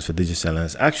lot of business for Digicel, and I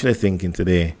was actually thinking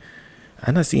today,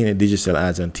 I'm not seeing the Digicel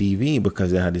ads on TV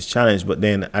because they had this challenge, but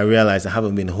then I realized I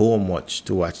haven't been home much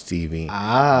to watch TV.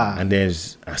 And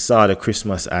I saw the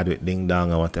Christmas ad with Ding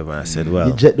Dong or whatever, and I said, well,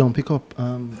 The jet don't pick up.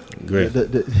 Great.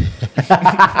 But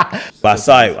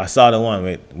I saw the one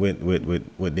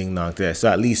with Ding Dong there.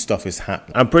 So at least stuff is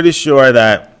happening. I'm pretty sure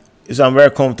that, so I'm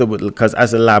very comfortable because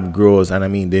as the lab grows, and I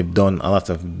mean they've done a lot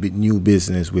of new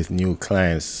business with new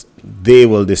clients, they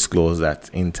will disclose that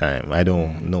in time. I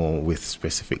don't know with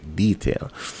specific detail.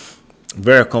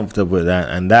 Very comfortable with that,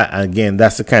 and that again,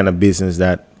 that's the kind of business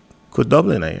that could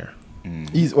double in a year.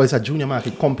 It's a junior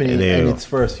market company There you in go. its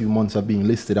first few months of being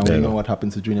listed, and There we you know go. what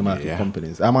happens to junior market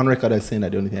companies. I'm on record as saying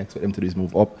that the only thing I expect them to do is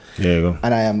move up. There you go.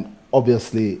 And I am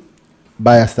obviously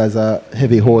biased as a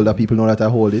heavy holder. People know that I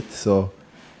hold it, so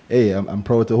hey, I'm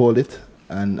proud to hold it,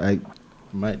 and I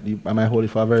might hold it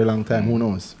for a very long time. Who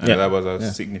knows? And that was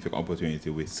a significant opportunity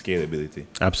with scalability.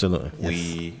 Absolutely.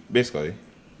 We basically,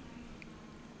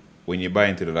 when you buy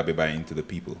into the lab, you buy into the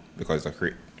people because it's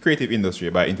a creative industry.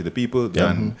 You buy into the people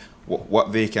and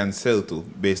what they can sell to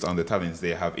based on the talents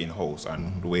they have in house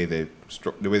and the way they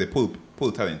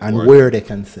pull talent And forward. where they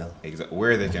can sell. Exactly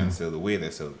where they can sell, the way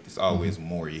they sell. It's always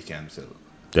more you can sell.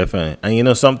 Definitely.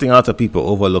 And something a lot of people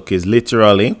overlook is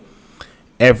literally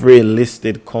every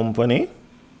listed company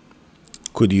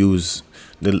could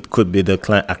be a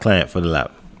client for the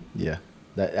lab. Yeah.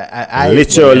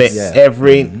 Literally yeah.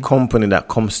 every company that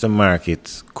comes to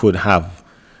market could have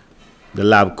the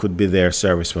lab could be their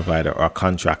service provider or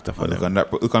contractor for them.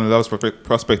 Look on the lab's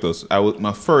prospectus.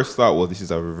 My first thought was this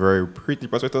is a very pretty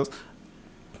prospectus.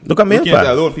 Look at Looking at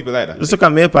Mailpack. alone people like that. Just look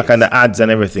at Mailpack and the ads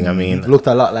and everything. I mean, It looked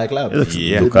a lot like lab. it looks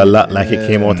a lot like it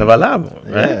came out of a lab,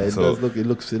 right? Yeah, it So does look. It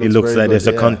looks It very looks like good, there's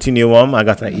a yeah. continuum. I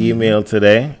got an email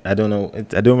today. I don't know.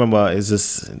 I don't remember. I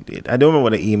don't remember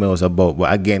what the email was about.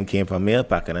 But again, came from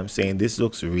Mailpack, and I'm saying this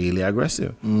looks really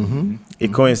aggressive.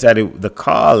 It coincided with the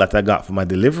call that I got for my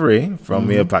delivery from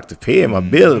Mailpack to pay my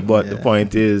bill. But the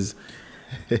point is,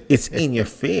 it's in your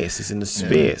face. It's in the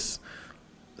space.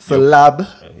 So lab,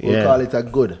 we'll Yeah. call it a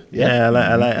good. Yeah, I like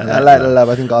I like the lab.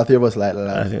 I think all three of us like the I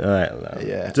lab. think, all right.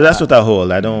 Yeah. So that's what I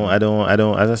hold. I don't,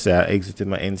 as I say, I exited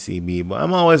my NCB, but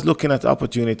I'm always looking at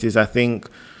opportunities. I think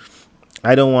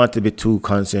I don't want to be too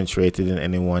concentrated in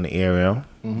any one area.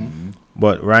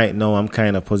 But right now, I'm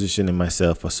kind of positioning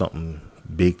myself for something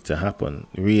big to happen.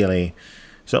 Really,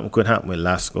 something could happen with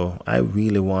Lasco. I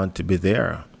really want to be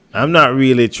there. I'm not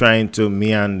really trying to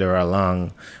meander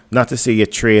along. Not to say you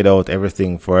trade out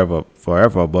everything forever,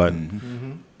 but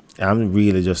I'm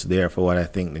really just there for what I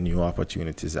think the new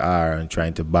opportunities are and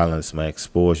trying to balance my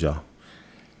exposure.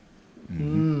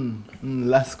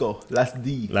 Let's go. Last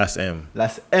D. Last M.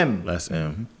 Last M. Last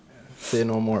M. Say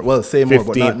no more. Well, say more,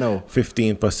 but not now.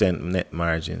 15% net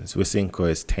margins. Wisynco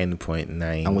is 10.9.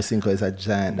 And Wisynco is a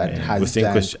giant that has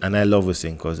Wisynco, giant. and I love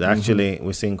Wisynco. Actually,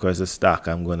 Wisynco is a stock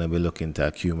I'm going to be looking to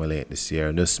accumulate this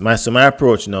year. My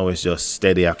approach now is just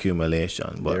steady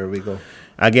accumulation. But There we go.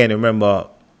 again, remember,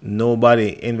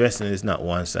 investing is not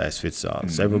one size fits all.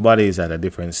 So everybody is at a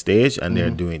different stage and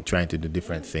they're trying to do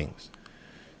different things.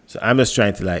 So I'm just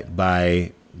trying to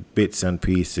buy bits and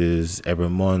pieces every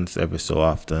month, every so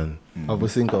often Of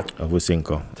Wisynco. of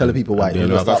Wisynco. Tell the people why. Yeah, I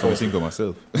no, got some single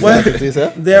myself. Well, See,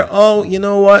 sir? they're all, you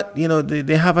know what?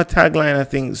 They have a tagline, I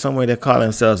think, somewhere they call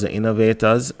themselves the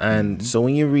innovators. And so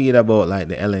when you read about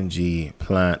the LNG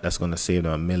plant that's going to save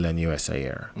them $1 million US a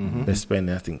year, they're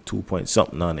spending, I think, 2 point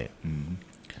something on it.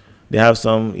 They have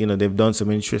some, they've done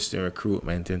some interesting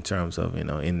recruitment in terms of,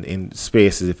 in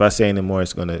spaces. If I say anymore,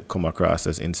 it's going to come across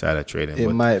as insider trading. It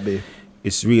but might be.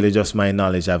 it's really just my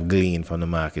knowledge I've gleaned from the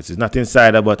markets. It's not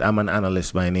insider, but I'm an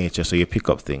analyst by nature, so you pick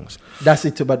up things. That's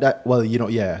it too, but yeah. Well, Yeah,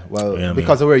 I mean,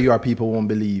 because of where you are, people won't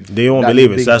believe. They won't that believe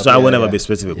you it. big So that's up, why I will yeah, never yeah. be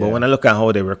specific. But Yeah. when I look at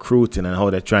how they're recruiting and how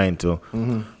they're trying to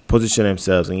position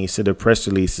themselves, and you see the press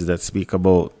releases that speak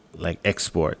about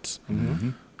exports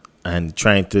and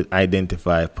trying to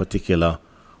identify particular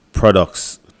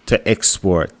products to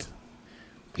export,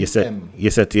 you said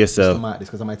to yourself,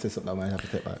 because I might say something I might have to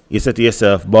take back. you said to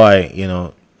yourself, boy,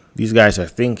 these guys are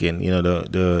thinking,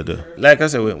 the like I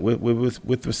said with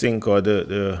Wisynco,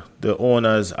 the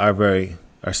owners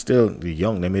are still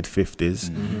young, they're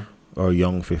mid-50s or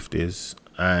young 50s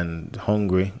and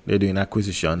hungry. They're doing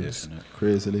acquisitions. Yes.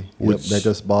 Crazily. Which- They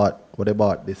just bought what they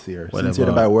bought this year. What Since they they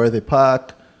bought. buy Worthy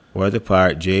Park. Worthy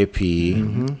Park,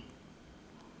 JP.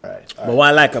 Right. But what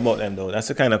I like about them though, that's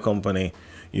the kind of company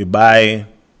you buy,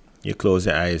 you close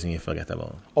your eyes and you forget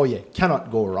about. Oh yeah,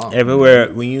 cannot go wrong.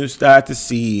 Everywhere, when you start to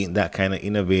see that kind of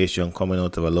innovation coming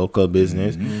out of a local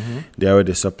business, they're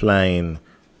already supplying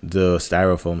the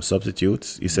styrofoam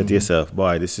substitutes. You said to yourself,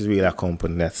 boy, this is really a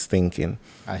company that's thinking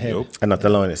Ahead. Yup. and not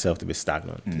allowing itself to be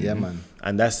stagnant. Yeah, man.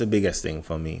 And that's the biggest thing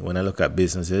for me. When I look at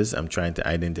businesses, I'm trying to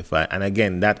identify. And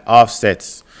again, that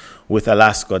offsets with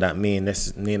Alaska that may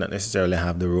not necessarily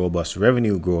have the robust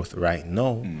revenue growth right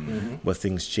now, but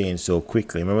things change so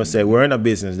quickly. Remember, I said we're in a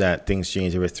business that things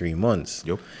change every 3 months.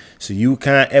 Yup. So you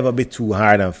can't ever be too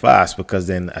hard and fast because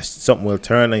then something will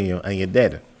turn on you and you're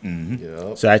dead.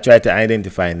 Yup. So I try to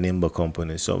identify nimble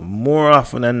companies. So more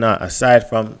often than not, aside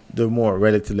from the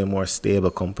relatively more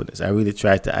stable companies, I really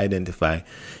try to identify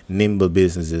nimble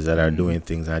businesses that are doing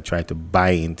things, and I try to buy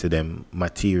into them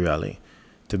materially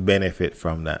to benefit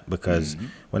from that. Because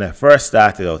when I first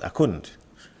started out, I couldn't.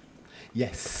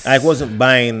 Yes. I wasn't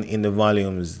buying in the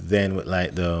volumes then with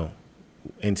the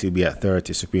NTB at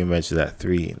 30, Supreme Ventures at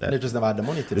 3. They just never had the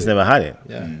money to Just do it. never had it.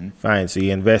 Yeah. Fine. So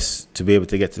you invest to be able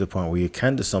to get to the point where you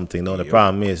can do something. Now the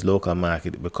problem is local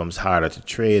market, it becomes harder to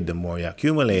trade the more you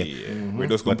accumulate. Yeah. We're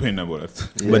just complaining about it.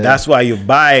 Yeah. But that's why you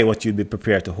buy what you'd be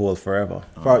prepared to hold forever.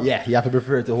 You have to be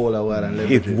prepared to hold a while and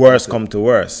leverage If it. worse come to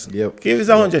worse. Yep. If it's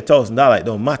 $100,000, it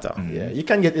don't matter. Yeah, you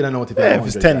can get in and out if Yeah, if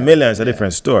it's 10 million, it's a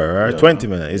different story, right? 20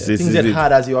 million. It's Things get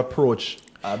hard as you approach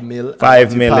a mill.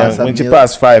 5 million. Once you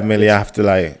pass 5 million, you have to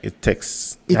it has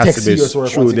takes to be serious work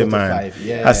true once you go to demand. 5.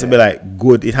 Yeah. It has to be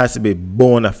good. It has to be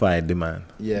bona fide demand.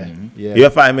 Yeah, yeah. If you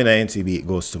have 5 million NTB, it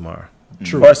goes tomorrow.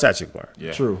 True. Or Satchik bar.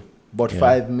 Yeah. True. But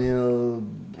 5 mil.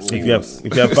 If you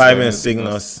have 5 million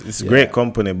signals, it's a great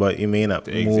company, but you may not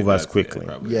To move exit as that, quickly.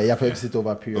 probably. Yeah, you have to exit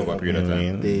over a period. Over a of period of You know what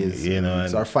I time. mean? days.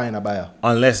 And Or find a buyer.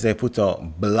 unless they put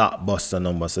out blockbuster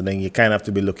numbers, so then you kind of have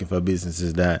to be looking for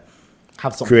businesses that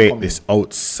Have something create coming. this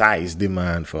outsized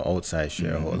demand for outside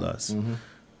shareholders.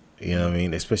 You know what I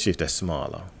mean? Especially if they're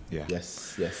smaller. Yeah.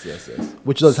 Yes.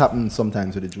 Which does happen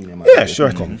sometimes with the junior market. Yeah,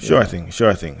 sure thing.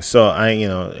 So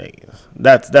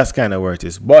that's kind of where it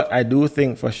is. But I do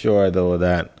think for sure though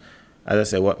that, as I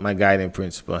said, what my guiding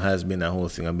principle has been the whole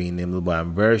thing of being nimble. But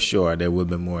I'm very sure there will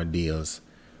be more deals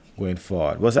going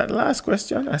forward. Was that the last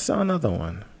question? I saw another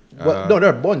one. Well, no,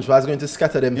 there are a bunch. But I was going to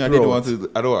scatter them Yeah, I through. didn't want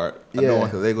to. I Yeah. don't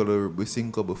want to let go to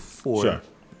Wisynco before. Sure.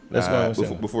 Let's go on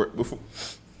with before.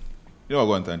 You know, I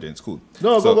go on tangents. Cool.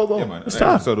 No, so, go. Yeah, man. Let's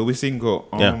talk. So the Wisynco.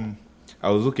 Yeah. I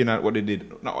was looking at what they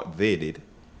did. Not what they did.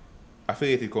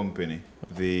 affiliated company,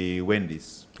 the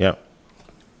Wendy's. Yeah.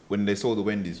 When they sold the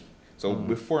Wendy's. So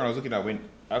before I was looking at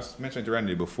I was mentioning to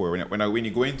Randy before when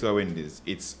you go into a Wendy's,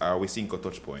 it's a Wisynco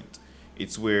touch point.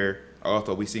 It's where a lot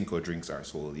of Wisynco drinks are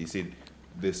sold. You see,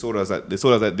 the sodas that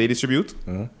they distribute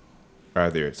are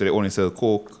there. So they only sell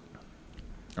Coke.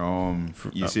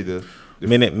 You see the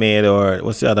Minute Maid, or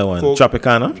what's the other one? Coke,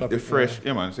 Tropicana. the fresh,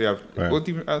 yeah man. So you have, Right. well,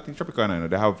 even, I think Tropicana. You know,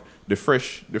 they have the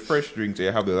fresh drinks. They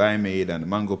have the limeade and the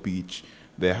mango peach.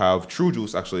 They have True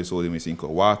Juice actually sold in Wisynco,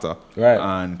 water, Right.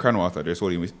 and Crown Water. They're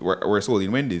sold were sold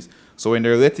in Wendy's. So when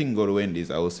they're letting go to Wendy's,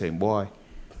 I was saying, boy,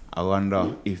 I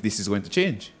wonder if this is going to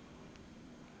change.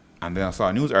 And then I saw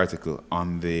a news article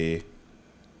on the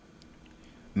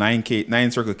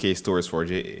 9 Circle K stores for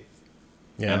JA.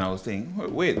 Yeah. And I was saying,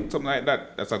 wait, something like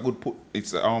that. That's a good put.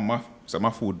 It's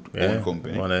my food own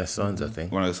company. One of the sons, I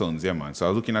think. One of the sons, yeah, man. So I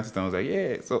was looking at it and I was like,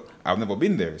 yeah. So I've never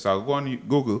been there. So I'll go on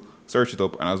Google, search it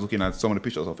up, and I was looking at some of the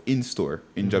pictures of in-store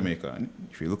in Jamaica. And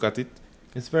if you look at it,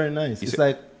 It's very nice. It's see-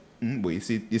 like, but you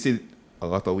see a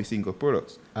lot of Wisynco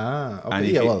products. okay, And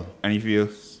if yeah, you, well. and if you,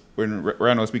 when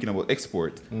Ryan was speaking about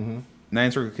export,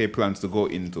 9 Circle K plans to go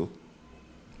into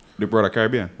the broader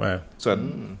Caribbean. Right. So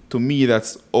to me,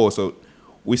 that's also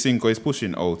Wisynco is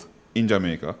pushing out in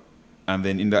Jamaica, and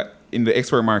then in the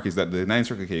export markets that the 9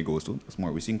 Circle K goes to, that's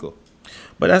more Wisynco.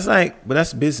 But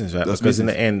that's business, right? That's because in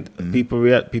business. the end,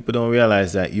 people don't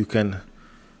realize that you can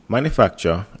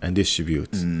manufacture and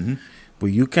distribute. But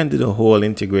you can do the whole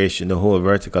integration, the whole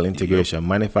vertical integration,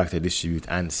 manufacture, distribute,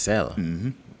 and sell.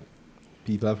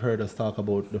 People have heard us talk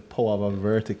about the power of a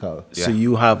vertical. Yeah. So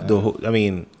you have the whole, I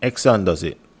mean, Exxon does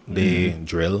it. They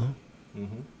drill,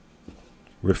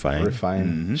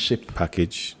 refine, ship.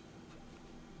 package,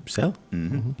 sell.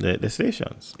 The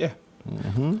stations. Yeah.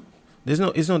 It's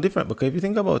no different, because if you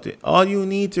think about it, all you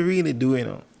need to really do,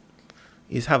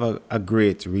 is have a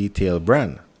great retail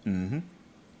brand.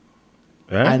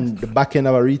 Right? And the back end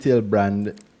of a retail brand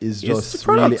is It's just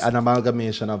the really products. an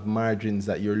amalgamation of margins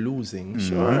that you're losing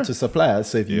Sure. to suppliers.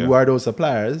 So if you Yeah. are those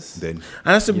suppliers, Then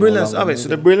And that's the You brilliance no of longer it. So need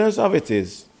the it. brilliance of it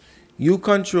is you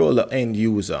control the end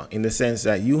user in the sense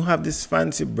that you have this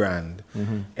fancy brand.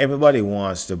 Everybody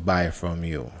wants to buy from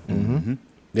you.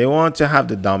 They want to have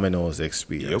the Domino's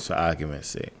experience, for argument's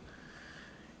sake.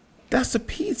 That's the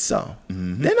pizza.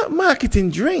 They're not marketing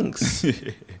drinks.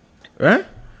 Right?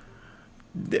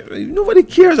 Nobody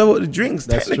cares about the drinks,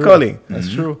 That's true. technically.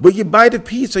 That's true. But you buy the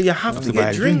pizza, you have to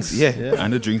get drinks. Yeah.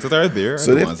 And the drinks that are there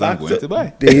So are they the ones I'm going to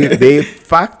buy. they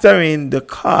factor in the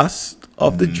cost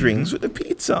of the drinks with the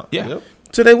pizza. Yeah. Yep.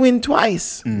 So they win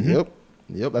twice.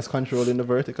 Yep, that's controlling the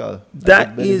vertical.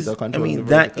 That That's is, the I controlling mean, the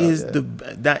that vertical, is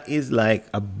yeah. that is like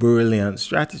a brilliant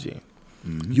strategy.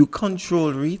 You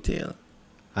control retail.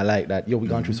 I like that. Yo, we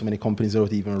gone through so many companies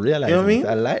without even realizing. You know what I mean? it.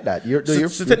 I like that.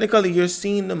 So technically, you're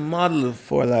seeing the model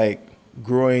for like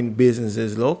growing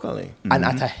businesses locally. and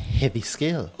at a heavy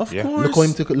scale. Of Yeah.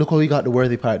 course, Look how we got the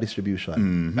Worthy Park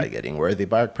distribution by getting Worthy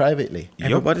Park privately.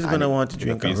 everybody's gonna want to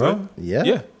drink a pizza. rum. Yeah,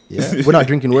 Yeah. yeah. We're not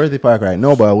drinking Worthy Park right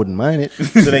now, but I wouldn't mind it.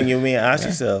 So then you may ask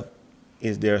yourself,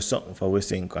 is there something for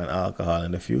Wisynco and alcohol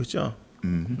in the future?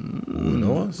 Who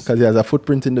knows? Because he has a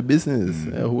footprint in the business.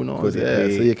 Yeah, who knows? Could it Yeah,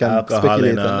 be so you can alcohol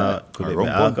speculate in on that. Could A it rum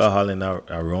be punch. alcohol in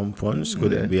a rum punch?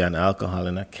 Could it be an alcohol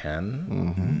in a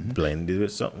can blended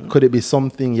with something? Could it be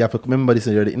something you have to remember? This,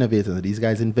 they're the innovators. These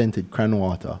guys invented Crown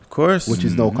Water, Of course, which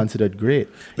is now considered great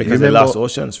because they Remember- lost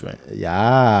oceans, right?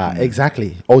 Yeah,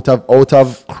 exactly. Out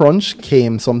of Crunch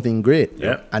came something great.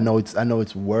 Yeah. I know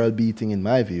it's world beating in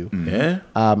my view. Yeah,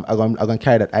 I'm gonna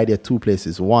carry that idea two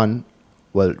places. One,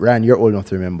 well, Ryan, you're old enough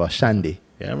to remember Shandy.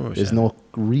 yeah. I remember There's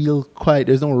Shandy.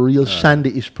 there's no real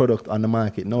Shandy-ish product on the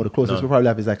market. No, the closest None. we probably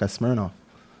have is like a Smirnoff.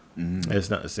 It's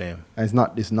not the same. And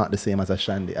it's not the same as a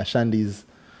Shandy. A Shandy is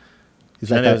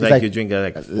Shandy was like you drink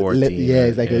at like 14.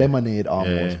 it's like lemonade almost.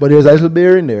 Yeah. But there's a little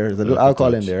beer in there. There's a little Little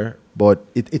alcohol in touch. there. But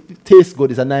it tastes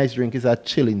good. It's a nice drink. It's a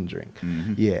chilling drink.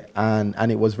 Yeah.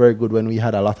 And it was very good when we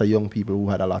had a lot of young people who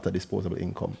had a lot of disposable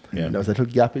income. Yeah. There was a little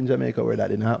gap in Jamaica where that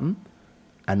didn't happen.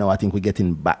 And now I think we're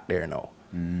getting back there now.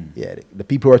 Yeah, the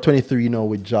people who are 23 now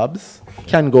with jobs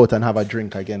can go out and have a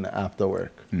drink again after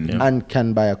work and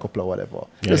can buy a couple of whatever.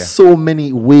 There's so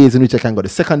many ways in which I can go. The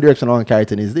second direction on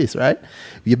Carrington is this, right?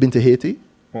 You've been to Haiti,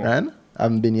 right? I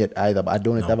haven't been yet either, but I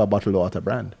don't have a bottled water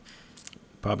brand.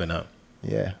 Probably not.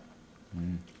 Yeah.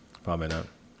 Probably not.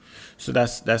 So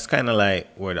that's kind of like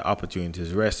where the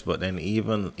opportunities rest. But then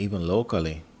even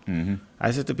locally,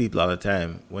 I say to people all the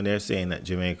time when they're saying that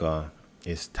Jamaica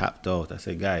is tapped out, I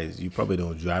say, guys, you probably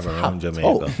don't drive around Tapped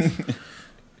Jamaica.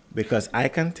 Because I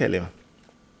can tell you,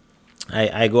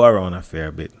 I go around a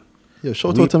fair bit. Yo,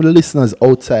 shout out to the listeners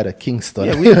outside of Kingston.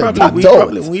 Yeah, we probably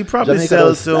Jamaica sell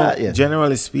don't start to, yet.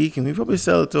 generally speaking, we probably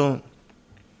sell to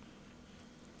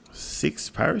 6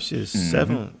 parishes,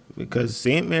 7, because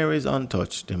St. Mary is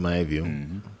untouched, in my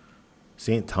view.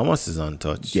 St. Thomas is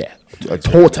untouched. Yeah,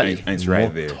 totally. And it's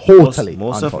right there. Totally.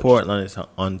 Most of untouched. Portland is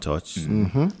untouched.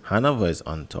 Hanover is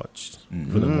untouched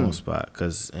for the most part,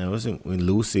 because it wasn't with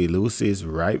Lucy is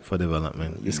ripe for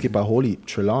development. You skip a holy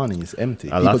Trelawney is empty.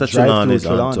 A lot of Trelawney is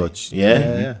untouched.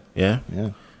 Yeah. Yeah.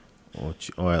 Yeah.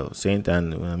 St.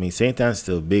 Anne, St. Anne's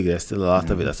still big. There's still a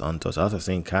lot of it that's untouched. A lot of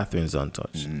St. Catherine's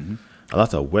untouched. A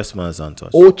lot of Westmont is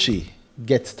untouched. Ochi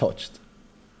gets touched.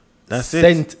 That's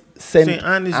it. St.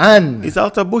 Anne It's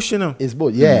out of bush, you know. is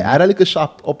both. Yeah, I had a little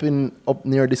shop up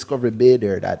near Discovery Bay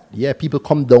there that, people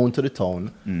come down to the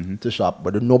town to shop,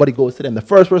 but nobody goes to them. The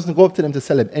first person to go up to them to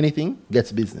sell them anything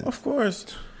gets business. Of course.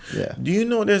 Yeah. Do you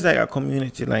know there's like a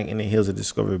community like in the hills of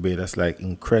Discovery Bay that's like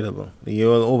incredible?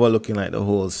 You're overlooking like the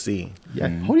whole sea. Yeah.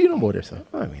 How do you know about this, sir?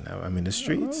 I mean, I'm in the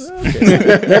streets.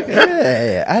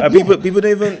 Yeah. People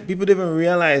don't even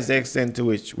realize the extent to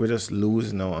which we're just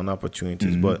losing out on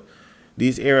opportunities. But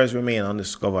these areas remain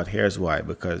undiscovered. Here's why: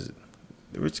 because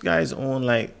the rich guys own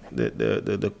like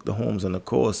the homes on the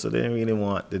coast, so they don't really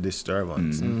want the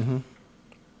disturbance.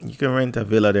 You can rent a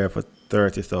villa there for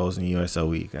 $30,000 a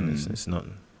week, and it's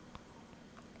nothing.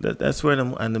 That's where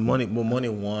the money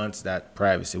wants that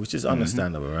privacy, which is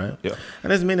understandable, right? Yeah.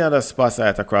 And there's many other spots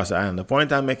right across the island. The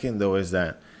point I'm making though is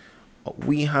that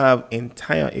we have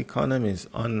entire economies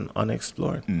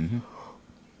unexplored,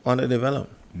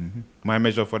 underdeveloped. My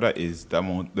measure for that is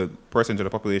the percentage of the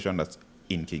population that's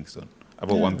in Kingston.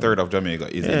 About 1/3 of Jamaica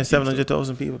is in Kingston.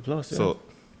 700,000 people plus. Yeah. So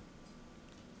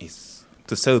it's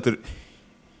to sell to.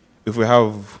 If we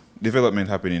have development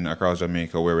happening across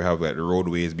Jamaica where we have like the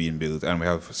roadways being built and we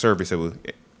have serviceable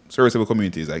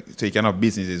communities, like so you can have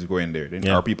businesses going there, then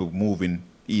are people moving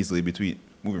easily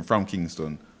moving from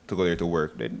Kingston to go there to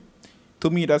work, then to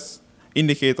me that's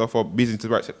indicator for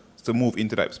business to move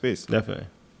into that space. Definitely.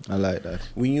 I like that.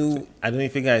 I don't know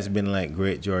if you guys been like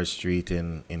Great George Street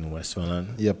in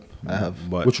Westmoreland. Yep, I have.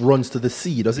 But which runs to the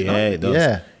sea, does it not? Yeah, it does.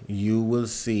 Yeah. You will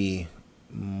see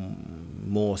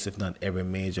most, if not every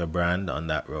major brand on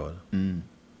that road.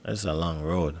 That's a long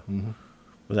road.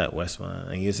 Was that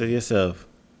Westmoreland? And you said to yourself,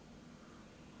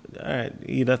 all right,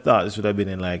 you'd have thought this would have been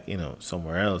in like,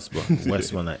 somewhere else, but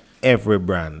Westmoreland, every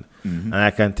brand. And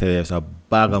I can tell you there's a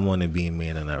bag of money being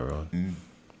made on that road.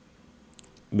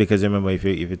 Because remember, if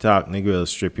you talk Negril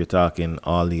Strip, you're talking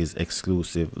all these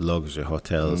exclusive luxury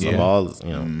hotels of all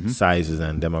sizes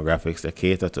and demographics that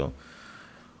cater to.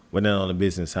 But then all the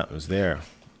business happens there.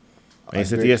 And you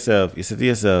say to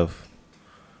yourself,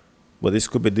 well, this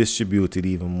could be distributed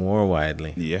even more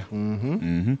widely. Yeah.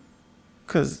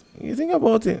 Because you think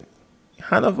about it,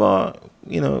 Hanover,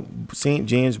 St.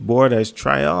 James Borders,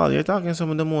 Trial, you're talking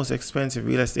some of the most expensive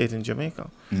real estate in Jamaica.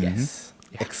 Yes.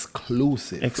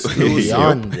 Exclusive.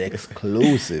 Beyond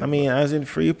exclusive. I mean, I was in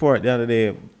Freeport the other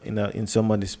day in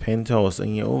somebody's penthouse,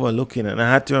 and you're overlooking it. And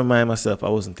I had to remind myself I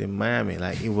wasn't in Miami.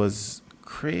 Like, it was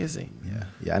crazy.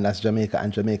 Yeah, and that's Jamaica.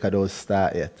 And Jamaica don't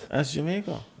start yet. That's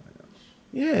Jamaica.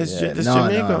 Yeah, it's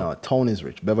Jamaica. No. Town is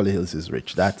rich. Beverly Hills is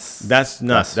rich. That's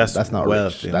not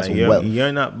wealth. rich. That's wealth. wealth.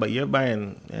 You're not, but you're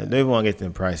buying. I don't even want to get into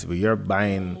the price, but you're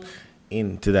buying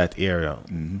into that area,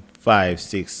 500,000,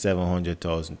 600,000,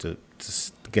 700,000 to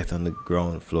get on the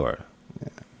ground floor. Yeah.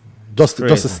 Just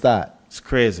to start. It's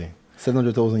crazy.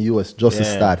 700,000 US just to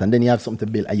start, and then you have something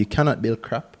to build, and you cannot build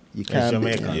crap. You can't.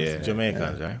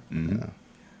 Jamaicans, right?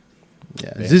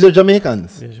 Yeah. These are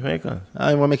Jamaicans. Yeah, Jamaicans.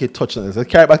 I don't want to make it touch on this. Let's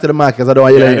carry it back to the market because I don't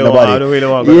want you to nobody. I don't really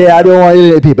want. Yeah, I don't want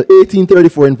you to people.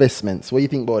 1834 investments. What do you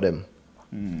think about them?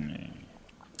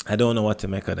 I don't know what to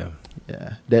make of them.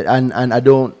 Yeah, and I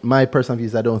don't. My personal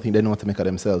views, I don't think they know what to make of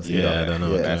themselves. Yeah, I don't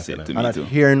know. That's it to I'm me not too.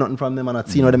 hearing nothing from them. I'm not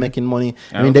seeing how they're making money.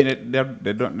 I mean,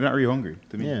 they're not really hungry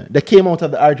to me. Yeah, they came out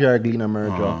of the RJR Gleaner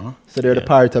merger, so they're the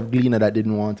part of Gleaner that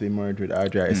didn't want to be merged with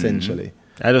RJR essentially.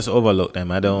 I just overlook them.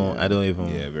 I don't even.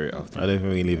 Yeah, very often. I don't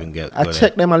really even get. I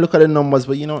check them and look at the numbers,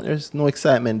 but there's no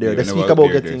excitement there. They speak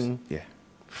about getting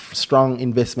strong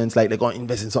investments, like they're going to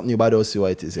invest in something new, but I don't see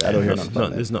what it is. I don't hear nothing from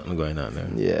them. There's nothing going on there.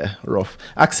 Yeah, rough.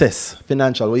 Access,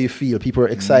 financial, what you feel? People are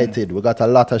excited. We got a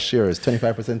lot of shares.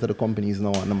 25% of the companies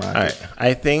now on the market. All right.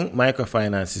 I think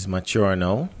microfinance is mature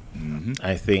now.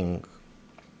 I think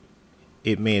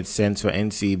it made sense for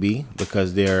NCB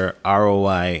because their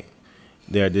ROI,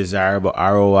 their desirable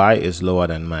ROI is lower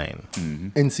than mine.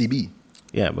 NCB.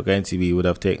 Yeah, because NCB would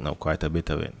have taken up quite a bit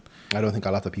of it. I don't think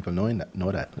a lot of people know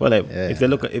that. Well, if they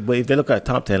look at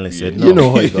top 10 list, no. You know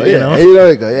how it go. You Yeah, know? you know how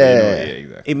it go. Yeah, Yeah.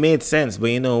 exactly. It made sense, but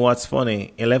you know what's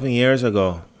funny? 11 years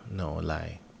ago, no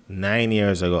lie, 9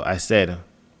 years ago, I said,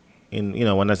 when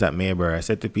I was at Mayberry, I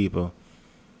said to people,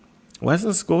 why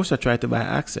doesn't Scotia try to buy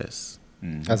Access?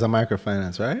 As a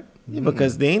microfinance, right? Yeah,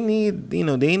 because they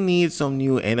need some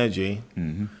new energy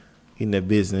in the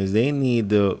business. They need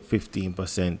the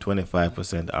 15%,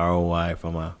 25% ROI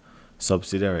from a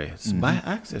subsidiary. Buy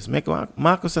Access, make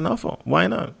Marcus an offer. Why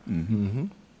not?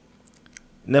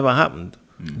 Never happened.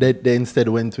 They instead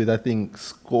went with, I think,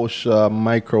 Scotia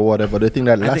Micro, whatever. The thing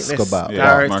that Lasco bought.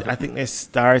 I think they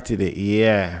started it.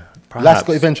 Yeah, perhaps.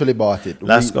 Lasco eventually bought it.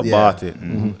 Lasco bought it.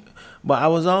 But I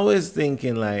was always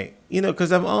thinking, like,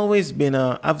 because I've always been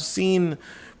remember,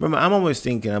 I'm always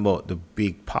thinking about the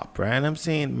big pop, right? And I'm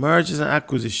saying mergers and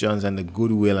acquisitions and the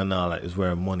goodwill and all that is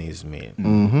where money is made.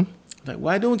 Like,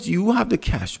 why don't you have the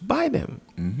cash? Buy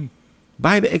them.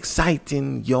 Buy the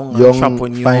exciting young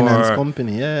entrepreneur. Finance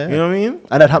company, yeah. You know what I mean?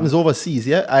 And that happens overseas,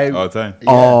 yeah? All the time. Yeah.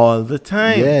 All the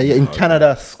time. Yeah. In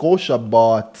Canada, Scotia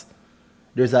bought,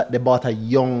 they bought a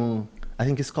young, I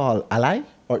think it's called Ally?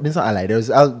 Or it's not Ally.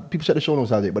 People check the show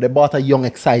notes out there, but they bought a young,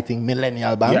 exciting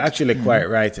millennial bank. You're actually quite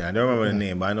right. I don't remember the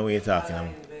name, but I know what you're talking about.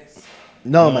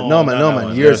 No,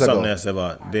 man, years ago. Something else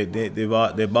about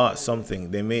they bought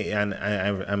something. They made, and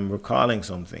I'm recalling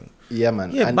something. Yeah,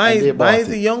 man. Yeah, And buy they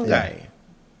the young guy.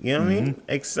 You know what I mean?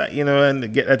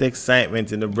 And get that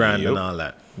excitement in the brand and all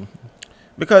that.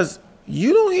 Because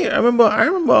you don't hear. I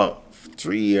remember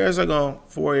 3 years ago,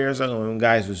 4 years ago, when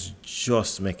guys was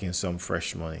just making some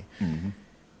fresh money.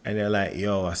 And they're like,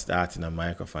 yo, I'm starting a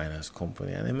microfinance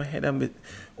company. And in my head,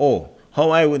 how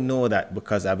I would know that?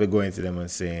 Because I've been going to them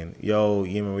and saying, yo,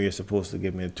 you remember you're supposed to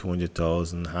give me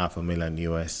 200,000, $500,000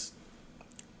 US.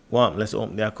 Well, let's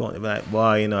open the account. They're like,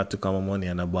 boy, I took all my money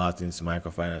and I bought into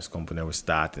microfinance company. I was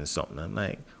starting something. I'm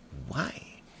like, why?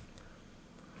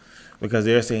 Because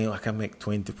they're saying, I can make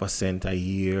 20% a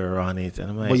year on it. And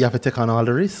I'm like, But you have to take on all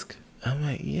the risk. I'm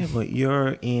like, yeah, but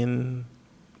you're in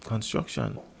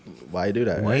construction. Why do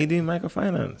that? Why are you doing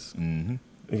microfinance?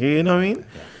 You know what I mean?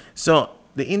 So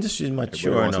the industry is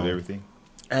mature now. Everything.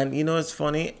 And it's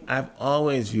funny, I've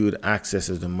always viewed Access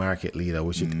as the market leader,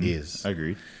 which it is. I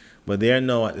agree. But they're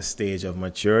now at the stage of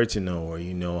maturity now where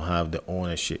have the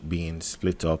ownership being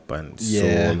split up and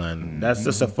sold. And that's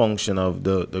just a function of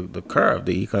the curve,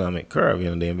 the economic curve,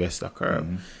 the investor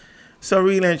curve. So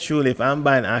really and truly, if I'm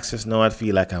buying Access now, I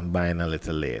feel like I'm buying a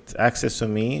little late. Access for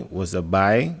me was a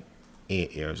buy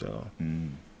 8 years ago.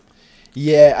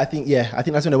 Yeah, I think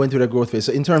that's when they went through the growth phase.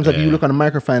 So in terms of you look on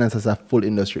microfinance as a full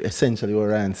industry, essentially what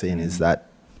Ryan's saying is that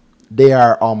they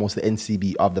are almost the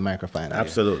NCB of the microfinance.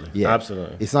 Absolutely. Yeah.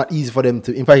 Absolutely. It's not easy for them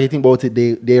to, in fact, you think about it,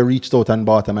 they reached out and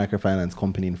bought a microfinance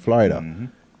company in Florida. And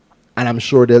I'm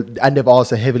sure they've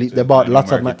also they bought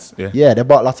lots of markets, they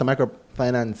bought lots of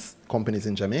microfinance companies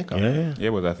in Jamaica. Yeah,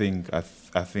 but I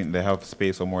think they have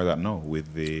space for more of that now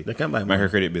with the They can buy more.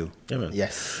 microcredit bill. Yeah, man.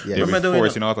 Yes. They're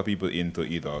forcing a lot of people into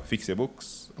either fix their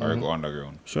books or go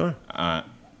underground. Sure.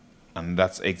 And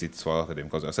that's exits for a lot of them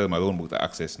because I sell my loan book to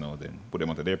Access now, then put them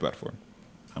onto their platform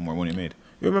and more money made.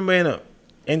 You remember,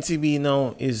 NCB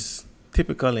now is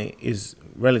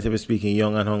relatively speaking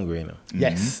young and hungry.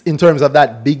 Yes. In terms of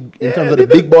that the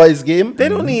big boys game. They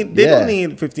don't need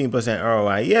 15%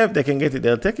 ROI. Yeah, if they can get it,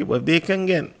 they'll take it. But if they can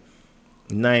get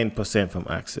 9% from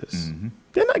Access,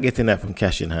 they're not getting that from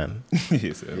cash in hand.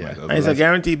 Yes, And it's a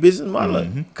guaranteed business model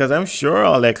because I'm sure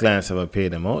all their clients haven't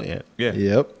paid them out yet. Yeah.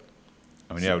 Yep.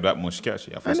 I mean, you have that much cash.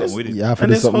 You have to do And something with it. You have to And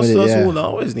do there's something with it, hustlers yeah. who will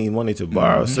always need money to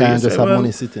borrow. So Can't you just say, have well,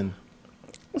 money sitting.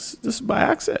 just buy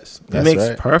Access. That's It makes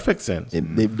right. perfect sense.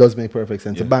 It does make perfect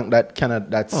sense. The bank that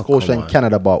Scotia come in on.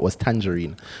 Canada bought was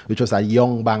Tangerine, which was a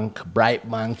young bank, bright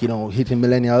bank, hitting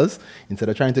millennials. Instead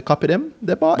of trying to copy them,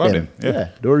 they bought them.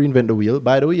 Yeah. Don't reinvent the wheel,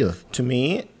 buy the wheel. To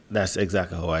me, that's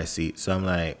exactly how I see it. So I'm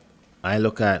like, I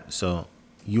look at, so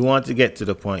you want to get to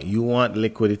the point, you want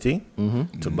liquidity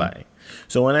to buy.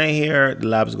 So when I hear the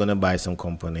lab's going to buy some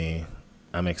company,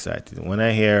 I'm excited. When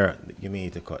I hear, you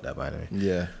need to cut that, by the way.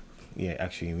 Yeah. Yeah,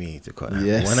 actually, you need to cut that.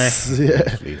 Yes. When I,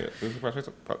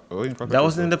 that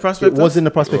wasn't in the It prospectus? was in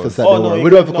the prospectus. That Oh, they no, were. you We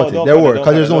don't have to don't- cut it. don't There cut were, it,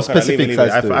 because there's no don't cut it. Leave specifics it. as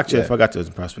to I it. actually Yeah. forgot it was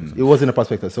in the prospectus. It was in the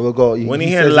prospectus. So we'll go. When you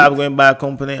he hear the says lab it- going by a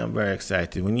company, I'm very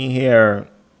excited. When you hear,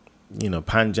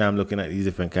 Panjam looking at these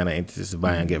different kind of entities to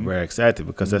buy and get very excited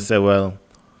because I said, well,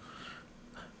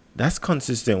 That's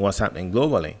consistent what's happening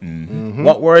globally. Mm-hmm.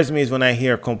 What worries me is when I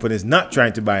hear companies not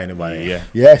trying to buy anybody. Yeah.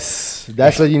 Yes,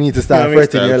 that's what you need to start You know what I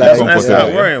first in mean? your That's life. when I start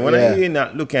Yeah. worrying. When I Yeah. hear you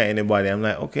not looking at anybody, I'm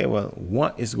like, okay, well,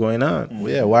 what is going on?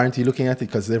 Yeah, why aren't you looking at it?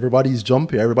 Because everybody's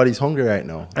jumpy, everybody's hungry right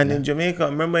now. And in Jamaica,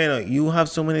 remember, you have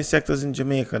so many sectors in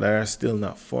Jamaica that are still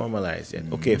not formalized yet.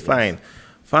 Okay, fine.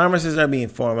 Pharmacies are being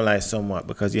formalized somewhat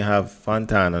because you have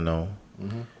Fontana now.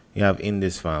 You have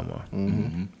Indus Pharma.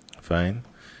 Fine.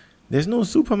 There's no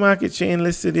supermarket chain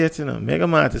listed yet, Mega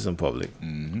Mart is in public.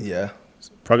 Yeah.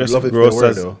 Progressive Love it if they were,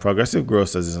 Grocers, though. Progressive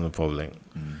Grocers is in the public.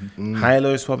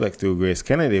 Hilo is public through Grace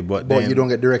Kennedy, but But then, you don't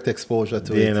get direct exposure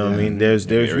to it. you know what I yeah. mean? There's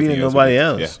Everything really else nobody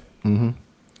will be- else.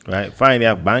 Right? Fine, you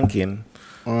have banking.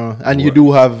 And you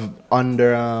do have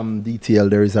under DTL,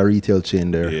 there is a retail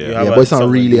chain there. Yeah. You Yeah, have but it's not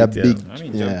some really a retail. big. I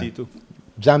mean, yeah. Jam too.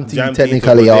 Jam Tea Jam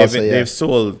technically Tea, but also, yeah. they've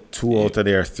sold 2 out of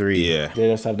their 3. Yeah. They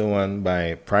just have the one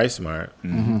by Price Mart.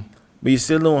 But you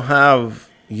still don't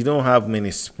have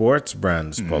many sports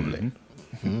brands public.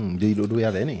 Do we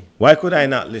have any? Why could I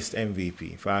not list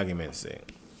MVP for argument's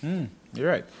sake? You're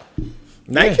right.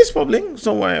 Nike's public,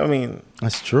 so why? I mean,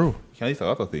 That's true. You can list a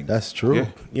lot of things. That's true. Yeah.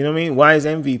 you know what I mean? Why is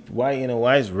MVP?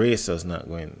 Why is Racers not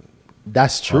going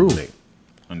That's true. public?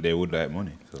 And they would like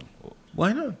money. So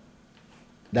Why not?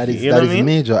 That is You know that what is I mean?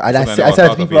 major. And Something I I say never to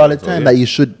thought people of all the either, so, time yeah. that you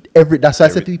should that's why I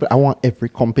said to people, I want every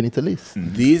company to list.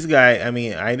 These guys, I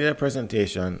mean, I did a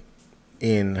presentation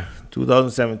in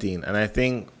 2017, and I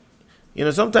think,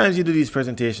 sometimes you do these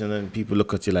presentations and people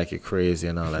look at you like you're crazy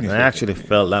and all that. And I actually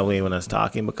felt that way when I was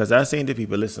talking, because I was saying to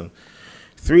people, listen,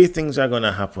 3 things are going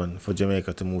to happen for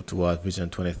Jamaica to move towards Vision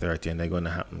 2030, and they're going to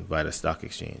happen by the stock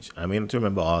exchange. I mean, to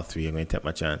remember all 3, I'm going to take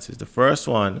my chances. The first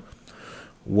one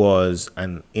was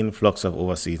an influx of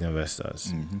overseas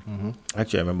investors.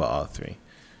 Actually, I remember all 3.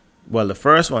 Well, the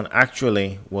first one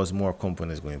actually was more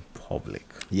companies going public.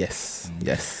 Yes.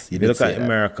 Yes. If you did look say at that.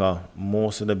 America,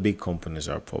 most of the big companies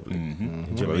are public. In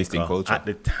Listing Jamaica, culture. at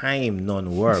the time,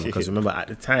 none were, because remember, at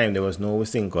the time, there was no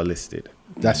Wisynco listed.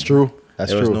 That's true.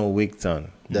 That's There was true. no Wigton.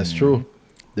 That's true.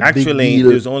 The big Actually, deal-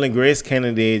 there's only Grace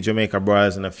Kennedy, Jamaica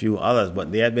Brothers, and a few others,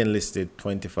 but they had been listed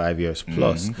 25 years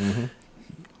plus.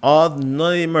 None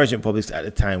of the emerging publics at the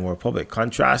time were public.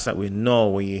 Contrast that we know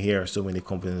when you hear so many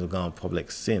companies have gone public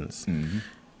since.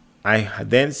 I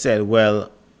then said,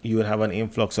 well, you would have an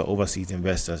influx of overseas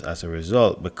investors as a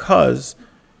result, because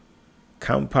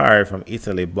Campari from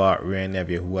Italy bought Ray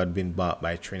Nevia, who had been bought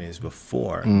by Trinis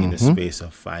before in the space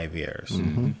of 5 years.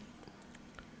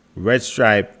 Red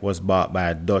Stripe was bought by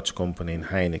a Dutch company in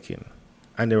Heineken,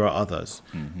 and there were others.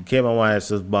 Cayman Wireless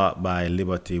was bought by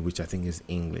Liberty, which I think is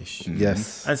English,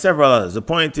 Yes. and several others. The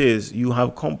point is, you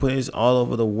have companies all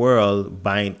over the world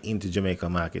buying into Jamaica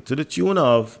market to the tune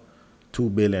of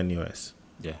 $2 billion US,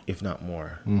 Yeah. if not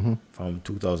more, from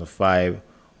 2005.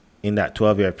 In that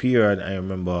 12-year period, I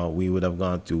remember we would have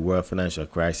gone through world financial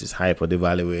crisis, hyper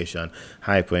devaluation,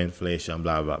 hyperinflation,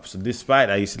 blah, blah. So despite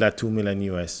that, you see that $2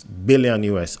 billion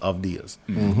US of deals.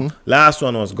 Last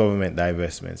one was government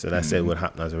divestment. So that said would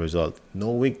happen as a result. No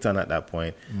Wigton at that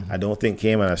point. I don't think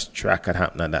Cayman's track had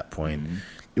happened at that point.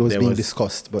 It was There being was-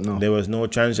 discussed, but no. There was no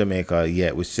Trans Jamaica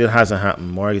yet, which still hasn't happened.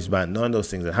 Mortgage Bank, none of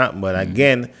those things have happened. But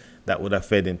again, that would have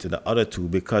fed into the other 2,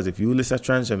 because if you list a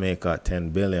Trans Jamaica at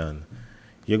 $10 billion,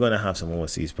 you're going to have some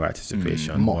overseas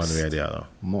participation one Must. way or the other.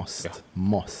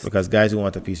 Must. Because guys who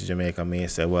want a piece of Jamaica may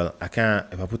say, well, I can't,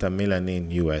 if I put $1 million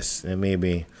in US, it may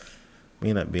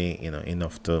not be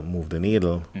enough to move the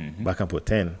needle, but I can put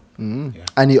 10.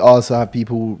 And you also have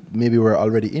people who maybe were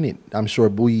already in it. I'm sure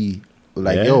Bowie,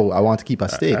 like, Yeah. yo, I want to keep a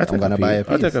stake. I'll I'm take going to buy a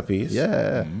piece. I'll take a piece.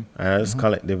 Yeah. And I just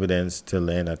collect dividends till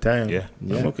the end of time. Yeah.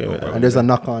 I'm okay with that. And there's a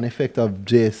knock-on effect of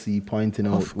JSC pointing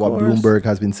out Of what course. Bloomberg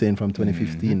has been saying from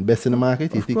 2015. Best in the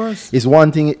market. Of course. It's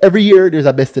one thing. Every year there's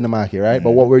a best in the market, right?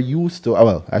 But what we're used to,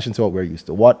 well, I shouldn't say what we're used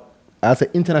to. What, as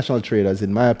international traders,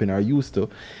 in my opinion, are used to,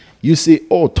 you see,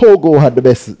 oh, Togo had the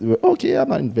best. Okay, I'm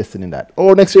not investing in that.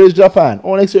 Oh, next year is Japan.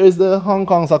 Oh, next year is the Hong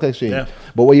Kong Stock Exchange. Yeah.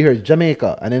 But what you hear is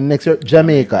Jamaica. And then next year,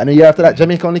 Jamaica. And the year after that,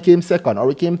 Jamaica only came second or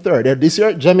we came third. And this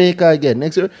year, Jamaica again.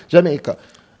 Next year, Jamaica.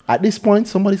 At this point,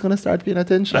 somebody's going to start paying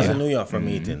attention. As in New York for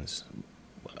meetings,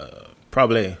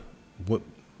 probably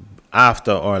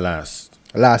after our last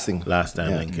Last thing. time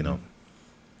Yeah. linking up.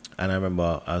 And I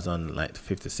remember I was on like the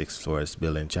 56th floor of this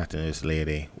building chatting to this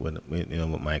lady with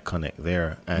my connect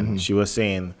there. And she was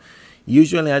saying,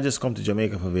 usually I just come to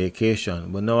Jamaica for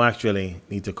vacation, but no, actually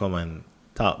need to come and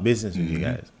talk business with you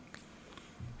guys.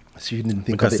 So you didn't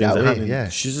think Because of it things that are way. happening. Yeah.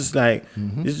 She's just like,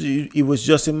 it was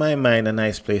just in my mind a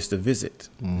nice place to visit.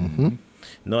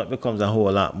 Now it becomes a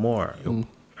whole lot more.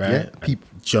 Right? Yeah,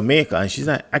 Jamaica. And she's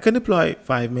like, I can deploy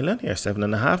 5 million here,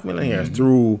 7.5 million here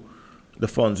through the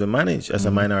funds were managed as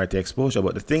a minority exposure.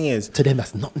 But the thing is, To them,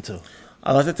 that's nothing to.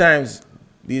 a lot of times,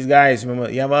 these guys,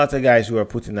 remember, you have a lot of guys who are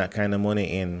putting that kind of money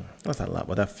in, not a lot,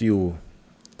 but a few,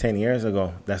 10 years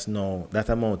ago, that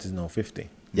amount is now 50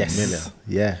 million.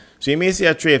 Yeah. So you may see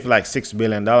a trade for like $6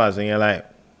 billion and you're like,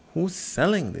 who's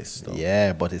selling this stuff?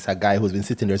 Yeah, but it's a guy who's been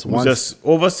sitting there Who once. just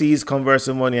overseas converts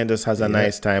the money and just has a Yeah.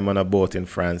 nice time on a boat in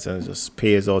France and just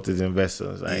pays out his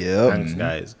investors. Like, Yep. thanks,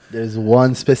 guys. There's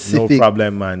one No specific.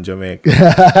 problem, man,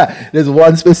 Jamaica. There's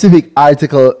one specific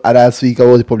article, and I'll speak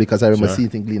about it probably because I remember Sure. seeing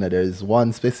it in Gleaner. There's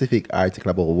one specific article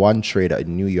about one trader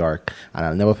in New York, and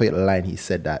I'll never forget the line he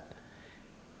said that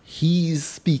he's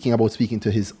speaking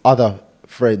to his other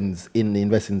friends in the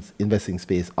investing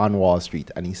space on Wall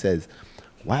Street, and he says,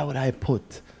 "Why would I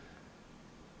put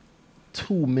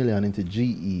 $2 million into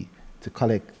GE to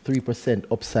collect 3%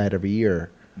 upside every year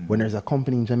when there's a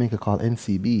company in Jamaica called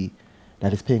NCB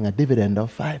that is paying a dividend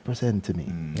of 5% to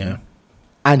me?" Yeah.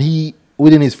 And he,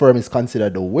 within his firm, is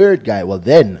considered the weird guy. Well,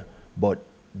 then, but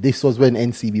this was when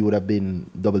NCB would have been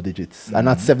double digits, and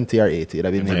not 70 or 80. It would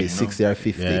have been maybe Right, 60 or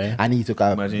 50. Yeah. And he took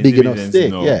a Imagine big enough dividends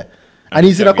stake. now. Yeah. And And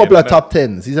he's in a couple of that. top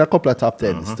tens. He's in a couple of top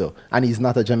tens too. And he's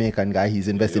not a Jamaican guy. He's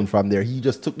investing from there. He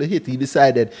just took the hit. He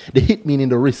decided the hit, meaning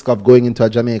the risk of going into a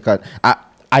Jamaican.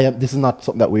 This is not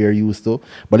something that we are used to,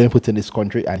 but then put in this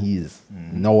country, and he's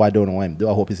no, I don't know him.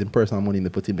 I hope it's in personal money they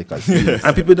put in because he's-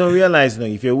 And people don't realize,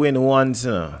 if you win once,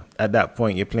 at that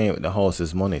point, you're playing with the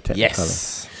house's money, technically.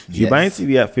 yes, If you buy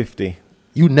NCB at 50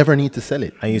 you never need to sell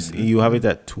it. and you have it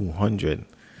at 200,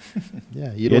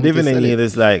 Yeah, you your don't need to dividend sell yield it.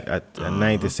 is like at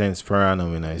 90 cents per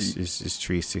annum, it's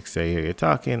 360 a year. You're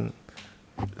talking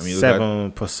I mean, look at-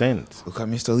 7%. Look at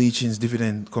Mr. Leachin's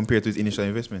dividend compared to his initial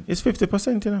investment. It's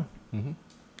 50%,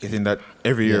 Getting that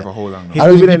every year Yeah. for how long? now? His I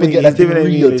don't think dividend, people get his that in dividend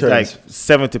real yield is terms. like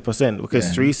 70% because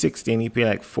Yeah. 360 and he pay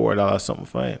like $4 something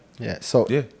for it Yeah, so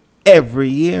Yeah. every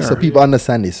year. so people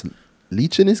understand this.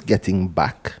 Leachin is getting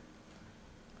back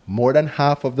more than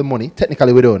half of the money.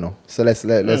 Technically, we don't know. So let's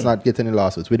not get any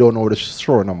lawsuits. We don't know the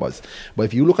sure numbers. But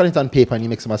if you look at it on paper and you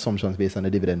make some assumptions based on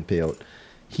the dividend payout,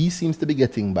 he seems to be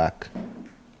getting back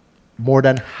more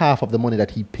than half of the money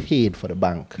that he paid for the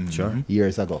bank Sure.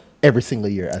 years ago, every single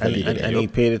year as a And, dividend. and he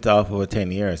paid it off over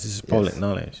 10 years. This is public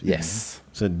knowledge. Yes.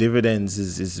 So dividends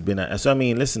is been so I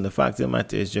mean, listen, the fact of the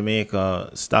matter is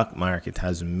Jamaica stock market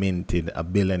has minted a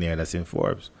billionaire that's in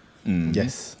Forbes.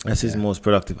 Yes. That's his most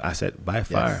productive asset by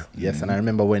far. Yes. And I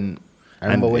remember when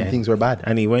And- things were bad.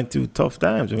 And he went through tough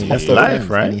times. I mean, that's Tough life, times,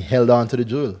 right? And he held on to the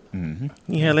jewel.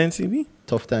 He held NCB.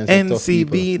 Tough times. with tough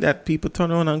people. NCB that people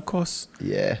turn around and cuss.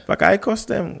 Yeah. Like I cost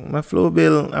them my flow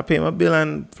bill. I pay my bill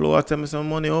and flow tell me some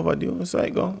money overdue. So I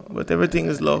go. But everything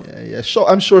is love. Yeah. Sure,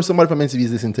 I'm sure somebody from NCB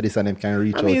is listening to this and them can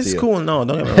reach I out mean, to it's you. cool. No,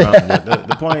 don't get me wrong.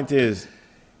 The point is,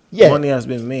 Yeah. money has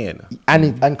been made.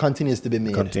 And continues to be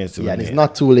made. Continues to be And it's made.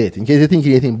 not too late. In case you're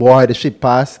thinking anything, boy, the ship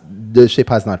passed. The ship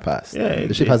has not passed. Yeah,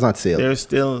 the ship has not sailed. There's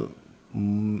still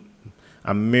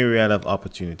a myriad of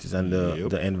opportunities, and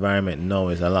the environment now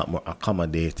is a lot more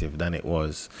accommodative than it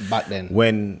was Back then.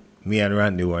 when me and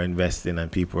Randy were investing,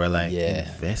 and people were like, Yeah.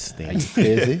 investing. Are you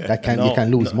crazy? You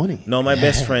can lose money. No, my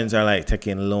best friends are like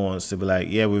taking loans to be like,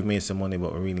 yeah, we've made some money,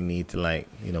 but we really need to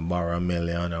borrow $1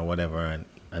 million or whatever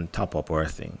and top up our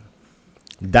thing.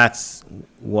 That's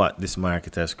what this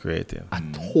market has created. A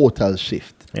total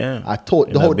shift. Yeah, The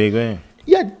in a whole big way.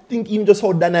 Yeah, I think even just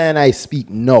how Dana and I speak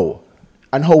now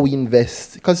and how we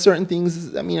invest. Because certain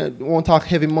things, I mean, I won't talk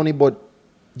heavy money, but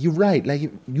you're right. Like,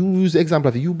 you use the example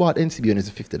of you bought NCB and it's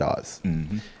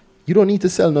 $50. You don't need to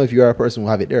sell now if you are a person who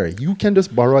have it there. You can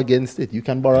just borrow against it. You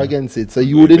can borrow against it. So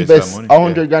you would invest invest that money,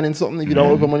 100 grand in something if you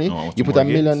don't have money. No, I want You some put a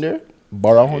more million gains. there,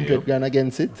 borrow 100 grand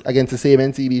against it, against the same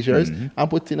NCB shares, and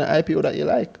put in an IPO that you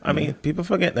like. I mean, people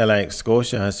forget that like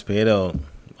Scotia has paid out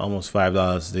almost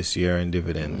 $5 this year in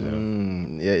dividends.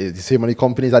 Yeah, you see how many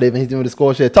companies are even hitting with the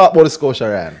Scotia. Talk about the Scotia,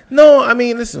 Ryan. No, I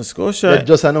mean, listen, Scotia. They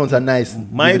just announced a nice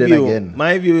my dividend view, again.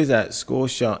 my view is that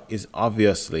Scotia is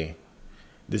obviously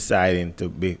deciding to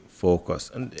be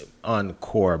focused on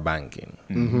core banking.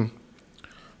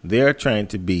 They're trying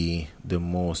to be the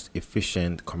most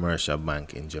efficient commercial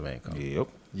bank in Jamaica.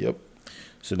 Yep.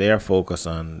 So they are focused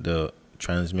on the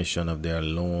transmission of their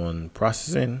loan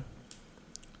processing,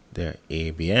 their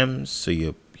ABMs. So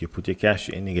you put your cash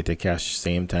in, you get your cash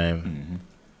same time,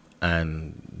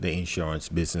 and the insurance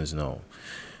business now.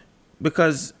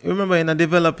 Because remember, in a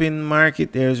developing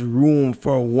market, there's room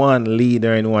for one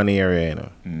leader in one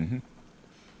area,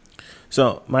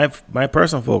 So my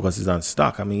personal focus is on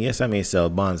stock. I mean, yes, I may sell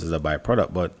bonds as a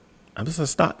byproduct, but I'm just a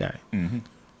stock guy.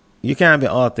 You can't be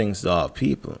all things to all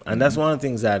people. And that's one of the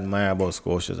things I admire about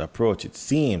Scotia's approach. It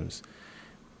seems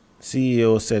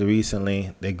CEO said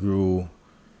recently they grew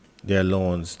their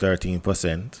loans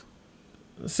 13%,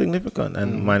 significant,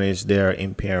 and managed their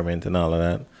impairment and all of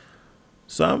that.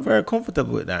 So I'm very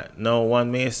comfortable with that. Now,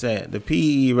 one may say the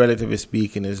PE, relatively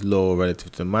speaking, is low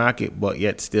relative to the market, but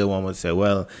yet still one would say,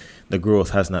 well, the growth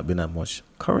has not been that much.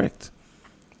 Correct.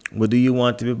 But do you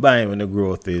want to be buying when the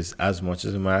growth is as much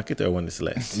as the market or when it's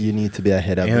less? You need to be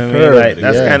ahead of You the know what I mean? curve. Like,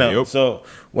 that's kind of Yep. so.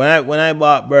 When I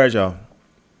bought Berger,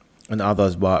 and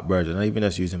others bought Berger, not even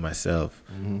just using myself,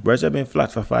 Berger been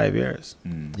flat for 5 years.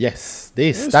 Yes,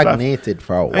 they It's stagnated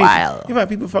for a I mean, while. in fact,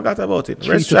 people forgot about it.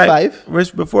 3 to 5?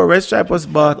 Before Red Stripe was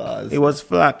bought, Buzz. it was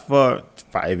flat for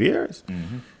 5 years.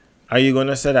 Are you going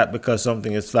to say that because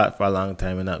something is flat for a long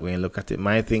time and not going to look at it?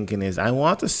 My thinking is, I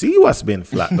want to see what's been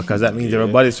flat because that means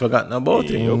everybody's forgotten about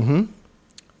it.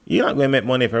 You're not going to make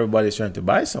money if everybody's trying to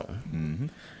buy something.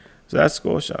 So that's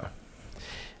Scotia.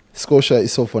 Scotia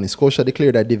is so funny. Scotia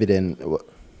declared a dividend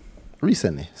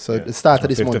recently. So the start of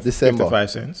this month, December. 55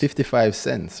 cents. 55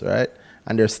 cents, right?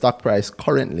 And their stock price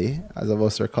currently, as of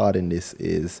us recording this,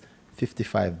 is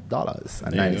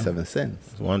 $55.97.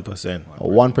 1%. A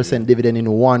 1% dividend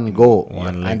in one go.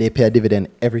 One leg. And they pay a dividend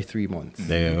every 3 months.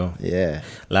 There you go. Yeah.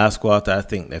 Last quarter, I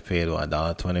think they paid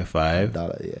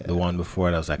 $1.25. Yeah. The one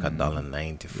before that was like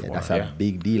 $1.94. Yeah, that's a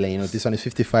big deal. And, this one is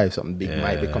 55. Something big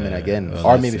might be coming again. Well,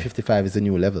 or let's maybe see. 55 is a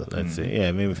new level. Let's see.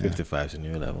 Yeah, maybe 55 is a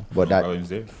new level. But that, Problems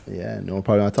there. yeah, no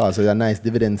problem at all. So it's a nice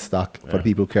dividend stock for the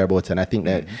people who care about it. And I think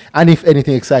that, and if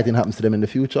anything exciting happens to them in the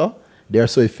future, they're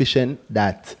so efficient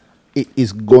that it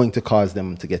is going to cause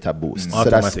them to get a boost. So that's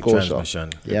Automatic Scotia. transmission.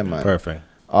 Yeah, man. Perfect.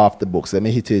 Off the books. Let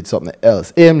me hit you with something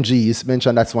else. AMG, you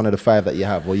mentioned that's one of the 5 that you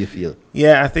have. What do you feel?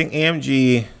 Yeah, I think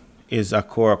AMG is a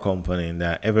core company in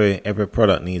that every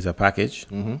product needs a package,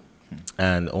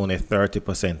 and only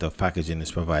 30% of packaging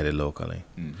is provided locally.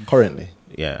 Currently.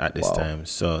 Yeah, at this Wow. time.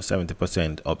 So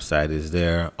 70% upside is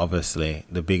there. Obviously,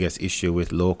 the biggest issue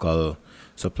with local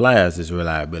suppliers is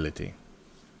reliability.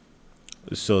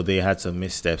 So they had some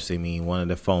missteps. I mean, one of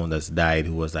the founders died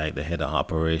who was like the head of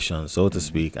operations, so to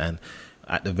speak. And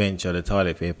at the venture, the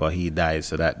toilet paper, he died.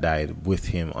 So that died with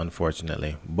him,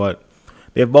 unfortunately. But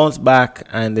they've bounced back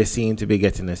and they seem to be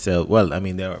getting themselves, well, I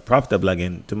mean, they're profitable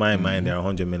again. To my mind, they're a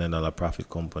 $100 million profit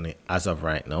company as of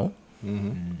right now.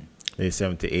 They're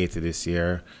 70, 80 this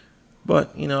year.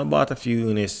 But, you know, I bought a few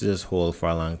units to just hold for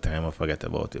a long time. I forget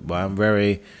about it. But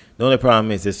the only problem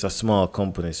is it's a small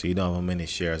company, so you don't have many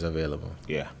shares available.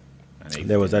 Yeah. And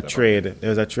There was a trade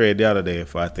the other day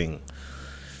for, I think,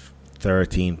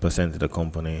 13% of the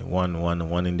company.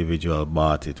 One individual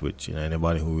bought it, which, you know,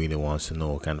 anybody who really wants to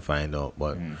know can find out.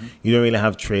 But you don't really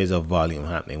have trades of volume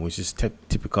happening, which is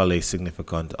typically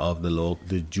significant of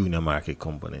the junior market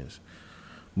companies.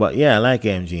 But yeah, I like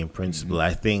AMG in principle.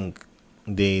 I think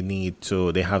they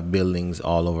have buildings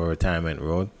all over Retirement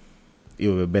Road. It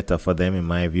would be better for them, in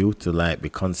my view, to like be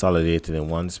consolidated in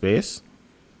one space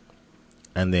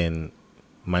and then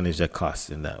manage the costs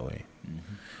in that way.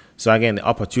 So again, the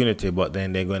opportunity, but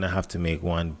then they're going to have to make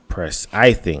one press,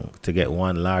 I think, to get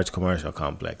one large commercial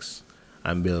complex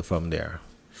and build from there.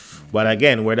 But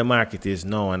again, where the market is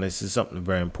now, and this is something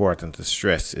very important to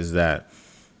stress, is that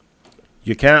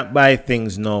you can't buy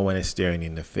things now when it's staring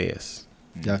in the face.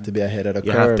 You have to be ahead of the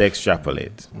You curve. have to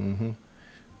extrapolate. You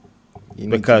need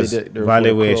Because to be the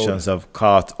valuations have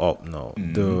caught up now.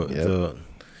 Yep.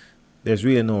 There's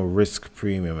really no risk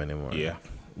premium anymore. Yeah.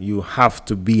 You have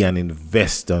to be an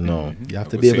investor now. You have I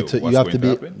to would be say able to. what's You have going to be.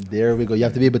 to happen. There we go. You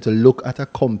have to be able to look at a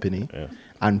company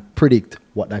and predict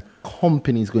what that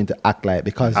company is going to act like,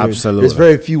 because Absolutely. there's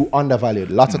very few undervalued.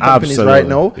 Lots of companies Absolutely. right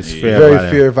now It's fair very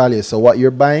value. fair value. So what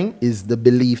you're buying is the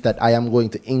belief that I am going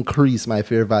to increase my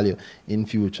fair value in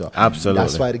future. Absolutely.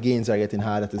 That's why the gains are getting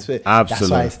harder to split. Absolutely.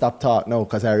 That's why I stopped talk now,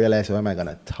 because I realized, why am I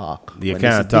gonna talk? You when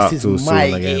can't this talk is too soon my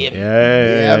again. game.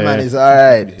 Yeah. Man, it's all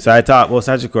right. So I thought, well,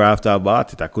 Sagicor, after I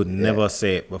bought it, I could never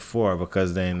say it before,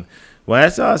 because then when I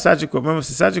saw Sagicor, remember,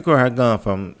 Sagicor had gone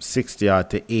from 60 odd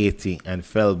to 80 and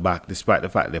fell back despite the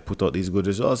fact they put out these good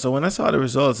results. So when I saw the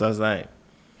results, I was like,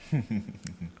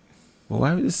 well,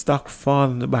 why would the stock fall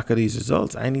on the back of these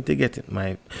results? I need to get it.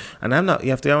 And I'm not,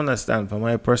 you have to understand, from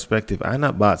my perspective, I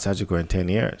not bought Sagicor in 10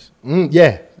 years.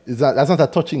 Yeah. That's not a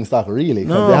touching stock, really. 'cause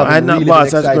No, they haven't I had not really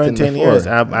bought been Sagicor in exciting 10 before. years.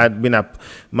 I'd been up.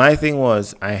 My thing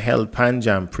was, I held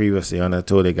Panjam previously, and I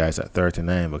told the guys at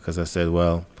 39, because I said,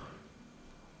 well,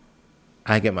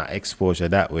 I get my exposure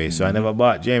that way. So I never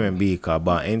bought JMB, I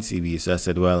bought NCB. So I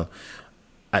said, well,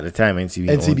 at the time NCB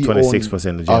owned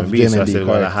 26% of JMB. So I JMB, said,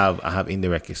 well, correct. I have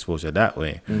indirect exposure that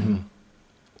way.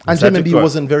 And JMB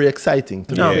wasn't very exciting.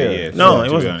 To No, be fair. yeah, no, to it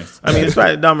be wasn't. honest. I mean, it's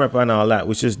like dumb rap and all that,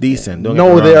 which is decent. Don't get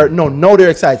No, me they're wrong. no, they're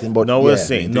exciting, but No, yeah. we'll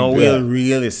see. No, Yeah. we'll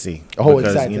really see. Oh,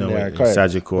 because, exciting you know, they are, with correct. But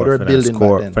Sagicor, they're Finance building back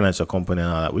Corp, then. financial company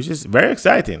and all that, which is very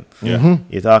exciting. Yeah.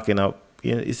 You're talking up.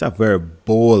 You know, it's a very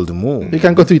bold move. You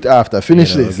can go to it after.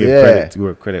 Finish You know, this. give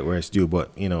Yeah. credit where it's due.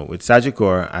 But, you know, with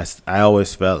Sagicor, I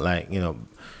always felt like, you know,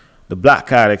 the black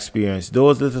card experience,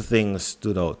 those little things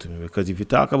stood out to me. Because if you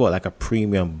talk about like a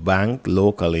premium bank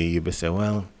locally, you'd be saying,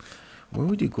 well, where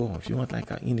would you go if you want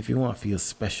like if you want to feel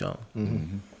special? Where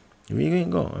you going to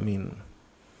go? I mean,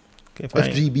 okay, fine.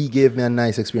 FGB gave me a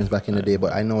nice experience back in the day,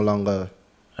 but I no longer.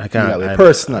 I can't. that way. I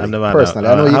Personally, I've never had personally.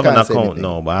 a- I know you have an can't say account, anything.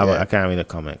 no, but Yeah. I can't really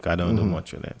comment. I don't do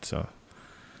much with it. So,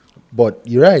 But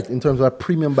you're right in terms of a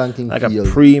premium banking like field.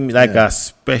 a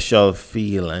special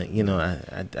feel, and you know,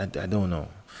 I don't know.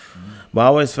 But I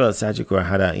always felt Sagicor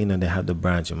had a, you know, they had the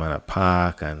branch in Manor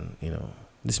Park, and you know,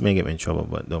 this may get me in trouble,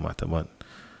 but don't matter. But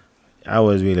I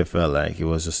always really felt like it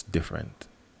was just different.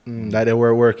 That they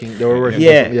were working. They were working.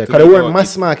 Yeah. Because they weren't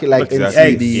mass market like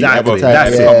NCB. Exactly. at the time.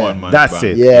 That's yeah. Common man That's bank.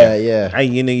 it. Yeah, yeah.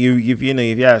 And you know,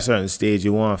 if you're at a certain stage,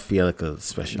 you want to feel like a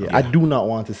special. Yeah, I do not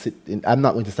want to sit in. I'm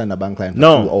not going to stand a bank line for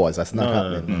No. 2 hours. That's not No,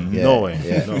 happening. no. Yeah, No way.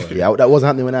 Yeah. No way. Yeah, that wasn't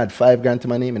happening when I had $5,000 to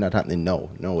my name. And not happening. No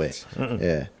way.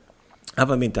 Yeah. I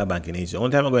haven't been to a banking agency. The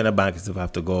only time I go in a bank is if I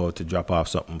have to go to drop off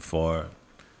something for,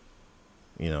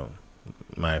 you know,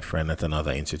 my friend at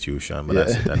another institution. But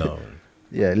that's it. I don't.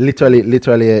 Yeah,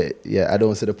 literally. Yeah, I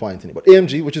don't see the point in it. But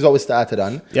AMG, which is always started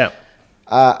on. Yeah.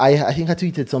 I think I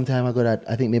tweeted some time ago that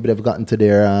I think maybe they've gotten to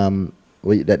their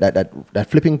that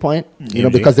flipping point, you know,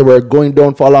 AMG. because they were going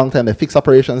down for a long time. They fixed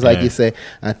operations, like you say.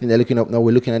 I think they're looking up now.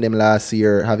 We're looking at them last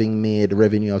year having made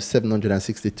revenue of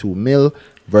 762 mil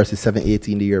versus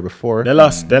 718 the year before. They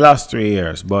lost 3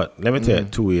 years, but let me tell you,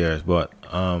 2 years. But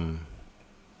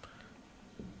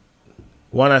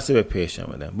one, I still be patient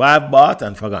with them. But I've bought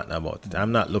and forgotten about it.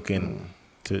 I'm not looking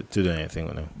to do anything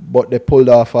with them. But they pulled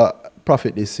off a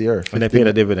profit this year. And they paid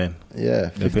a dividend.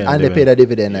 Yeah, They paid a and they dividend. paid a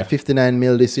dividend. 59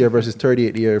 mil this year versus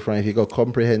 38 the year from if you go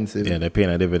comprehensive. Yeah, they're paying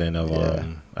a dividend of,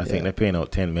 I think Yeah. they're paying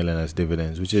out 10 million as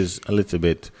dividends, which is a little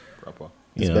bit, Proper.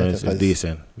 you It's know, better it's 'cause-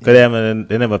 decent. Because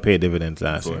they never paid dividends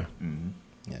last year.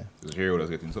 Yeah. The hero was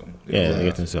getting something. Yeah, they're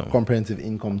getting something. Comprehensive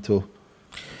income too.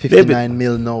 They'll 59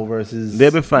 mil now versus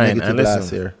They'll be fine. negative And last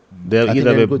listen, year. I they'll think either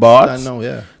they're be in good bought, stand now,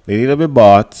 yeah. they'll either be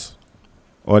bought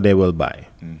or they will buy.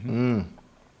 Mm.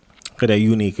 Because they're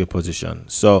uniquely positioned.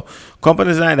 So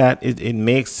companies like that, it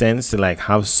makes sense to like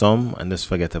have some and just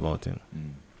forget about it.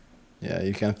 Yeah,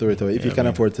 you can throw it away if you Yeah, can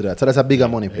man. afford to that. So that's a bigger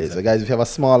money place. exactly. So guys, if you have a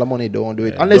smaller money, don't do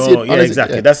it. Yeah, Unless no, you, unless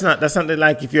exactly. Yeah. That's not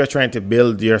like if you're trying to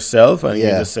build yourself and you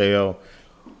Yeah. just say, oh,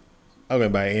 I'm gonna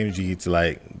buy AMG to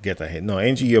like get ahead. No,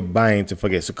 AMG you're buying to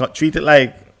forget. So treat it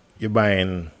like you're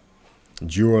buying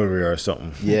jewelry or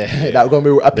something. Yeah, that's going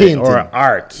to be a painting. Or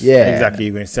art. Yeah. Exactly.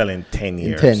 You're going to sell in 10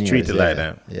 years. in 10 years. Treat it yeah. like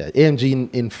that. Yeah, AMG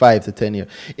in 5 to 10 years.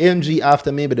 AMG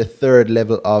after maybe the third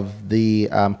level of the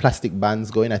plastic bands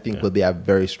going, I think will be a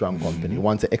very strong company.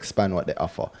 Want to expand what they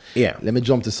offer. Yeah. Let me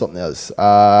jump to something else.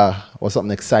 What's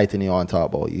something exciting you want to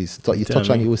talk about? You Tell touch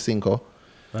on me. you with Cinco.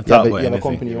 Not You have, talk a, about you have a anything.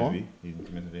 company you want?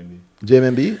 JMB.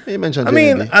 JMB? You mentioned I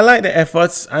JMB. mean, I like the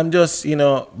efforts. I'm just,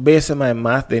 based on my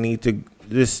math, they need to.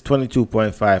 This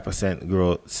 22.5%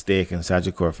 growth stake in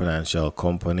Sagicor Financial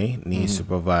Company needs to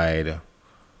provide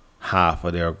half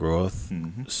of their growth,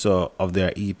 so of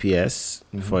their EPS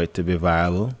for it to be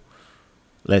viable.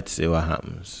 Let's see what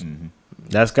happens.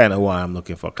 That's kind of what I'm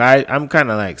looking for. I'm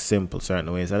kind of like simple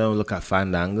certain ways. I don't look at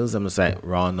fan angles. I'm just like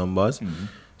raw numbers.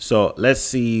 So let's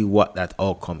see what that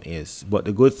outcome is. But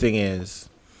the good thing is,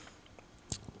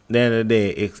 at the end of the day,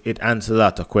 it answers a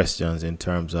lot of questions in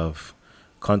terms of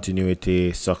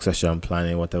continuity, succession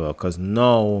planning, whatever, because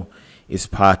now it's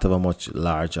part of a much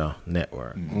larger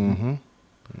network.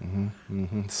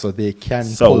 So they can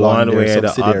So pull on one their way or the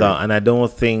subsidiary. other, and I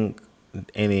don't think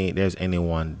there's any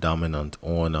one dominant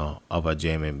owner of a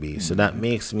JMB. So that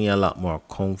makes me a lot more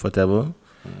comfortable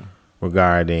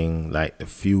regarding like the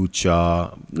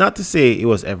future. Not to say it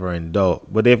was ever in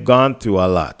doubt, but they've gone through a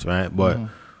lot, right? But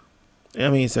I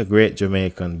mean, it's a great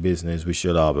Jamaican business we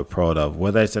should all be proud of.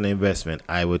 Whether it's an investment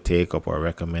I would take up or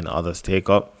recommend others take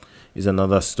up is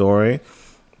another story.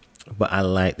 But I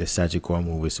like the Sagicor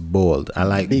move. It's bold. I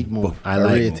like Big move. I I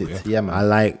like rate it. Yeah, man. I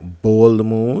like bold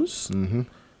moves.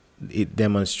 It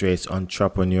demonstrates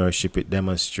entrepreneurship. It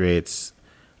demonstrates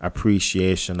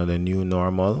appreciation of the new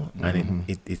normal, and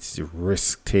it's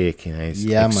risk taking. It's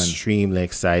Yeah, man. extremely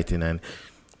exciting. And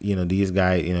these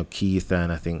guys, Keith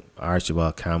and I think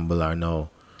Archibald Campbell are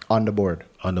now on the board.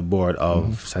 on the board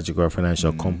of Sagicor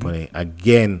Financial Company.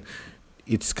 Again,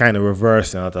 it's kind of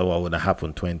reversing out of what would have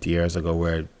happened 20 years ago,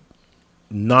 where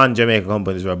non-Jamaican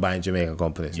companies were buying Jamaican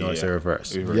companies. No, it's the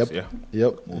reverse. Yep. Yeah.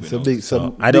 Yep. It's a big.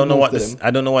 So I don't know what the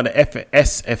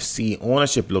SFC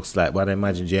ownership looks like, but I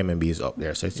imagine JMB is up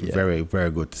there. So it's very,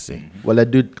 very good to see. Well, they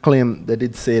did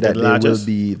say that they will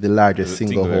be the largest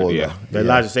single holder. Yeah. The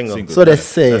largest single. So they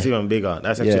say that's even bigger.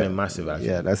 That's actually massive. Actually.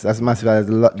 Yeah, that's massive. That's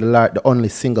the only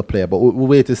single player. But we'll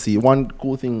wait to see. One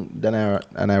cool thing that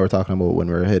I were talking about when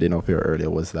we were heading up here earlier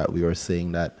was that we were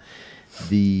saying that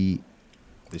the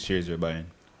shares you're buying.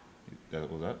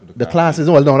 The classes,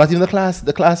 well, no, not even the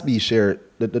class B share,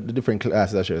 the different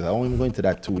classes of shares. I won't even go into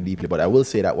that too deeply, but I will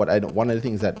say that one of the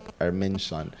things that I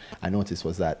mentioned, I noticed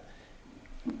was that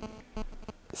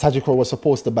Sagicor was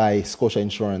supposed to buy Scotia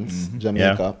Insurance,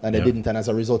 Jamaica, and they didn't. And as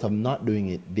a result of not doing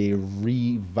it, they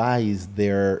revised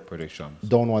their predictions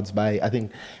downwards by, I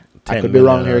think, I could be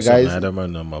wrong here, guys. I don't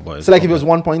remember, but so like if it was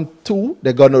 1.2,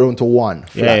 they got down to 1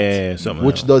 flat, something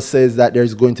which does says that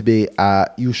there's going to be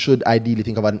you should ideally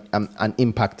think of an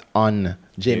impact on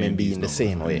JMB in the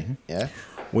same way. Yeah,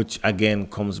 which again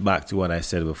comes back to what I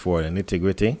said before, the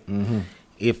nitty-gritty.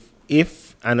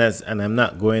 If I'm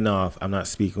not going off, I'm not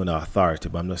speaking with authority,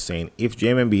 but I'm just saying, if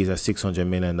JMB is a $600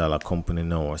 million company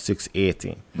now, or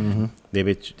 680,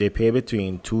 they pay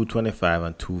between $225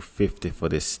 and $250 for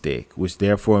this stake, which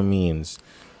therefore means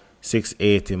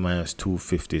 680 minus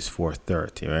 250 is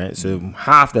 430, right? So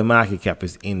half the market cap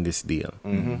is in this deal,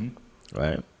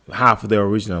 right? Half of the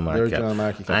original market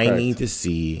cap. I need to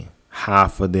see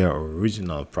half of their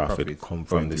original profit come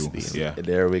from this deal. Yeah.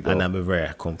 There we go. And I'll be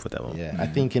very comfortable. Yeah, I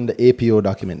think in the APO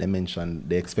document they mentioned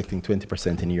they're expecting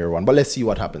 20% in year one, but let's see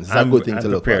what happens. It's a good thing to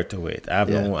look at. I'm prepared to wait. I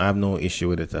have no issue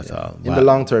with it at all. In the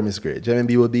long term, it's great.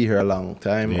 JMB will be here a long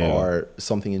time, or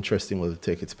something interesting will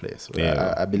take its place.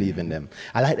 I believe in them.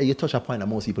 I like that you touch a point that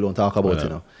most people don't talk about. You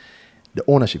know, the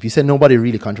ownership. You said nobody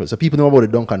really controls. So people know about the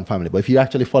Duncan family, but if you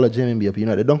actually follow JMB up, you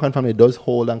know the Duncan family does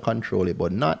hold and control it,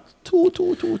 but not too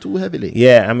heavily.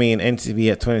 Yeah, I mean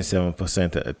NTB at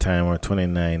 27% at the time, or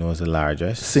 29 was the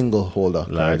largest single holder.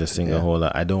 Largest single holder.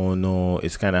 I don't know.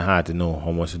 It's kind of hard to know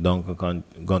how much the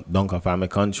Duncan family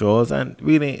controls, and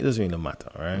really it doesn't really matter,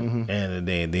 right? End of the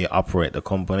day, they operate the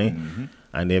company,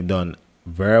 and they've done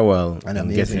very well in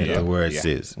getting it to where it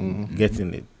is.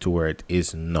 Getting it to where it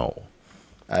is now.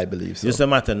 I believe so. Just a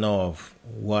matter now of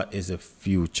what is the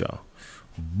future.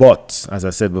 But, as I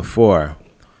said before,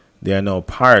 they are now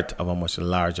part of a much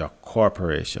larger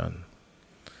corporation.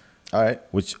 All right.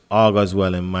 Which augurs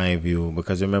well in my view,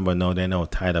 because remember now they're now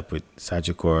tied up with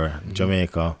Sagicor,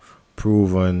 Jamaica,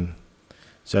 proven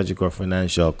Sagicor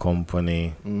Financial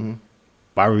Company,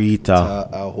 Barita,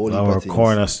 our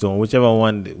Cornerstone,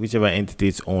 whichever entity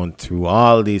it's owned through.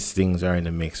 All these things are in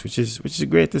the mix, which is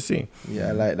great to see. Yeah,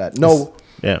 I like that. No.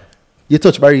 Yeah. You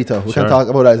touch Barita. We can talk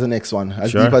about that as the next one.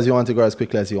 As deep as you want to go, as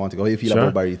quickly as you want to go. How you feel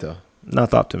about Barita?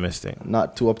 Not optimistic.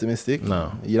 Not too optimistic?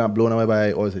 No. You're not blown away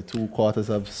by, or is it 2 quarters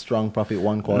of strong profit,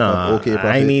 1 quarter of okay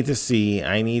profit? I need to see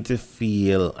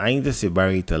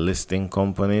Barita listing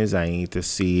companies. I need to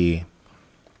see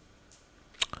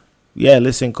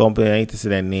listing companies. I need to see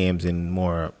their names in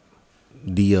more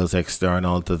deals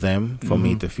external to them for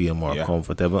me to feel more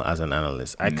comfortable as an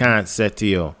analyst. I can't say to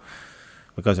you,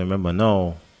 because remember,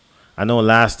 I know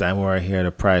last time we were here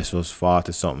the price was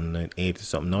 40 something, 80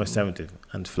 something. Now it's 70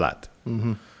 and flat.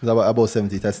 It's about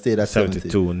 70. That stayed at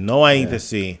 72. Now I need to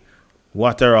see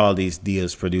what are all these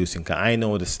deals producing. Cause I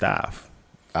know the staff.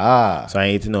 So I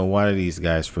need to know what are these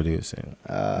guys producing.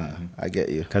 I get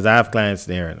you. Because I have clients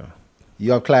there. You know.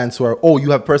 You have clients who are, you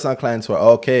have personal clients who are,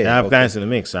 okay. I have clients in the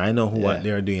mix, so I know what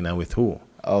they're doing and with who.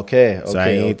 Okay. So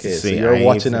I need to see. So you're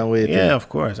watching and waiting. Yeah, of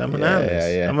course. I'm an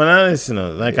analyst. I'm an analyst, you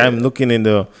know. Like I'm looking in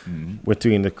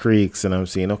between the creeks and I'm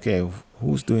seeing, okay,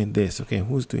 who's doing this? Okay,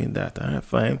 who's doing that? All right,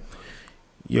 fine.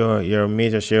 Your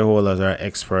major shareholders are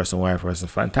X person, Y person,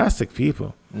 fantastic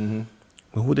people.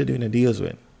 But who they doing the deals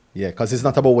with? Yeah, because it's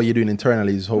not about what you're doing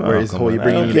internally. It's how you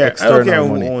bring in the external money. I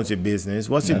don't care who owns your business.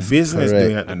 What's your business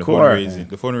doing at the core?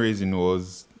 The fundraising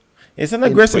was... It's an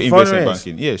aggressive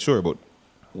fundraising. Yeah, sure, but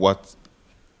what...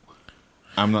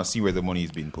 I'm not seeing where the money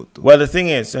is being put to. Well, the thing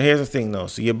is, so here's the thing now.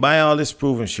 So you buy all these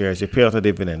proven shares, you pay out a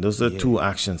dividend. Those are the 2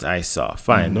 actions I saw.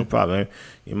 Fine, no problem.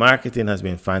 Your marketing has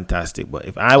been fantastic. But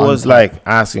if I was like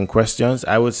asking questions,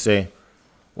 I would say,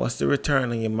 what's the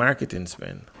return on your marketing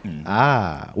spend?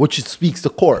 Which speaks to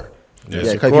core.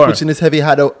 Yes, because if you're pushing this heavy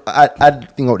ad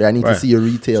thing out there, I need to see your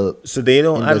retail. So they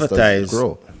don't advertise.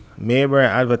 Mayberry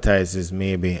advertises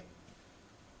maybe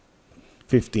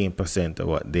 15% of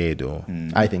what they do.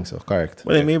 I think so. Correct.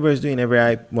 Well, then Mayberry is doing every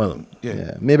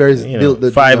Yeah. Mayberry is you know, built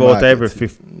the 5 the out of every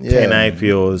market. 10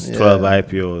 IPOs, 12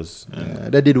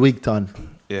 IPOs, They did Wigton.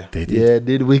 Yeah. they did, Yeah,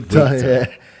 did Wigton. Wigton. Yeah.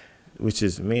 which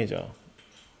is major.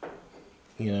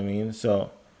 You know what I mean? So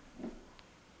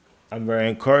I'm very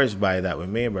encouraged by that with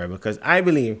Mayberry because I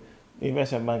believe the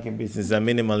investment banking business is a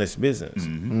minimalist business.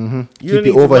 You Keep don't the need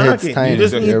to overheads market. tiny. You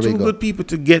just There need we two go. good people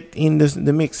to get in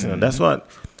the mix. You know? That's what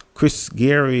Chris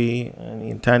Gary and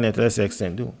Internet to that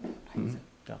extent do.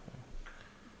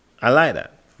 I like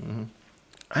that.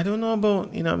 I don't know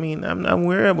about, you know what I mean? I'm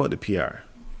worried about the PR.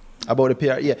 About the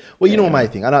PR, yeah. Well, you know my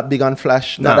thing. I'm not big on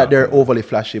flash. Not Nah. that they're overly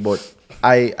flashy, but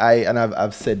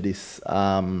I've said this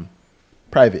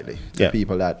privately to Yeah.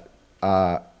 people that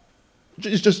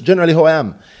it's just generally how I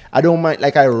am. I don't mind.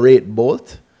 Like I rate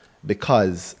both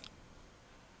because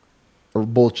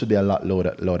both should be a lot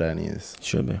louder than he is.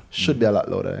 Should be. Should be a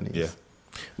lot louder than he Yeah. is.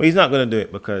 But he's not going to do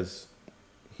it because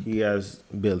he has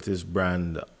built his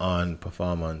brand on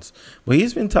performance. But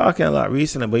he's been talking a lot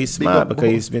recently, but he's Big smart up, because bro.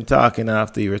 he's been talking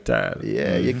after he retired.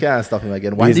 Yeah, you can't stop him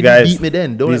again. Why These did guys- he beat me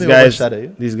then? Don't let these me guys, overshadow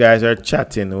you. these guys are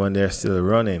chatting when they're still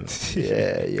running, Yeah,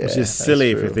 yeah. which is that's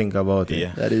silly if you true. think about it.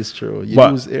 Yeah. That is true. You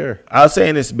But lose air. I'll say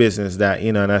in this business that,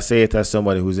 you know, and I say it as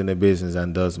somebody who's in the business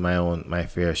and does my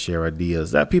fair share of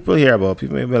deals that people hear about.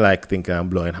 People may be like thinking I'm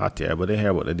blowing hot here, but they hear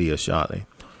about the deal shortly.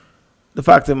 The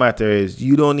fact of the matter is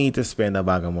you don't need to spend a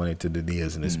bag of money to do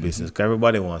deals in this business because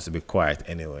everybody wants to be quiet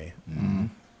anyway.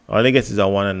 All they get is a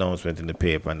one announcement in the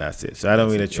paper and that's it. So I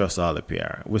don't really trust all the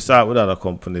PR. We start with other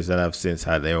companies that have since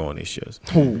had their own issues.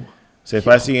 So if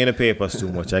I see in the papers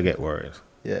too much, I get worried.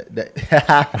 Yeah.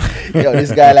 Yo,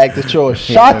 this guy like to throw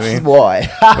shots, boy.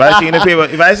 If I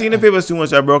see in the papers too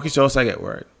much, I broke his house, I get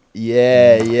worried.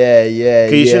 Yeah.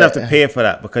 Okay, you shouldn't have to pay for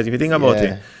that because if you think about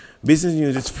Yeah. it, business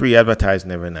news is free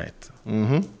advertising every night.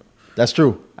 That's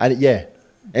true. And yeah.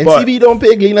 And But- TV don't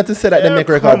pay Gleaner to say that Yeah, they make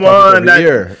record come on, profit that- every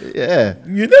year. Yeah.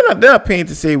 They're not paying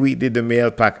to say we did the mail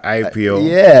pack IPO.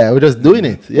 Yeah, we're just doing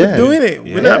it. Yeah. We're doing it.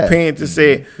 We're Yeah. not paying to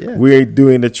say Yeah. we're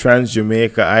doing the Trans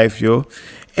Jamaica IPO.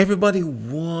 Everybody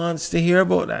wants to hear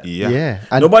about that. Yeah. Yeah.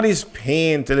 And Nobody's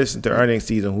paying to listen to earnings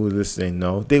season who's listening.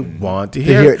 No, they want to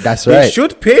hear hear. it. That's They right.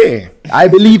 should pay. I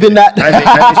believe in that. And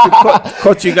they should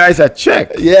cut you guys a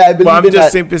check. Yeah, I believe But I'm in just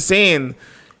that. simply saying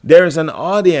there is an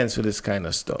audience for this kind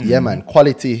of stuff. Yeah, man.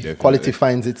 Quality Definitely.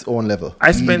 finds its own level.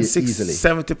 I spend Easily.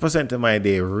 70% of my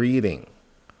day reading.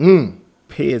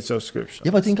 Paid subscription.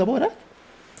 You ever think about that?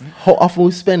 How often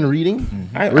we spend reading?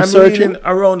 I'm Researching? reading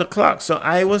around the clock. So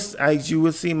you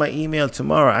will see my email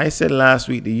tomorrow. I said last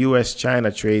week the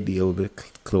U.S.-China trade deal will be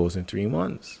closed in 3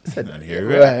 months. And here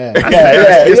we are. Yeah. And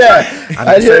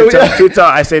I And here said we to are. Twitter,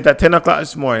 I said at 10 o'clock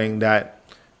this morning that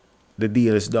the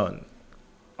deal is done.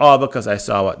 All because I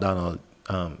saw what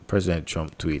President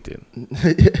Trump tweeted.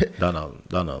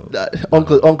 Donald.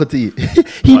 Uncle T.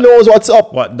 He knows what's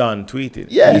up. What Don tweeted.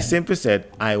 Yeah. He simply said,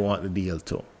 I want the deal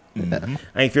too. And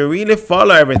if you really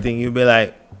follow everything, you'll be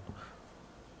like,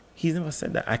 he's never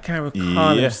said that. I can't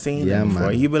recall Yeah. him saying Yeah, that before.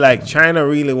 man. You'll be like, China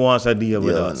really wants a deal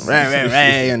with us. Right.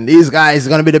 And these guys are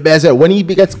gonna be the best. When he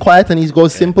gets quiet and he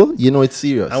goes simple, you know it's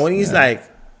serious. And when he's like,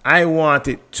 I want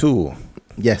it too,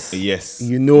 yes, Yes.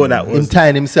 you know that him was.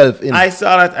 tying himself in. I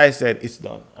saw that. I said, it's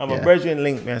done. I'm Yeah. a brethren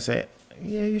linked me. I said,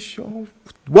 yeah, you sure?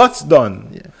 What's done?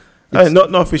 Yeah.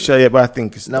 Not official yet, but I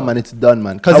think it's No, done. man, it's done,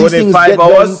 man. And Because these within things 5 get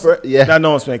hours, done. the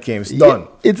announcement came. It's Yeah, done.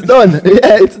 it's done.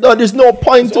 Yeah, it's done. There's no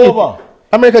point It's to over. it.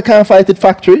 America can't fight it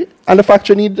factory, and the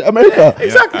factory need America.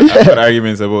 Exactly. I've got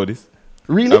arguments about this.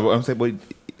 Really, I'm saying, but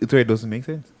it doesn't make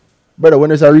sense. brother. When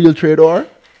there's a real trade war,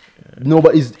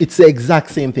 nobody's. It's the exact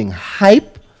same thing.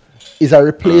 Hype is a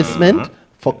replacement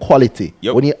for quality.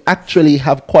 Yep. When you actually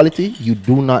have quality, you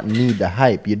do not need the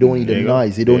hype. You don't need There the you go.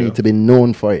 noise. You don't There you need go. to be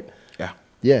known for it. Yeah.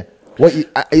 Yeah.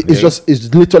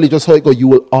 It's literally just how it goes. You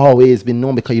will always be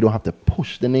known because you don't have to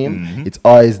push the name. It's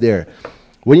always there.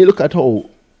 When you look at how,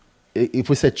 if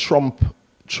we say Trump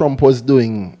was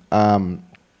doing,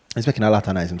 he's making a lot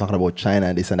of noise. I'm talking about China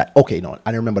and this and that. Okay, no,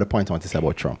 I remember the point I want to say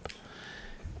about Trump.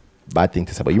 Bad thing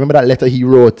to say about. You remember that letter he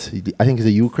wrote? I think it's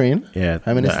a Ukraine. Yeah.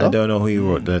 Prime Minister. I don't know who he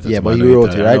wrote that. Yeah, but he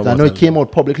wrote it, right? I know it came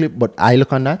out publicly, but I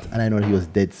look on that and I know he was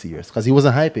dead serious because he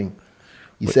wasn't hyping.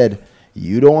 He said,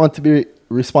 you don't want to be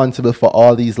responsible for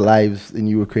all these lives in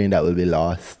Ukraine that will be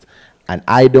lost. And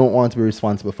I don't want to be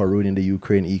responsible for ruining the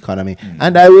Ukraine economy.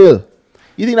 And I will.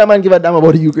 You think that man give a damn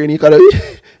about the Ukraine economy?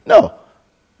 No.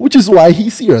 Which is why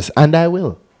he's serious. And I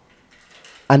will.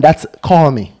 And that's,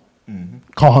 call me.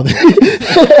 Call me.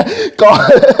 Call.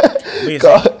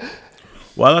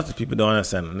 Well, a lot of people don't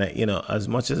understand that, as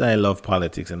much as I love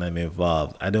politics and I'm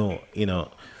involved, I don't,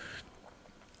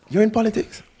 You're in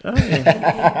politics. Oh,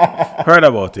 yeah. Heard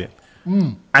about it.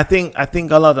 I think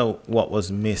a lot of what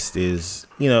was missed is,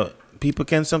 people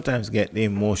can sometimes get the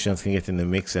emotions can get in the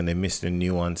mix and they miss the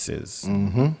nuances.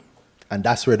 And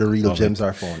that's where the real gems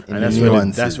are found. In And the that's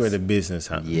nuances. where the business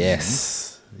happens.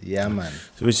 Yes. Yeah, man.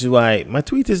 So which is why my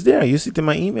tweet is there. You see it in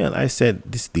my email. I said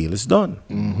this deal is done.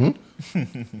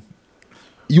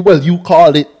 You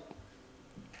called it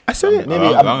I said it.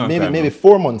 maybe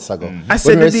 4 months ago. I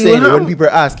said when we were the deal saying it, when happened. people are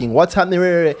asking what's happening,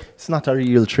 it's not a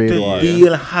real trade The war.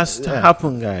 deal has to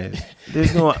happen, guys.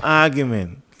 There's no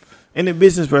argument. Any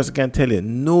business person can tell you,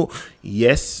 no,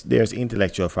 yes, there's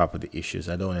intellectual property issues.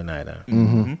 I don't deny that.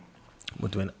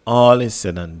 But when all is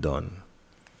said and done,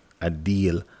 a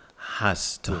deal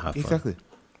has to happen. Exactly.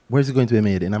 Where's it going to be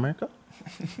made? In America?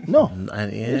 No.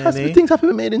 And Things have to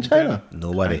be made in China.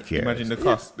 nobody And cares. Imagine the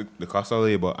cost, the cost of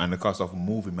labor and the cost of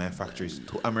moving my factories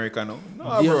to America now.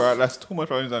 No, bro, that's too much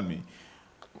problems on me.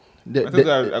 I think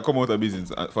I come out of business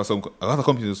for a lot of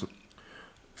companies.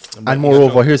 And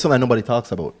moreover, here's something nobody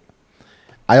talks about.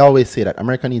 I always say that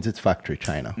America needs its factory,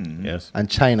 China. Yes. And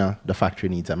China, the factory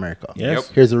needs America. Yes.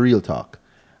 Yep. Here's the real talk.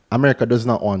 America does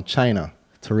not want China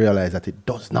to realize that it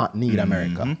does not need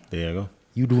America. There you go.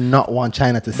 You do not want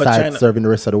China to But start China- serving the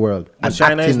rest of the world. But And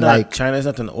China is acting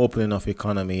not an open enough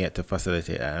economy yet to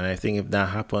facilitate that. And I think if that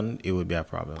happened, it would be a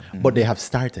problem. but they have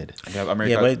started. They have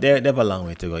America. Yeah, but they have a long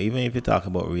way to go. Even if you talk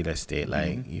about real estate,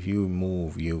 like if you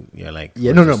move, you're like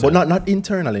Yeah, no, but not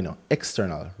internally, no,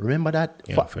 external. Remember that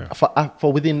Yeah, fair.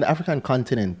 for within the African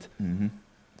continent,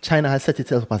 China has set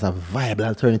itself up as a viable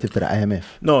alternative to the IMF.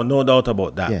 No doubt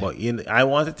about that. Yeah. But I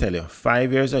want to tell you,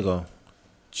 5 years ago,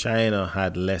 China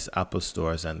had less Apple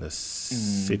stores than the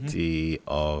city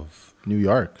of New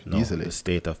York, no, easily. the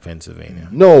state of Pennsylvania.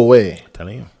 No way. I'm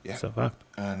telling you, Yeah. it's a fact.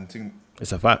 And thing,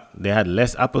 It's a fact. They had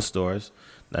less Apple stores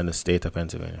than the state of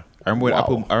Pennsylvania. I remember,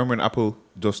 Wow. when Apple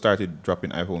just started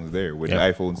dropping iPhones there, when Yeah.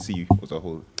 the iPhone C was a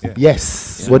whole. Yeah. Yes.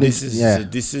 So What this is- is yeah.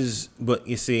 this is, but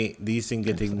you see, these things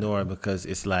get ignored because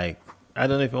it's like, I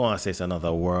don't know if I want to say it's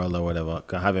another world or whatever.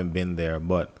 'Cause I haven't been there,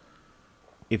 but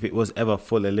if it was ever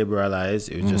fully liberalized,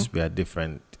 it would just be a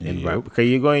different environment. Because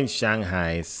you go in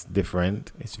Shanghai, it's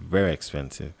different. It's very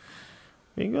expensive.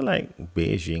 You go like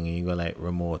Beijing and you go like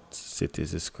remote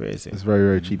cities, it's crazy. It's very,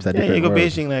 very cheap. It's a Yeah, different you go world.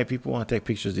 Beijing, like people want to take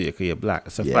pictures of you because you're black.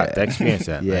 It's a Yeah. fact. I experienced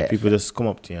that. Yeah. Like, people just come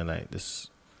up to you and like this.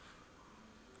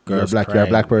 You're a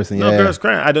black person, No, yeah. girls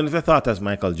crying. I don't know if they thought that's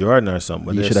Michael Jordan or something.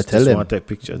 But You they shoulda just tell them. want to take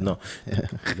pictures. No,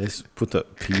 let's put a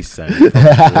peace sign.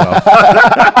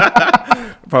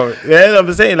 Probably. Yeah, I'm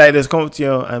just saying, like, just come up to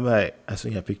you. I'm like, I saw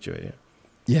your picture. Yeah.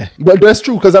 Yeah, but that's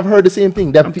true because I've heard the same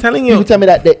thing. I'm telling you. People tell me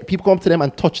that people come up to them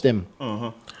and touch them.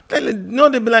 No,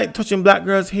 they be like touching black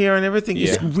girls' hair and everything.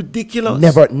 It's Yeah. ridiculous.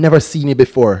 Never seen it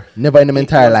before. Never in my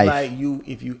entire was life. Like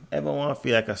if you ever want to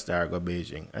feel like a star, go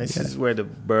Beijing. And this is where the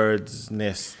bird's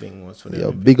nest thing was for them.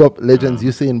 Yo, big up legends,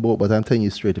 you saying both, but I'm telling you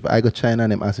straight. If I go China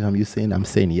and them asking him, I'm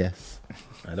saying yes.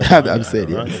 I'm saying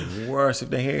yes. It's worse if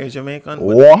the hair is Jamaican. but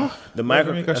What? The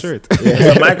Jamaica shirt.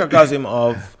 It's a microcosm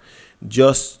of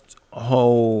just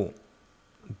how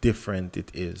different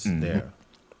it is there.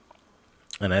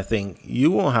 And I think you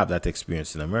won't have that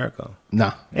experience in America.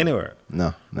 Nah, Anywhere.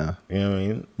 no. You know what I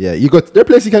mean? Yeah, you got there are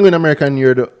places you can go in America and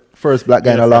you're the first black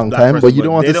guy in You're a the long first black time, person, but you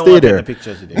don't want they to don't stay want there. take the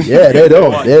pictures with you. Yeah, they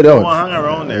don't. want- They You don't. don't hang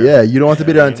around there. Yeah, you don't want to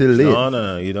be there You know what I until mean? late.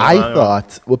 No, you don't hang I around.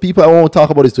 thought, well, people, I won't talk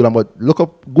about this too long, but look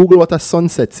up, Google what a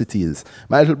sunset city is.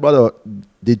 My little brother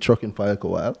did trucking for like a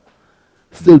while,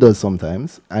 still does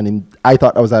sometimes, and I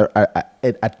thought that was a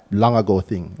long ago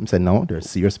thing. He said, no, there's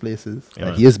serious places Yeah.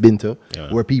 that he has been to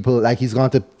Yeah. where people, like he's gone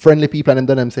to friendly people and then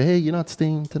done them say, hey, you're not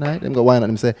staying tonight? Them go, why not?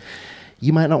 And say,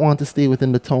 you might not want to stay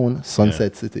within the town,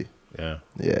 Sunset City. Yeah.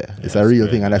 Yeah, it's Yeah, a it's real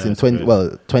great. thing, and that's Yeah, in it's great.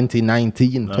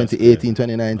 2019, No, it's 2018, great.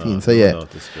 2019. No, So no yeah.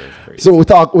 doubt it's great. So we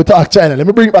talk China. Let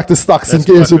me bring it back to stocks Let's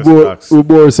in case go we back to bore, stocks. we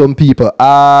bore some people.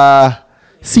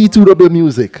 C2W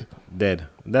Music. Dead.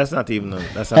 That's not even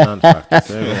that's a non-factor.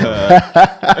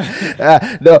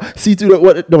 No,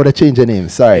 C2W. No, they changed the name.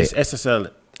 Sorry. It's SSL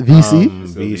VC?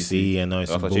 VC, and now it's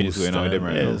Lots of changes Boost, going on with them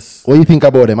right now. yes. What do you think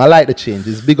about them? I like the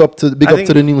changes. Big up to the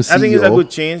new CEO. I think it's a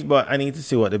good change, but I need to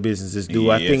see what the businesses do.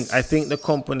 Yes. I think the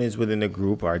companies within the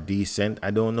group are decent. I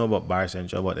don't know about Bar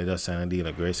Central, but they just signed a deal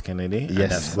with Grace Kennedy. and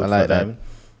Yes, that's good I like for that. them.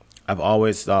 I've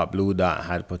always thought Blue Dot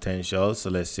had potential,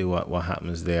 so let's see what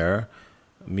happens there.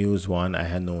 Muse One, I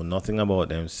had known nothing about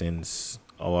them since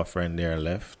our friend there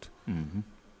left.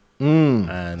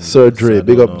 And Sir Dre, I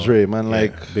big don't up know. Dre, man. Yeah,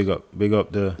 Like big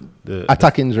up the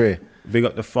attacking Dre. big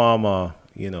up the farmer.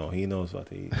 You know, he knows what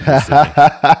he's saying.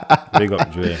 Big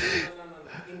up Dre.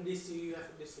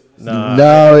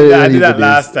 No, I did that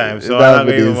last time, so I'm not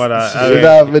going to even bother.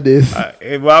 Not for this.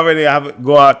 We already have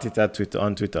go at it at Twitter,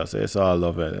 on Twitter, so it's all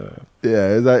love anyway. Yeah,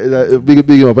 is that big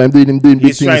him up? I'm doing big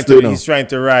He's things too now. He's trying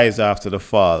to rise after the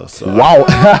fall. So Wow.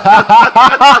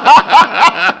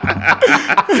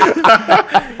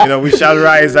 we shall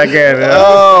rise again.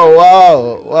 Oh,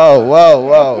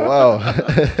 wow.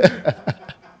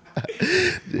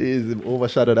 Jeez,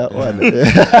 overshadowed that one.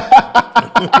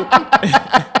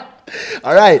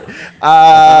 All right.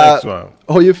 Next one.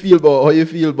 How you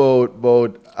feel about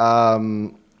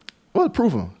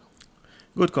Proven?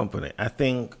 Good company. I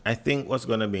think what's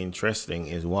going to be interesting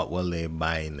is what will they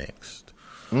buy next.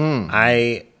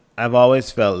 I've always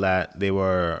felt that they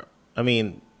were. I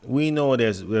mean, we know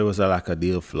there was a lack of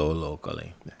deal flow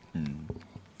locally,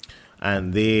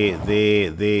 and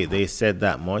they said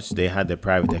that much. They had the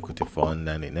private equity fund,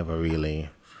 and it never really.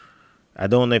 I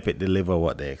don't know if it delivered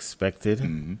what they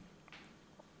expected.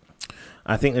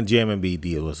 I think the JMB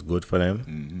deal was good for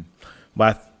them,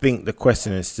 but I think the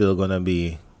question is still going to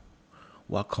be,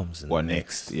 what comes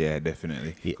next? Yeah,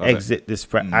 definitely. You exit this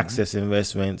access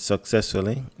investment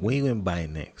successfully. What are you going to buy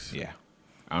next? Yeah.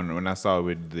 And when I saw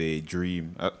with the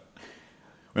Dream, I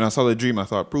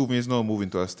thought Proven is now moving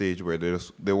to a stage where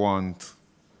they want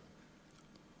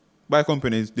buy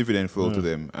companies, dividend flow to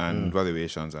them, and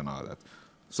valuations and all that.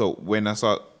 So when I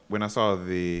saw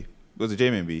the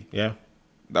JMB, Yeah.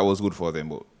 that was good for them.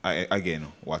 But again,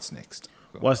 what's next?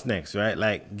 So. What's next, right?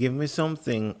 Like, give me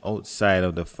something outside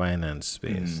of the finance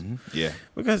space. Yeah.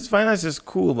 Because finance is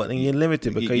cool, but then you're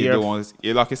limited because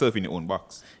you lock yourself in your own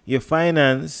box. Your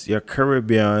finance, your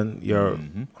Caribbean, your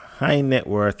high net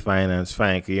worth finance,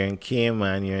 fine. You're in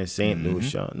Cayman, you're in St.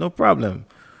 Lucia, no problem.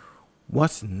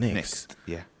 What's next?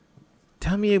 Yeah.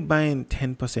 Tell me you're buying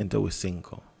 10% of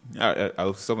Wisynco.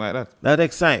 I'll something like that. That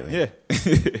excites me. Yeah.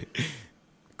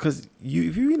 Because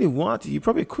if you really want it, you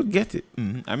probably could get it.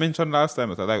 I mentioned last time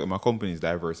that I like my companies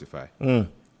diversify.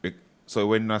 So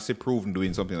when I see Proven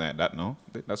doing something like that, no,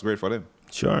 that's great for them.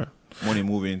 Sure. Money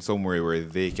moving somewhere where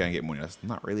they can get money that's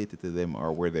not related to them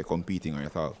or where they're competing or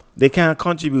at all. They can't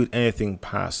contribute anything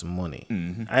past money.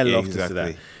 I love to see that.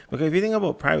 Exactly. Because if you think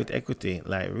about private equity,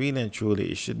 like really and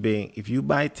truly, it should be, if you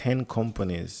buy 10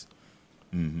 companies,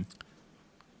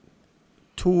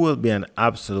 2 will be an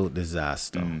absolute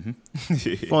disaster.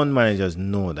 Fund managers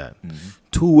know that.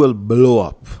 2 will blow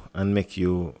up and make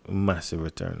you massive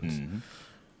returns.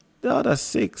 The other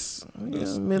 6,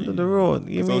 middle of the road.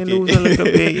 You may lose a little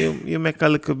bit, you make a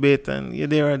little bit, and you're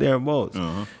there or thereabouts.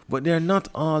 But they're not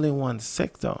all in one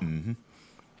sector.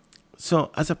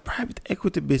 So as a private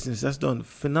equity business, that's done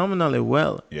phenomenally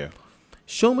well. Yeah.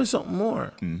 Show me something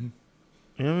more. You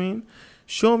know what I mean?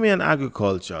 Show me an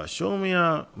agriculture. Show me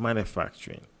a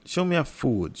manufacturing. Show me a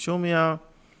food. Show me a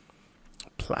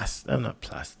not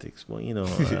plastics, but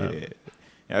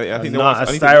I think not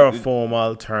a styrofoam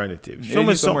alternative. Show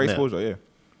me some more something. exposure,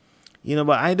 yeah.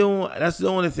 But I don't. That's the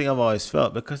only thing I've always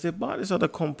felt, because they bought this other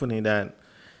company, that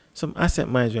some asset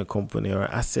management company or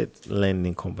asset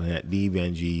lending company that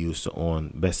DB&G used to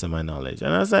own, best of my knowledge,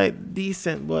 and I was like,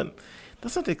 decent, but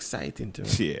that's not exciting to me.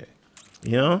 Yeah.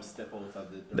 You know, Step out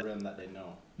of the realm that they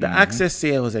know. the access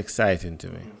sale was exciting to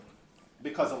me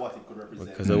Because of what it could represent.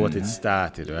 because of what it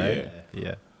started, right?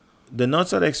 Yeah. The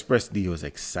Nuts of the Express deal was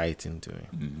exciting to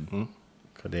me.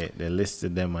 Because they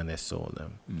listed them and they sold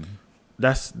them.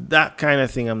 That's that kind of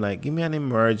thing. I'm like, give me an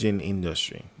emerging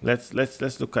industry. Let's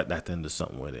look at that and do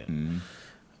something with it.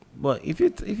 But if you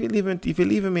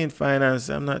leave me in finance,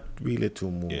 I'm not really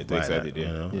too moved by excited, that. You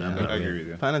know? I agree with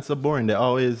you. Finance are boring. They're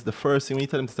always the first thing when you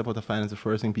tell them to step out of finance. The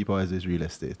first thing people always is real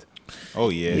estate. Oh,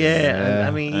 yeah. Yeah,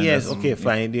 I mean, yes, okay,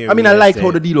 fine. I mean, I like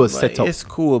how the deal was set up. It's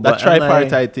cool, That but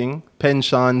tripartite thing,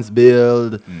 pensions,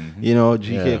 build,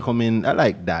 GK come in. I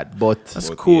like that, but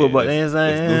that's cool. But let's it's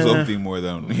like, do something more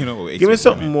than give me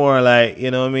something more, like,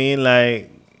 you know what I mean, like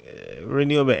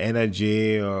renewable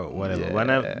energy or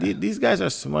whatever. Yeah. These guys are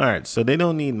smart, so they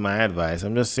don't need my advice.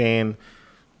 I'm just saying,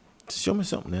 show me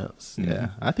something else. yeah,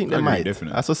 I think they I agree, might.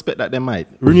 definitely. I suspect that they might.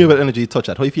 Renewable energy, touch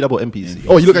that. How you feel about MPC?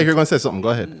 Oh, you look like you're going to say something. Go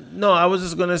ahead. No, I was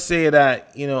just gonna say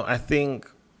that, I think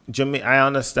I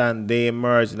understand they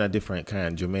emerged in a different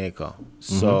kind, Jamaica.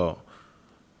 So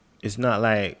it's not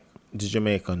like the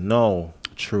Jamaica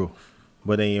True.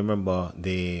 but then you remember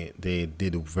they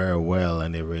did very well,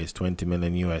 and they raised $20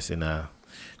 million US in a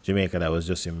Jamaica that was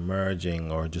just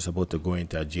emerging or just about to go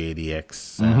into a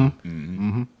JDX.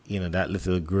 That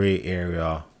little gray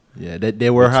area. Yeah, they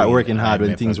were working hard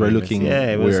when IMF things were agreements. looking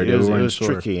it was sure.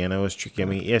 tricky, and it was tricky. I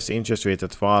mean, yes, the interest rate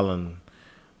had fallen,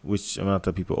 which a lot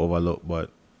of people overlook,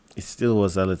 but it still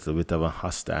was a little bit of a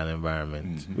hostile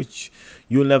environment, which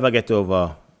you'll never get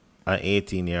over an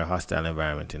 18-year hostile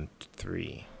environment in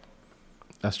 3.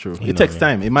 That's true. You It know takes what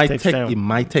I mean? time. It might Takes take. time. It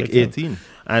might take Takes time. 18. It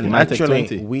And might take actually,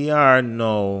 20. we are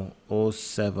now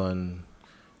 07.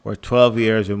 We're 12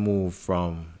 years removed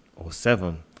from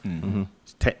 07. Mm-hmm.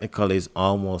 Technically, is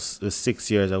almost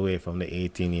 6 years away from the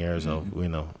 18 years of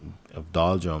of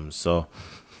doldrums. So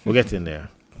we're getting there.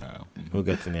 We're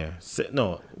getting there.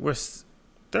 We're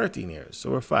 13 years,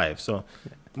 so we're 5. So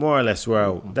more or less,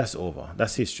 that's over.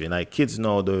 That's history. Like kids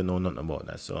now don't know nothing about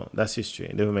that. So that's history.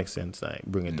 It never makes sense. Like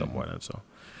bring it up more than so.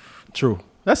 True.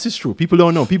 That's just true. People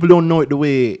don't know. People don't know it the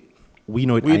way we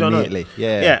know it We don't know innately. it.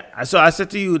 Yeah. Yeah. So I said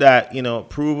to you that,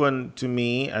 Proven to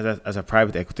me as a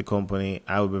private equity company,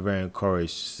 I would be very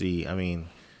encouraged to see. I mean,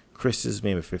 Chris is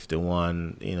maybe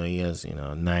 51. He has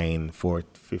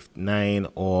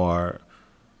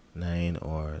 9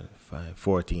 or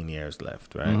 14 years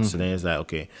left, right? Mm-hmm. So then it's like,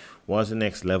 okay, what's the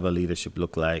next level leadership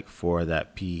look like for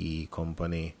that PE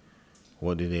company?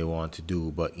 What do they want to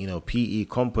do? But PE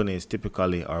companies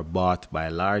typically are bought by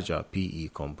larger PE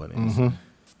companies. Mm-hmm.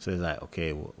 So it's like,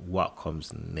 okay, what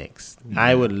comes next?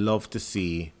 I would love to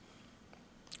see,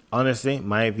 honestly,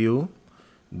 my view,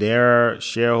 their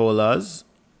shareholders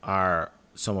are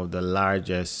some of the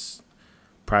largest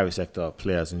private sector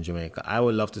players in Jamaica. I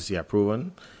would love to see a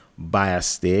Proven buy a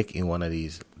stake in one of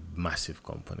these massive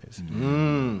companies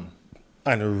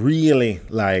and really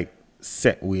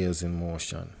set wheels in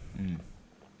motion.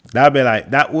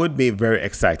 That would be very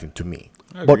exciting to me.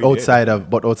 But outside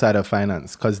of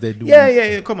finance, because they do.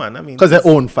 Yeah. Come on, I mean, Because they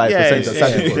own 5% of yeah,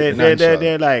 Sagicor they're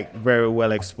Financial. like very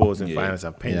well exposed in finance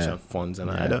and pension Yeah. funds and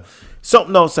Yeah. other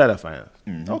something outside of finance.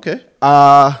 Okay.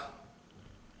 I'll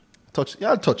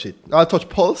touch it. I'll touch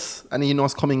Pulse, and you know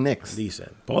what's coming next.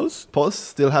 Decent. Pulse, Pulse,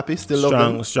 still happy, still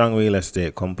loving. strong real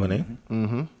estate company.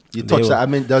 You They touched will- that. I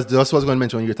mean, that's what I was going to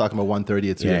mention when you were talking about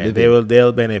 138. Yeah,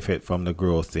 they'll benefit from the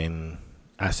growth in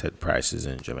asset prices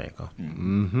in Jamaica.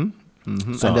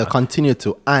 So, And they'll continue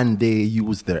to, and they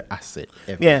use their asset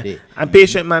every day. I'm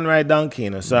patient man right donkey,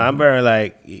 so I'm very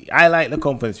I like the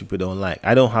companies people don't like.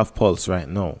 I don't have Pulse right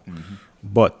now,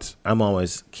 but I'm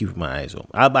always keeping my eyes open.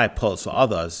 I'll buy Pulse for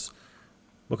others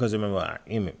because remember,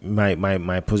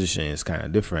 my position is kind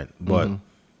of different, but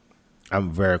I'm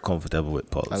very comfortable with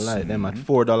Pulse. I like them at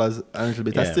 $4 a little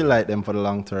bit. I Yeah. still like them for the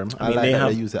long term. I mean, like they that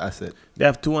have- they use the asset They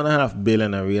have $2.5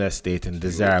 billion in real estate in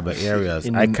desirable areas.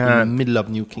 in I the can't. middle of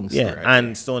New Kingston. Yeah,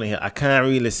 and Stony Hill. I can't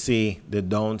really see the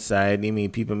downside. I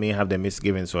mean, people may have their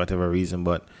misgivings for whatever reason,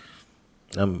 but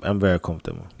I'm very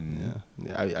comfortable.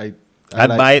 I I'd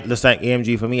like buy it just like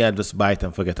AMG for me. I'd just buy it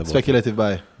and forget about it. speculative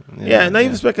buy. Yeah, not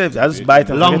even speculative. I just buy it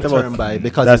and Long forget about term it. buy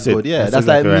because That's it's good. it. Yeah, that's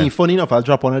exactly like me. right. Funny enough, I'll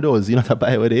drop one of those. You know what I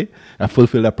buy with it? I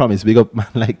fulfill that promise. Big up man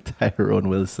like Tyrone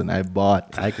Wilson. I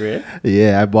bought. I create.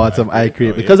 Yeah, I bought some I create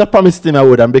oh, yeah. because I promised him I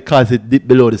would, and because it dipped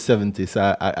below the 70,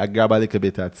 so I grab a little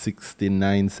bit at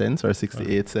 69 cents or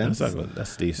 68 cents. That's not good.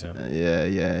 That's decent.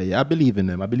 Yeah. I believe in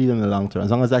them. I believe in the long term.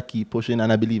 As long as I keep pushing,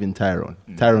 and I believe in Tyrone.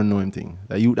 Tyrone know him thing.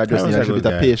 That you that just Tyrone's need a a little good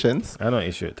bit of guy. patience. I don't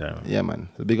issue it, Tyron. Yeah, man.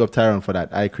 So big up Tyrone for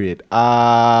that. I create.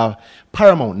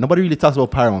 Paramount. Nobody really talks about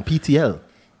Paramount. PTL.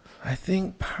 I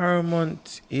think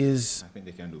Paramount is. I think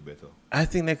they can do better. I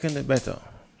think they can do better.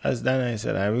 As Dana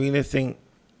said, I really think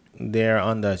they're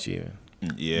underachieving.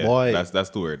 Yeah, Boy. that's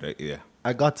the word. Yeah.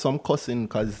 I got some cussing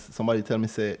because somebody tell me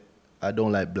say I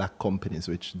don't like black companies,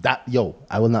 which I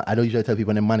will not. I don't usually tell people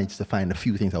when they manage to find a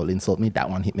few things that will insult me. That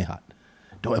one hit me hard.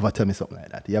 Don't ever tell me something like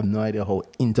that. You have no idea how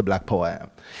into black power I am.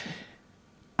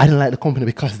 I didn't like the company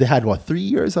because they had 3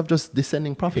 years of just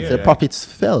descending profits. Yeah. Their profits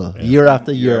fell year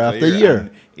after year after year.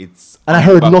 And it's And I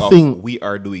heard on the back of nothing. We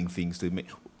are doing things to make.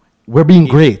 We're being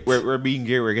great. We're being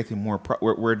great. We're getting more.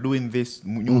 We're doing this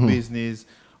new business.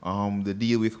 The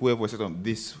deal with whoever set up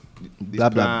this Blah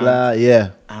blah plan, blah.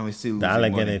 Yeah. and we still Not losing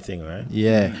like money. anything, right?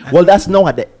 Yeah. Well, that's now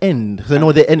at the end. So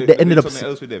no, they ended up. something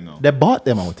else with them now. They bought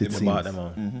them out. It They seems. bought them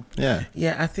all. Yeah.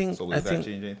 Yeah, I think. So I will that think.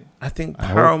 change anything? I think I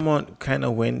hope. Paramount kind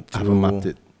of went I haven't mapped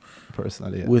through it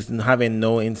personally. Yet. with having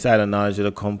no insider knowledge of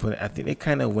the company. I think they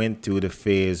kind of went through the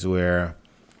phase where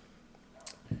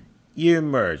you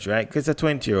emerge, right? Because it's a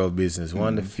 20-year-old business,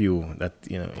 one of the few that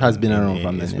Has been around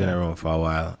from It's then, been yeah. around for a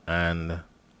while, and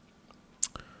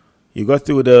you go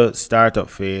through the startup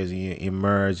phase, and you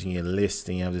emerge, and you list,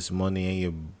 and you have this money, and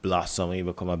you blossom, and you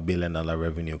become $1 billion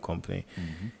revenue company.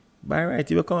 By right,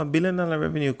 you become $1 billion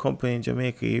revenue company in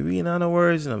Jamaica. You really not no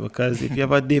worries, because if you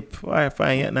have a dip, why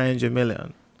fine, you get 900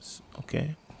 million.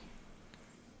 Okay.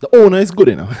 The owner is good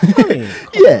enough. I mean, come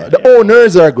Yeah, on, the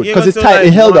owners are good You because go it's to tightly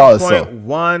like held also.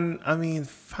 1.1, I mean,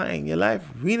 fine. Your life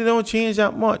really don't change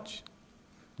that much.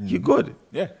 You're good.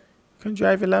 Yeah. can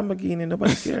drive a Lamborghini,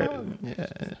 nobody cares.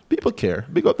 Yeah, people care.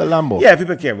 Big up the Lambo. Yeah,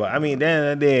 people care, but I mean, at the end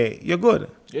of the day, you're good.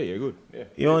 Yeah, you're good. Yeah.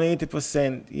 You're only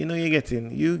 80%. You know, you're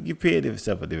getting, you paid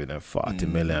yourself a dividend 40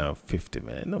 million or 50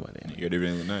 million. Nobody. Your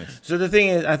dividend is nice. So the thing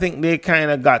is, I think they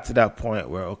kind of got to that point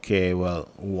where, okay, well,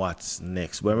 what's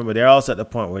next? But remember, they're also at the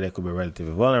point where they could be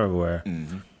relatively vulnerable, where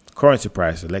currency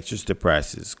prices, electricity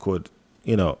prices could,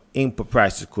 input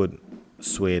prices could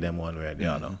sway them one way or the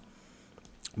other.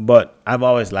 But I've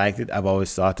always liked it. I've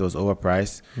always thought it was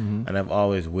overpriced, and I've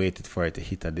always waited for it to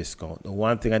hit a discount. The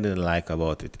one thing I didn't like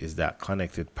about it is that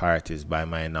connected parties, by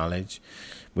my knowledge,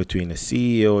 between the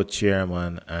CEO,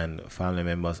 chairman, and family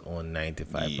members own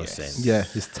 95%. Yes. Yeah,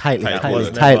 it's tightly That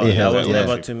held. was Yeah.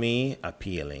 never to me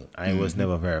appealing. I was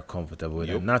never very comfortable with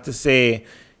it. Not to say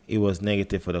it was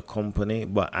negative for the company,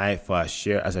 but as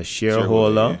a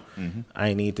shareholder,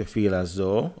 I need to feel as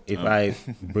though if I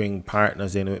bring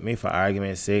partners in with me, for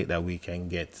argument's sake, that we can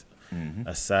get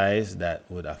a size that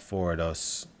would afford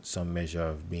us some measure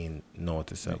of being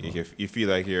noticeable. You feel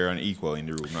like you're unequal in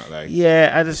the room, not like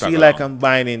Yeah, I just Tag feel like along. I'm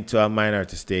buying into a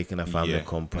minority stake in a family Yeah.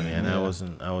 company, and I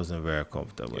wasn't very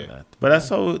comfortable with that. But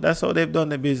that's how they've done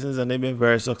the business, and they've been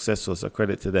very successful. So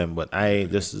credit to them. But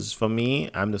this is for me.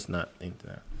 I'm just not into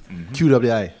that.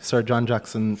 QWI, Sir John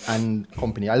Jackson and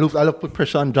company. I love put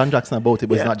pressure on John Jackson about it,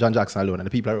 but it's Yeah. not John Jackson alone, and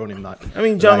the people around him not. I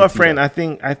mean, John, my right friend,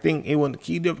 either. I think it won't.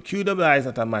 QWI is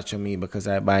not a match for me because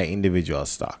I buy individual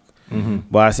stock.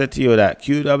 But I said to you that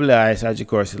QWI,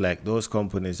 Sagicor Select, those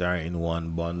companies are in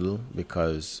one bundle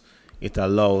because it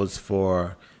allows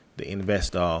for the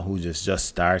investor who's just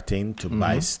starting to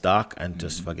buy stock and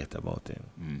just forget about it.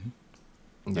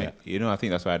 Yeah. I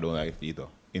think that's why I don't like it either.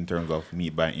 In terms of me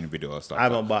buying individual stuff. I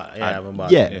haven't bought.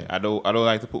 Yeah. it. I don't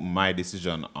like to put my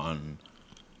decision on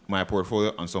my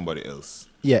portfolio on somebody else.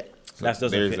 Yeah, So That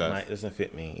there's that. doesn't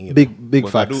fit me either. big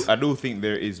But facts. I do think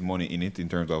there is money in it in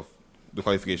terms of the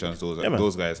qualifications man.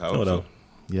 those guys have. No so. doubt.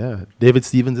 Yeah, David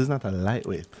Stevens is not a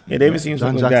lightweight. Yeah, David seems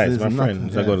John like a good Jackson guy. is He's my not- friend.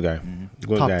 He's a yeah. good guy.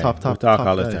 Good Top, guy. top, We top, talk top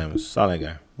all the guy. time. Solid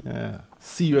guy. Yeah,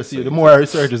 seriously, the more I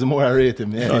research, the more I rate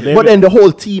him. Yeah, No, David- but then the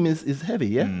whole team is heavy.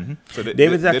 Yeah, So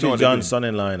David's they know actually what they're John's doing.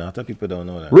 son-in-law. I thought people don't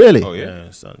know that. really. Oh, yeah.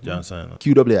 Yeah, John's son-in-law.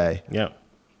 QWI. Yeah.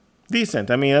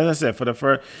 Decent. I mean, as I said,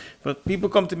 for people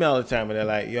come to me all the time and they're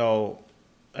like, yo,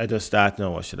 I just started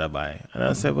now, what should I buy? And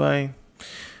I said, boy,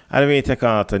 I don't really take on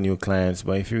a lot of new clients,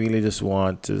 but if you really just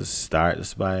want to start,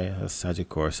 just buy a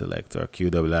Sagicor Select or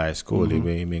QWI School, you'll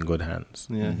be in good hands.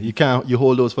 Yeah, you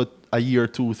hold those for a year,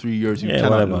 2, 3 years. You Yeah,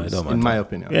 cannot whatever, it lose, don't in matter. my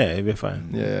opinion. Yeah, it'll be fine.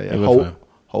 Yeah. It'll be fine.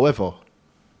 However,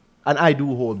 and I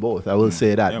do hold both. I will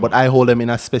say that, Yeah, but man. I hold them in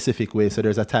a specific way. So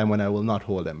there's a time when I will not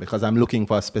hold them because I'm looking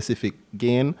for a specific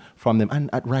gain from them. And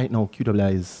right now,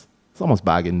 QWI is it's almost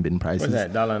bargain bin prices. What's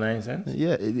that,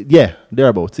 $1.09? Yeah,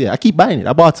 thereabouts. Yeah, I keep buying it.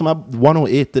 I bought some at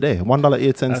 108 today,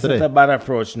 $1.08 That's today. not a bad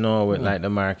approach, no, with like the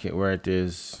market where it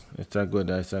is. It's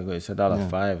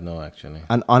 $1.05 now, actually.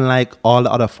 And unlike all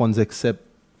the other funds except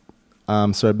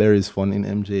Sir Berry's fund in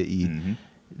MJE,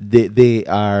 they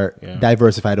are Yeah.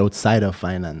 diversified outside of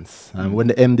finance. And when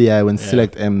the MDI, when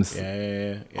Select M's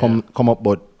Yeah. come up,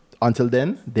 but until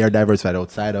then, they are diversified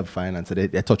outside of finance. So they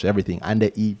touch everything and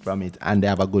they eat from it and they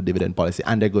have a good dividend policy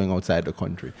and they're going outside the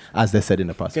country, as they said in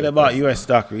the past. They bought U.S.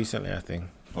 stock recently, I think.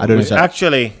 I don't know Which if that-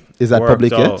 actually is that worked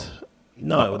public out. yet?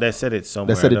 No, they said it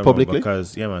somewhere. said I it don't know, publicly?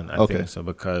 because man, I Okay. think so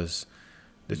because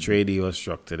the trade deal was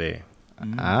struck today.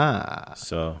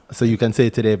 So So you can say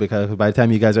today because by the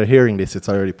time you guys are hearing this, it's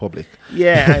already public.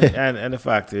 yeah, and the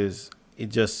fact is, it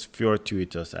just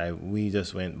fortuitous. We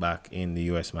just went back in the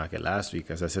U.S. market last week,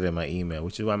 as I said in my email,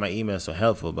 which is why my email is so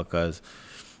helpful because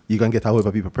You can get a whole heap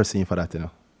of people pressing you for that, you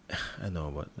know. I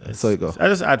know, but So you go. I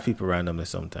just add people randomly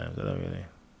sometimes. I don't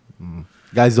really.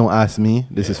 Guys, don't ask me.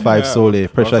 This is Five Solely. My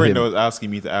Pressure friend him. was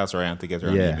asking me to ask Ryan to get her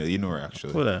an Yeah. email. You know her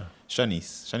actually. Who that?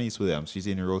 Shanice Williams. She's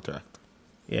in Rotaract.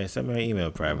 Yeah, send me an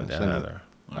email privately. Shani. I know her.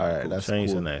 All right, that's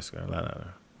Shani's cool. a nice girl. I know her.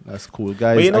 That's cool,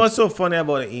 guys. But you know what's so funny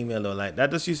about the email though? Like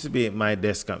that just used to be at my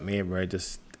desk at Maybury.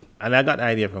 And I got the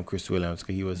idea from Chris Williams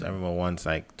because I remember once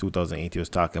like 2008 he was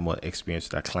talking about experience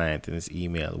with a client in his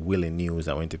email, willing news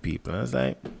that went to people. And I was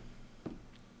like,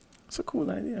 it's a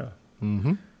cool idea.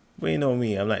 Mm-hmm. But you know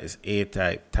me, I'm like this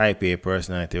type A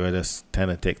personality where I just tend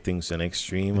to take things to an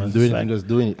extreme. I'm And doing it's it. like, I'm just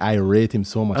doing it. I rate him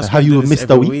so much. I Have do you this missed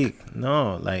a every week?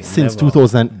 No, like Since never.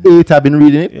 2008, I've been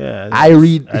reading it. Yeah, I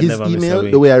read I his never miss a email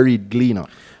week. the way I read Gleaner.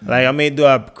 Like I may do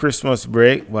a Christmas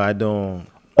break, but I don't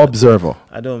Observer.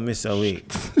 miss a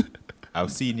week.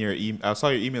 I've seen your email. I saw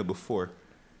your email before.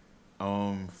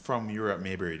 From Europe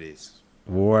Mayberry days.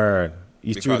 Word.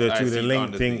 You threw Because I the see it on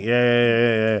link the thing. thing.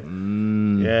 Yeah.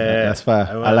 Yeah. That's fine.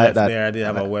 And when I like left that. There, I did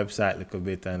have a website a little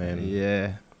bit, and then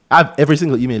Yeah. I have every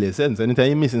single email you send. So anytime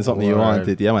you're missing something you Word. want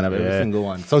it, yeah, man, I have every Yeah. single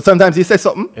one. So sometimes you say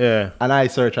something, Yeah. and I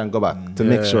search and go back to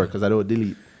make Yeah. sure because I don't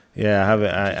delete. Yeah, I have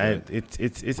it.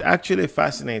 It's actually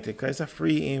fascinating because it's a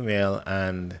free email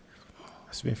and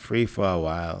it's been free for a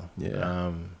while.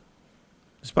 Yeah.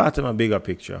 It's part of my bigger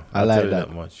picture. I I'll like tell you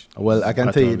that. much. Well, I can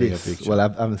Part tell of you a bigger this. picture. Well, I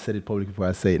haven't said it publicly before.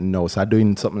 I say it no. So I'm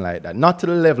doing something like that. Not to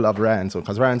the level of Ryan Zone,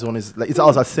 because Ryan Zone is like it's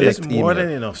also a select There's more email.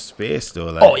 than enough space though.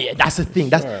 Like, Oh yeah, that's the thing.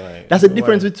 That's Sure, like, that's the why-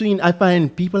 difference between I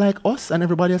find people like us and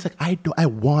everybody else. Like I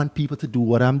want people to do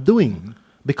what I'm doing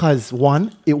because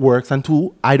one, it works, and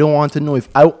two, I don't want to know if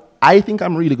I think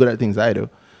I'm really good at things I do,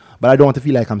 but I don't want to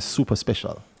feel like I'm super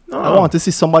special. No. I want to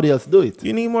see somebody else do it.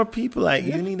 You need more people. Like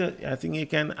you need. I think you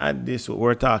can add this what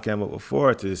we're talking about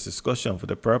before to this discussion for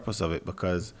the purpose of it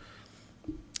because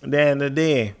at the end of the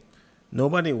day,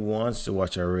 nobody wants to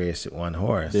watch a race with one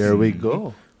horse. There we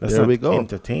go. That's there not we go.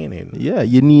 entertaining. Yeah,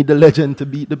 you need the legend to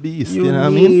beat the beast. You, know what I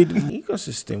mean? need an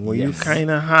ecosystem where you Yes.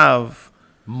 kind of have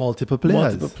Multiple players.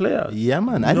 multiple players. Yeah,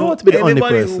 man. I don't want to be the only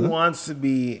anybody person. who wants to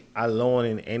be alone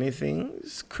in anything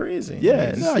is crazy. Yeah,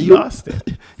 It's no, you lost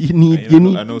it. You need. And You I know,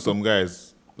 need. I know some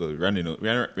guys. Well, Randy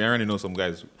know some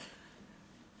guys.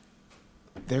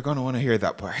 They're gonna want to hear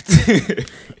that part.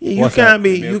 You What's can't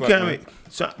be. Me You up can't my- be.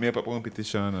 So, Me up a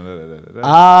competition and da, da, da, da.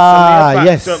 Ah, So me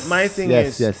yes. apart- so my thing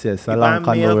yes, is, yes. A if long I'm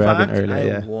convo male we were having pack, earlier. I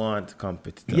Yeah. want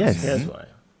competitors. Yes. Here's why.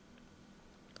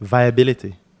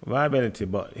 Viability. Viability,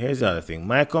 but here's the other thing.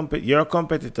 Your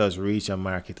competitors reach a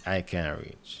market I can't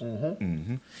reach.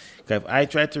 Mm-hmm. 'Cause if I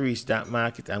try to reach that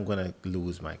market, I'm gonna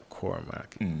lose my core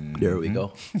market. There we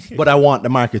go. But I want the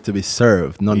market to be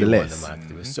served You want nonetheless. the market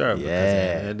to be served because at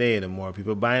the end of the day, the more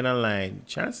people buying online,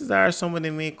 chances are somebody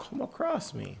may come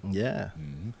across me. Yeah.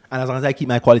 And as long as I keep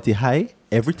my quality high,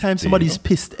 every time somebody's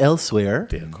pissed elsewhere,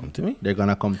 They'll come to me. they're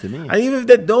gonna come to me. And even if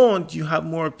they don't, you have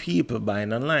more people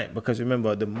buying online because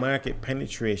remember the market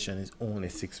penetration is only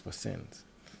 6%.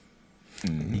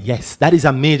 Yes, that is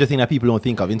a major thing that people don't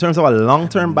think of. In terms of a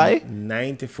long-term buy,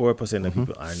 94% of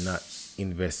people are not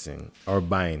investing or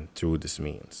buying through this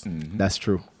means. that's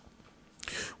true.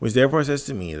 Which therefore says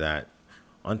to me that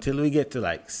until we get to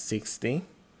like 60,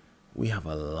 we have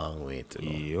a long way to go.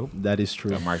 Yep. That is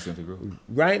true. That market's going to grow.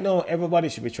 Right now, everybody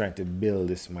should be trying to build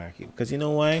this market because you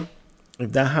know why?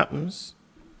 If that happens,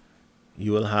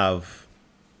 you will have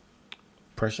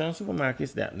pressure on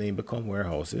supermarkets that may become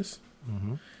warehouses.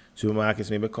 Supermarkets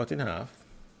may be cut in half,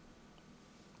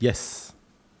 Yes.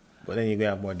 but then you're going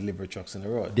to have more delivery trucks on the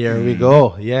road. There we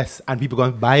go. Yes. And people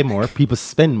going to buy more. People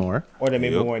spend more. Or there may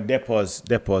be Yep. more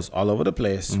depots all over the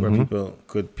place where people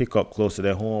could pick up close to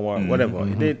their home or whatever.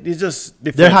 It's just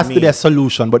different. There has to be a needs.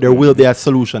 solution, but there will be a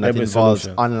solution that There'll be a involves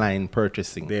solution. online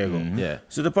purchasing. There you go. Yeah.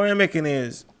 So the point I'm making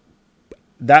is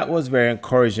that was very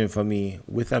encouraging for me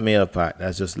with a mail pack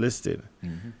that's just listed.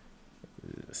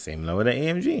 Same level with the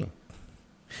AMG.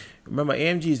 Remember,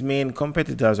 AMG's main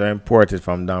competitors are imported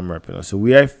from Damrep, you know, so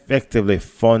we are effectively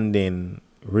funding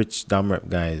rich Damrep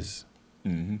guys,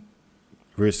 Mm-hmm.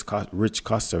 rich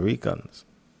Costa Ricans,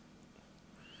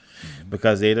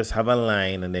 because they just have a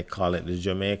line and they call it the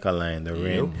Jamaica line, the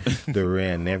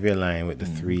Rain Navy line with the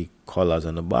 3 colors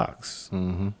on the box.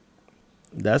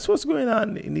 That's what's going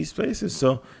on in these places.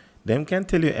 So them can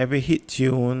tell you every hit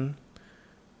tune,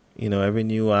 you know, every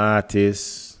new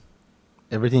artist.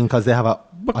 Everything because they have a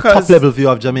Because top-level view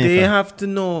of Jamaica. They have to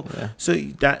know. Yeah. So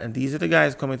that and these are the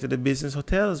guys coming to the business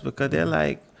hotels because they're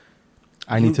like,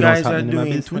 I you need to know what's guys are happening in my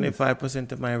doing business.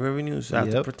 25% of my revenue, so I have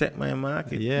to Yep. protect my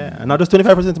market. Yeah, and not just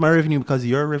 25% of my revenue because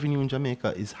your revenue in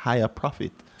Jamaica is higher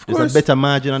profit. There's course. a better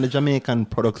margin on the Jamaican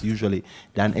products usually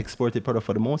than exported product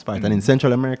for the most part. And in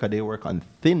Central America, they work on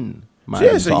thin So,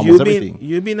 margins yeah, for so almost everything.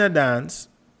 you been a dance,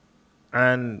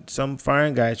 and some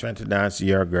foreign guy trying to dance to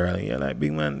your girl, and you're like,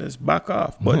 big man, just back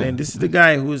off. But then this is the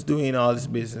guy who's doing all this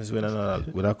business with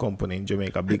a company in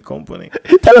Jamaica, big company.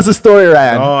 Tell us a story,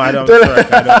 Ryan. No, I don't. Sorry,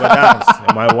 I don't go dance.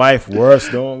 And my wife, worse,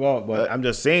 don't go. But I'm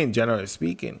just saying, generally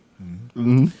speaking,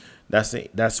 that's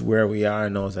it. That's where we are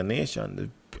now as a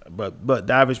nation. But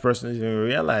the average person doesn't even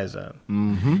realize that.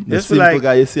 The simple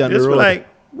guy you see on the just be road. like,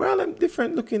 well, I'm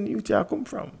different looking. You tell I come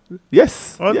from.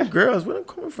 Yes. All Yeah. the girls, where I'm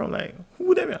coming from, like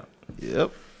who them are?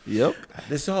 Yep.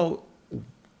 This is how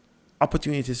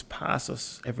opportunities pass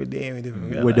us every day. And we don't even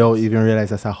realize. Without even realize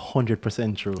that's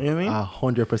 100% true. You know what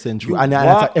I mean? 100% true. You And that's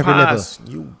walk at every level. past.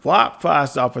 You walk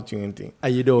past the opportunity.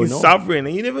 And you don't You're know. sovereign,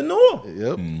 and you never know.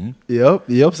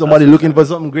 Yep. Somebody looking for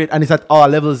something great, and it's at all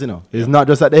levels, you know. It's not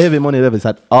just at the heavy money level, it's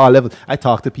at all levels. I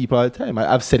talk to people all the time.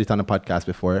 I've said it on the podcast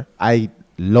before. I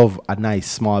love a nice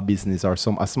small business or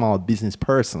a small business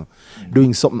person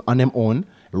doing something on their own,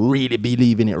 really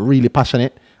believe in it, really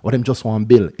passionate, or them just want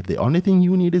bill. If the only thing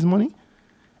you need is money,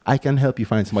 I can help you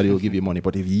find somebody who will give you money.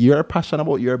 But if you're passionate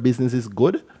about your business is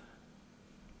good,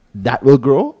 that will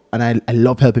grow. And I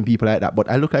love helping people like that. But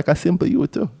I look like a simple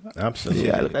youth too. Absolutely.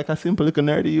 Yeah, I look like a simple little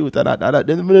nerdy youth. They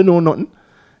don't know nothing.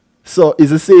 So it's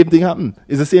the same thing happen.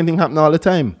 It's the same thing happen all the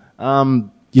time.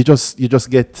 You just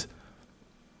get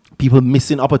people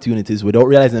missing opportunities without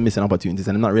realizing they're missing opportunities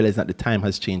and not realizing that the time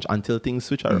has changed until things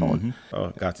switch around. Oh,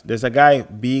 got it. There's a guy,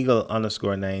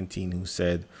 Beagle_19, who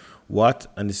said,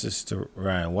 and this is to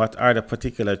Ryan, what are the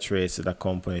particular traits that a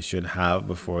company should have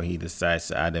before he decides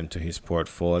to add them to his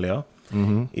portfolio?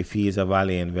 If he is a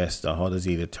value investor, how does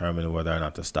he determine whether or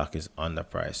not the stock is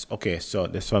underpriced? Okay, so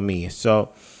this for me.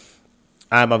 So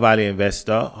I'm a value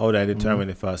investor. How do I determine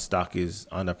if a stock is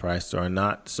underpriced or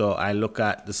not? So I look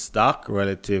at the stock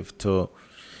relative to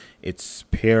its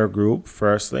peer group,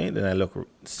 firstly. Then I look,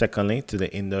 secondly, to the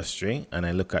industry. And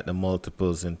I look at the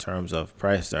multiples in terms of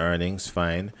price to earnings,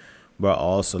 fine. But I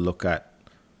also look at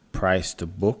price to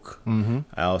book.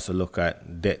 I also look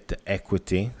at debt to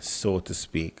equity, so to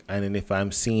speak. And then if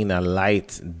I'm seeing a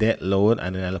light debt load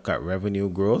and then I look at revenue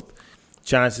growth,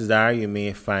 chances are you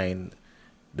may find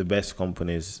the best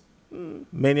companies,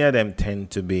 many of them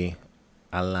tend to be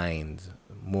aligned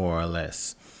more or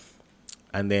less.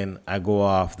 And then I go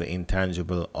off the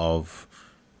intangible of,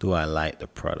 do I like the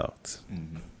product?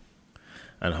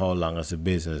 And how long has the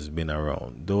business been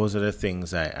around? Those are the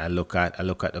things I look at. I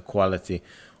look at the quality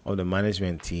of the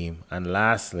management team. And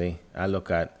lastly, I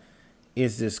look at,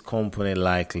 is this company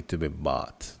likely to be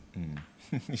bought?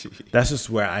 That's just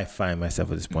where I find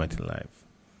myself at this point in life.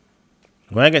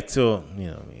 When I get to,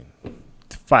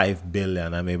 5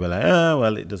 billion, I may be like,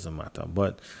 well, it doesn't matter.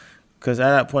 But because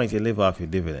at that point, you live off your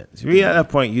dividends. Really, at that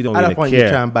point, you don't really care. At that point, you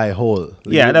try and buy whole.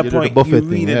 At that point, you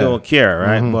really don't care,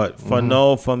 right? But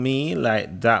for me,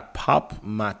 like that pop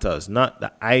matters, not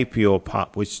the IPO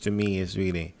pop, which to me is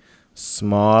really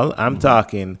small. I'm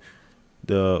talking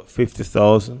the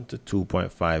 50,000 to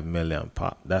 2.5 million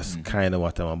pop. That's kind of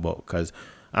what I'm about, because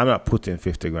I'm not putting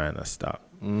 50 grand in a stock.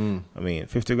 I mean,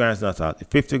 50 grand is not out.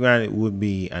 50 grand, it would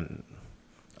be a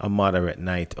moderate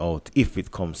night out if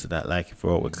it comes to that, like if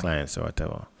we're out with clients or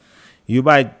whatever.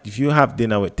 If you have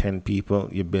dinner with 10 people,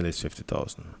 your bill is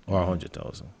 50,000 or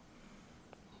 100,000.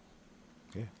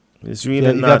 Yeah. It's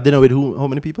really You have dinner with how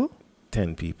many people?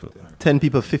 10 people. 10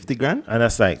 people, 50 grand? And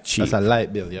that's like cheap. That's a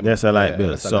light bill. Yeah. That's a light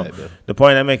bill. So the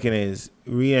point I'm making is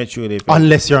really and truly.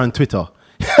 Unless you're on Twitter.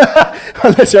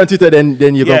 Unless you're on Twitter,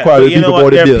 then you go quarrel with people about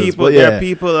the bills. There are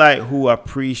people like who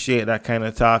appreciate that kind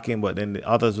of talking, but then the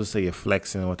others will say you're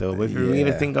flexing or whatever. But if you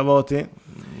really think about it,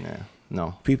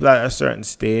 no. People at a certain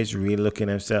stage really looking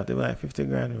at themselves, they're like 50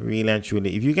 grand, really and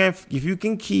truly. If you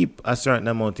can keep a certain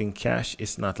amount in cash,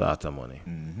 it's not a lot of money.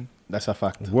 That's a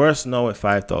fact. Worse now with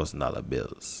 $5,000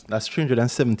 bills. That's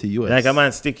 370 US. Like a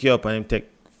man stick you up and him take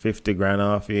 50 grand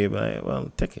off you, but like,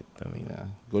 well, take it. I mean,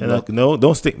 good luck. No,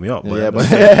 don't stick me up. But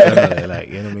but like,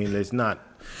 you know what I mean? It's not.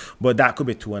 But that could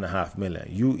be $2.5 million.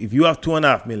 If you have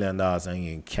 $2.5 million and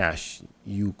you're in cash,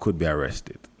 you could be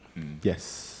arrested.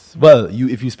 Yes. Well,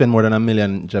 if you spend more than $1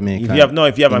 million Jamaican. If you have $1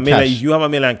 million, cash. if you have $1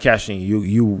 million cash in,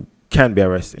 you can be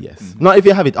arrested. Yes. Not if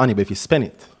you have it on you, but if you spend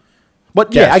it.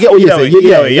 But I get what you're saying.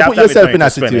 You put yourself in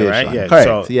that situation, right? Yeah. Correct.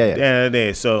 So, at the end of the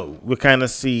day, so we kind of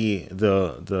see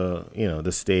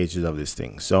the stages of this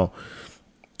thing. So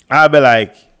I'll be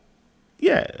like,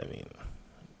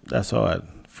 that's how I'd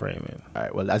frame it. All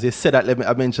right. Well, as you said that,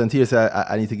 I mentioned here, so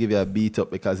I need to give you a beat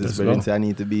up because it's very I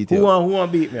need to beat you. Who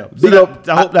want to beat me up? Big up.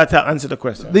 I hope that answered the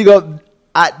question. Big up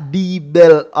at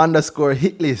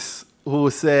 _hitlist.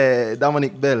 Who say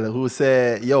Dominic Bell, who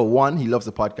say, he loves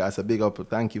the podcast. A big up,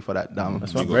 thank you for that, Dom.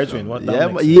 That's my brethren. What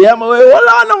man. Hold on,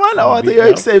 man. I want to hear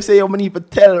you say, I need to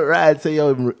tell Ryan, say,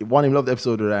 one, him love the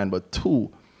episode, Ryan, but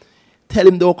two, tell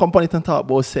him the company to talk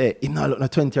about, say, he not look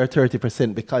at 20 or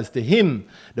 30%, because to him,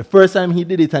 the first time he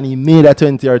did it and he made a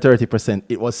 20 or 30%,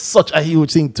 it was such a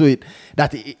huge thing to it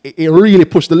that it really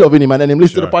pushed the love in him. And then him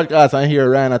listen to the podcast and hear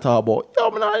Ryan talk about,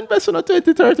 I'm not investing on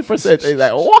 20, 30%. He's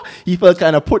like, what? He felt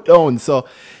kind of put down. So,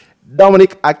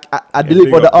 Dominic, I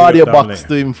delivered the audio box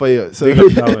to him for you. So,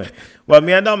 well,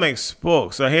 me and Dominic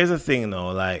spoke. So, here's the thing,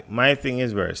 though. Like, my thing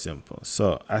is very simple.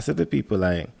 So, I said to people,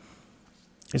 like,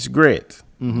 it's great.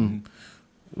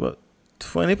 But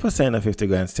 20% of 50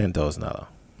 grand is $10,000.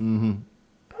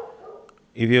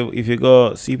 If you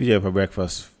go CPJ for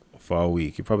breakfast for a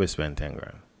week, you probably spend 10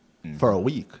 grand. For a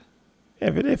week?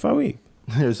 Every day for a week.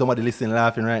 There's somebody listening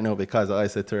laughing right now because I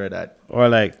said to her that. Or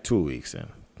like 2 weeks then.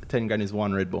 10 grand is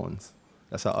one Red Bones.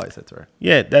 That's how I said to her.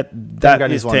 Yeah, that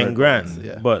is 10 grand.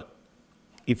 Yeah. But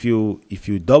if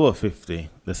you double 50,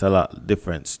 that's a lot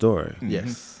different story.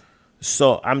 Yes.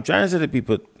 So I'm trying to say to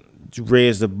people to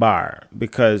raise the bar,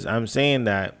 because I'm saying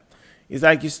that it's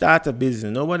like you start a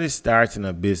business. Nobody's starting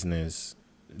a business,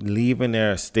 leaving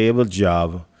their stable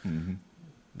job.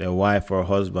 Their wife or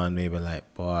husband may be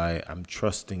like, boy, I'm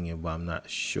trusting you, but I'm not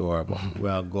sure. But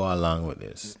we'll go along with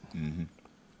this.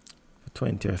 For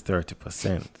 20 or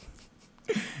 30%.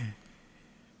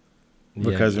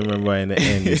 Because remember, in the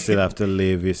end, you still have to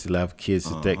live. You still have kids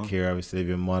to take care of. You still have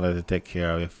your mother to take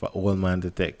care of. Your old man to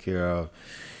take care of.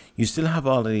 You still have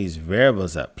all of these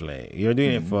variables at play. You're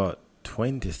doing it for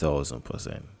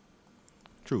 20,000%.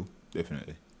 True,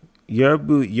 definitely.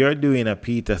 You're doing a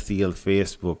Peter Thiel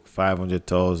Facebook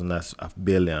 500,000. That's $1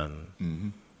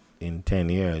 billion in 10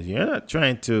 years. You're not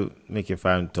trying to make your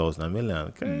 500,000 $1 million.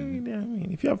 Okay? I mean,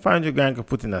 if you have 500 grand to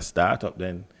put in a startup,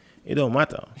 then it don't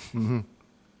matter.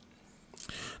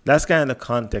 That's kind of the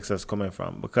context that's coming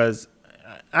from, because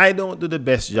I don't do the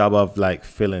best job of like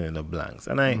filling in the blanks,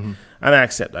 and I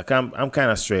accept that. I'm kind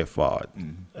of straightforward,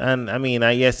 and I mean,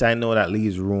 yes, I know that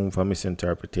leaves room for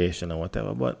misinterpretation or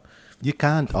whatever, but You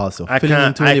can't also. I fill in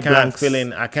can't too many fill blanks.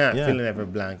 in Yeah. every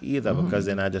blank either, because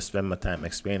then I just spend my time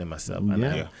explaining myself. And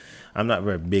Yeah. I'm not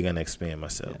very big on explaining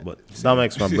myself, but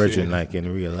Dominic's my brethren like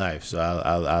in real life, so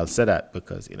I'll say that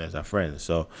because it's a friend.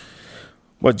 So,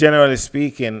 but generally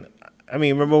speaking, I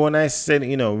mean, remember when I said,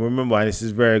 and this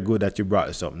is very good that you brought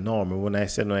this up. No, remember when I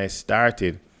said when I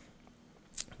started,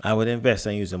 I would invest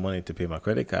and use the money to pay my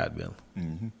credit card bill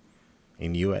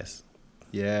in US.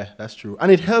 Yeah, that's true. And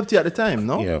it helped you at the time,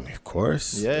 no? Yeah, of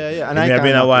course. Yeah. And It may have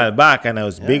been a can't while back, and I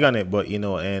was big on it, but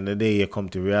and the day you come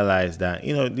to realize that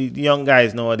the young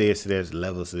guys nowadays, there's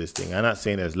levels to this thing. I'm not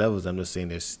saying there's levels, I'm just saying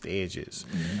there's stages,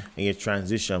 and you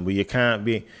transition. But you can't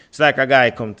be. It's like a guy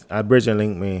Bridget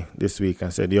linked me this week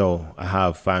and said, "Yo, I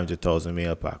have 500,000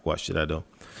 mail pack. What should I do?"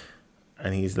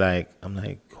 And he's like, "I'm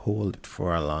like, hold it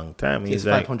for a long time." It's He's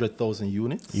like, 500,000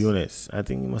 units? units. I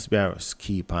think he must be a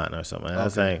key partner or something. And I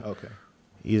was like, okay.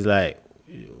 he's like,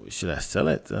 should I sell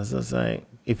it? I was like,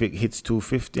 if it hits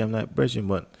 250, I'm like, Bridget,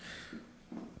 but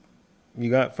you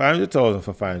got 500,000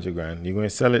 for 500 grand. You're going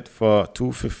to sell it for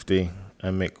 250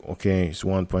 and make, it's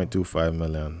 1.25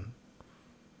 million.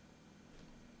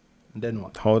 Then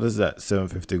what? How does that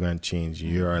 750 grand change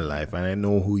your life? And I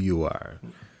know who you are.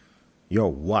 Your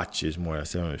watch is more than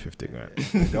 750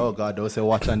 grand. Oh God, don't say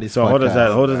watch on this. So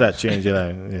podcast. how does that change your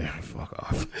life? Yeah, fuck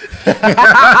off.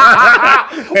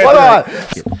 Hold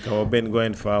on. I've been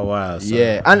going for a while. So.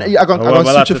 Yeah, and I'm Well, going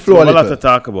to switch the flow a We'll have to little.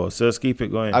 talk about, so let's keep it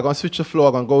going. I'm going to switch the flow.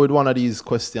 I'm going to go with one of these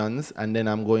questions, and then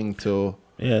I'm going to...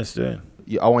 Yeah, let's do it.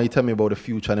 I want you to tell me about the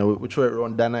future, and then we'll throw it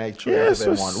around Dana. Yes,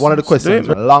 One of the questions,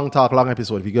 straight, long talk, long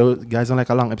episode. If you guys don't like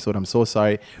a long episode, I'm so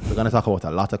sorry. We're going to talk about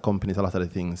a lot of companies, a lot of the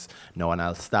things. No, and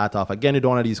I'll start off again with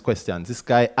one of these questions. This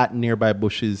guy at Nearby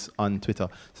Bushes on Twitter,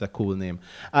 it's a cool name.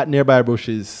 At Nearby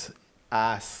Bushes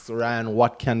asks Ryan,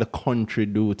 what can the country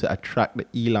do to attract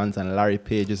the Elons and Larry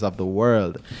Pages of the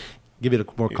world? Give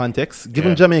it more context.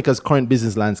 Given Jamaica's current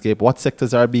business landscape, what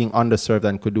sectors are being underserved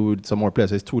and could do with some more players?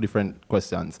 So it's two different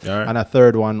questions. Right. And a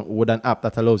third one, would an app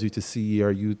that allows you to see your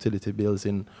utility bills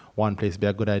in one place be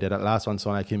a good idea? That last one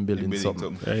sounds like him building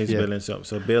something. Yeah, he's building something.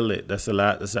 So build it. That's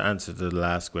the answer to the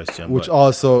last question. Which But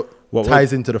also what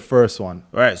ties into the first one.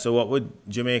 right. So what would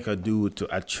Jamaica do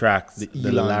to attract the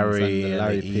Elons Larry and the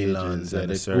and the Pages Elons and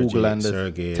and the the Google and the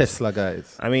Sergeys? Tesla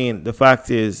guys. I mean, the fact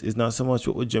is not so much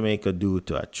what would Jamaica do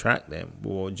to attract them, but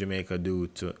what would Jamaica do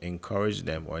to encourage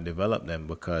them or develop them,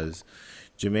 because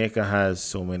Jamaica has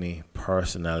so many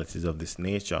personalities of this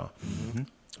nature.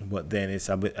 But then it's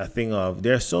a thing of,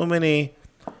 there's so many.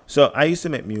 So I used to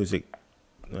make music,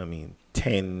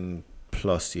 10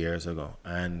 plus years ago,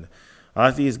 and all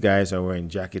of these guys are wearing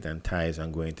jacket and ties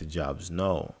and going to jobs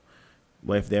now.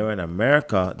 But if they were in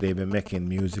America, they've been making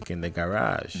music in the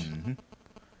garage.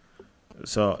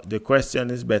 So the question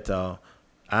is better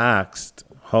asked,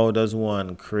 how does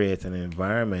one create an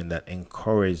environment that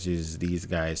encourages these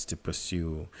guys to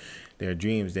pursue their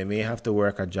dreams? They may have to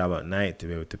work a job at night to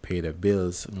be able to pay their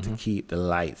bills, to keep the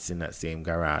lights in that same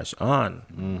garage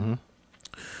on.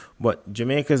 But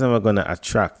Jamaica's never going to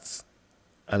attract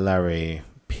a Larry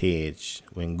Page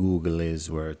when Google is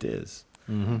where it is.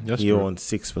 He owns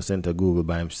 6% of Google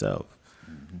by himself.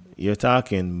 You're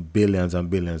talking billions and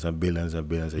billions and billions and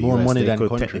billions of More US. money They than could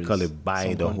countries. technically buy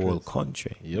Some the whole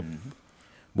countries. country. Yep.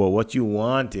 But what you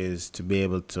want is to be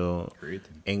able to Great.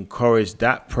 encourage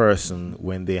that person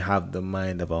when they have the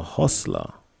mind of a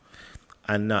hustler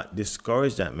and not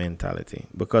discourage that mentality.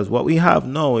 Because what we have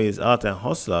now is art and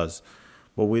hustlers,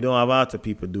 but we don't have art of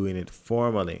people doing it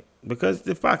formally. Because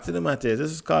the fact of the matter is,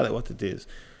 let's just call it what it is.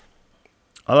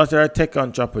 A lot of our tech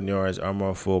entrepreneurs are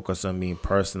more focused on being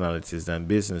personalities than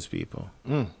business people.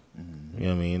 You know what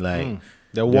I mean? Like They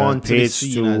they're on want to be page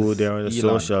seen 2, as they're on the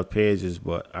Elon. social pages,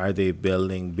 but are they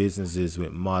building businesses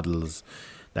with models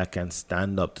that can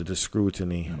stand up to the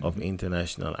scrutiny of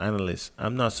international analysts?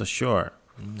 I'm not so sure.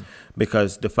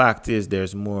 Because the fact is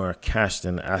there's more cash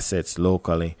than assets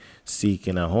locally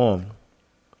seeking a home.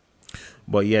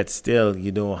 But yet still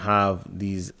you don't have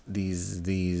these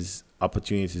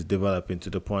opportunities developing to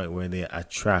the point where they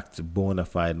attract bona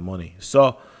fide money.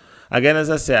 So again, as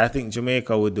I said, I think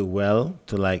Jamaica would do well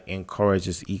to like encourage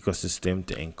this ecosystem,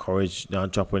 to encourage the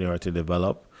entrepreneur to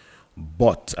develop.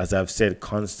 But as I've said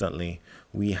constantly,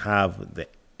 we have the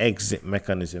exit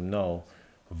mechanism now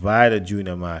via the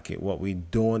junior market. What we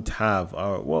don't have,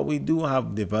 or what we do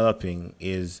have developing,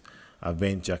 is a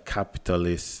venture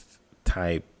capitalist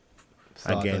type,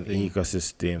 Sort of again, thing.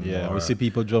 ecosystem. Yeah, or we see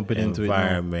people jumping into it now.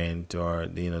 environment, or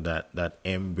that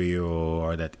embryo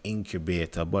or that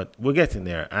incubator. But we're getting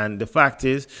there, and the fact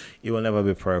is it will never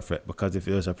be perfect, because if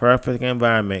it was a perfect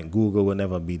environment, Google will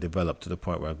never be developed to the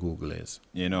point where Google is.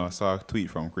 You know, I saw a tweet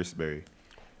from Chris Berry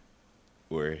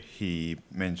where he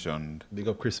mentioned Big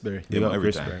up Chris Berry. Big up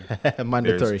every Chris time.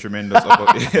 Mandatory.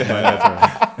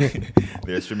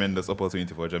 There's tremendous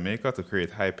opportunity for Jamaica to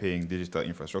create high-paying digital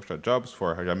infrastructure jobs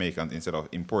for Jamaicans instead of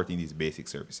importing these basic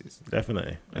services.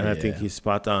 Definitely. And I think Yeah. he's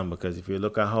spot on, because if you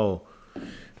look at how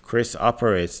Chris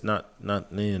operates, not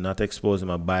exposing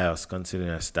my bias, considering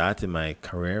I started my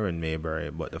career in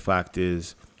Maybury, but the fact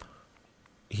is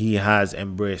he has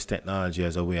embraced technology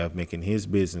as a way of making his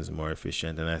business more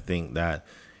efficient. And I think that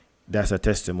that's a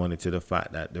testimony to the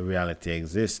fact that the reality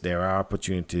exists. There are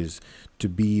opportunities to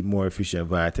be more efficient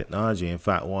via technology. In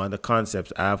fact, one of the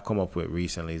concepts I've come up with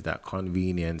recently is that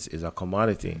convenience is a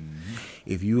commodity.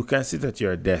 If you can sit at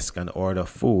your desk and order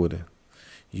food,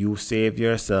 you save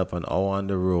yourself an hour on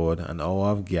the road, an hour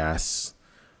of gas,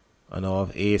 an hour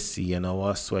of AC, an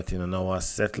hour of sweating, an hour of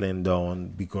settling down,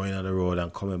 be going on the road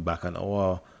and coming back, an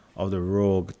hour of the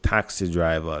rogue taxi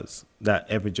drivers that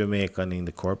every Jamaican in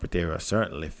the corporate area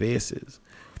certainly faces.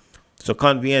 So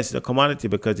convenience is a commodity,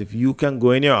 because if you can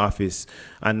go in your office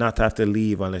and not have to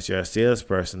leave unless you're a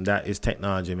salesperson, that is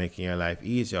technology making your life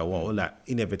easier. What will that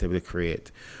inevitably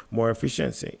create? More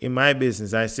efficiency. In my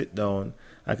business, I sit down,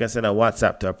 I can send a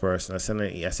WhatsApp to a person. I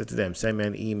say to them, send me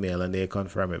an email, and they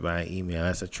confirm it by email.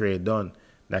 That's a trade done.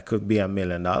 That could be $1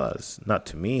 million. Not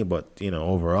to me, but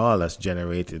overall, that's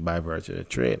generated by virtue of the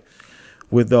trade,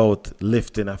 without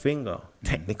lifting a finger,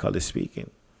 technically speaking.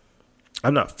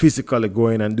 I'm not physically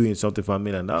going and doing something for $1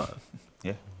 million.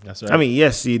 Yeah. That's right. I mean,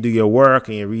 yes, you do your work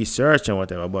and your research and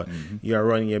whatever, but you're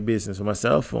running your business from a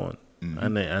cell phone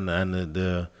and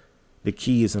the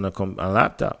keys on a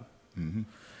laptop.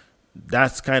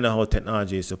 That's kind of how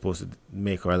technology is supposed to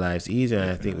make our lives easier,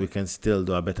 and I think we can still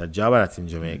do a better job at that in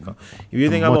Jamaica. If you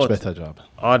think much about better job.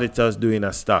 auditors doing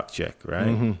a stock check,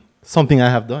 right? Something I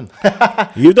have done.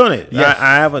 You've done it. Yes.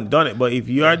 I haven't done it, but if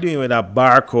you are doing with a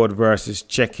barcode versus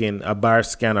checking a bar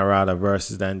scanner rather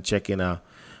versus than checking a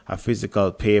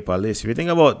physical paper list, if you think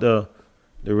about the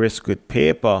risk with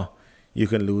paper, you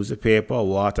can lose the paper,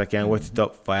 water can wet it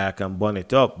up, fire can burn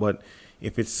it up, but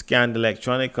if it's scanned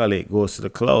electronically, it goes to the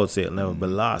cloud, so it'll never be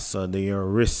lost. So your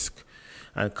risk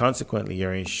and consequently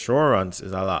your insurance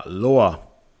is a lot lower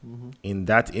in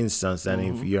that instance than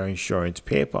if you're insuring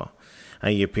paper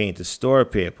and you're paying to store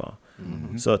paper.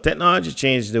 So technology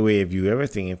changed the way you view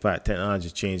everything. In fact,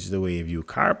 technology changed the way you view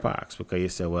car parks, because you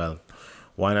say, well,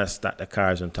 why not stack the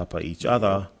cars on top of each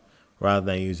other rather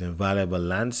than using valuable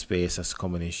land space that's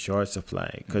coming in short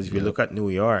supply? Because if you look at New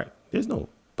York, there's no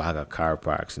bag of car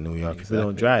parks in New York if you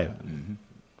don't drive.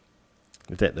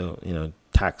 You take the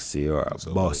taxi or a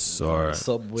bus or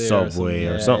subway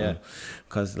or something,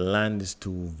 because land is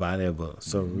too valuable.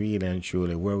 So really and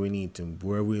truly, where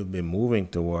we'll be moving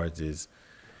towards is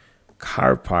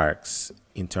car parks,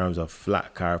 in terms of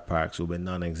flat car parks, will be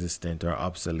non-existent or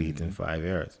obsolete in 5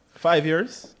 years. 5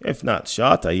 years? If not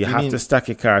shorter. You have mean- to stack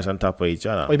your cars on top of each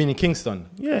other. Oh, you mean in Kingston?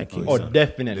 Yeah, Oh, Kingston.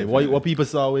 definitely. What people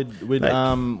saw with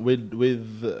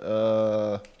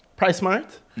Price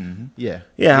Mart? Yeah.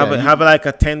 Have like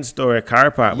a 10-story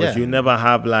car park, but Yeah. you never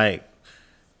have like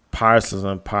parcels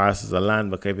and parcels of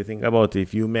land. Because if you think about it,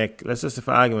 if you make, let's just say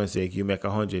for argument's sake, you make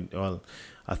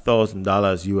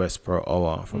 $1,000 US per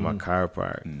hour from a car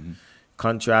park.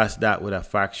 Contrast that with a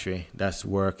factory that's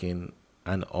working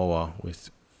an hour with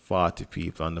 40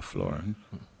 people on the floor.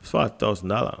 It's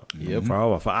 $40,000 per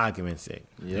hour, for argument's sake.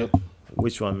 Yep.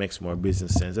 Which one makes more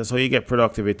business sense? That's how you get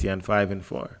productivity on 5 and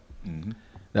 4.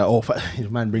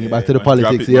 Man, bring it back to the man,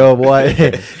 politics, drop it, yo, man.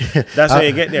 boy. That's how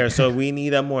you get there. So we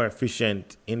need a more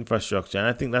efficient infrastructure, and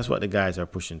I think that's what the guys are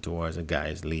pushing towards. The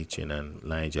guys, Leachin and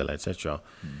Nigel, etc.,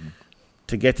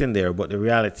 to get in there. But the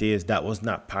reality is that was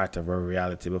not part of our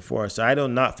reality before. So I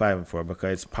don't not 5 and 4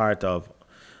 because it's part of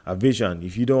a vision.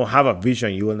 If you don't have a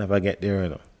vision, you will never get there. You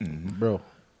know? Bro,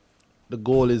 the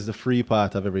goal is the free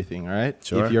part of everything, right?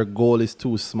 Sure. If your goal is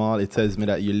too small, it tells me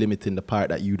that you're limiting the part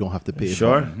that you don't have to pay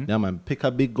Sure. for. Yeah, man, pick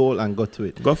a big goal and go to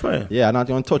it. Go for it. Yeah, I'm not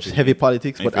going to touch heavy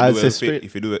politics, And but I'll say well, straight.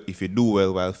 if you do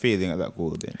well while failing at that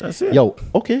goal, then That's it. Yo,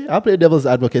 okay, I'll play devil's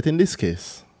advocate in this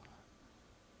case.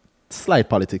 Slight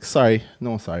politics. Sorry.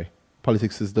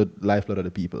 Politics is the lifeblood of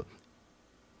the people.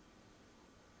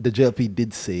 The JLP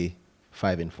did say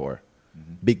 5 and 4.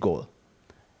 Big goal.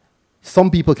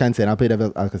 Some people can say, and I'll play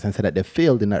devil's advocate and say that they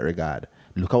failed in that regard.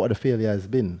 Look at what the failure has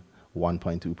been.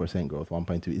 1.2% growth.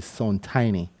 1.2 is so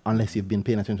tiny unless you've been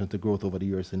paying attention to growth over the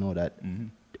years to know that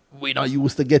we're not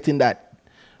used to getting that.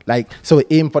 Like, so we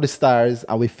aim for the stars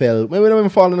and we fell. We don't even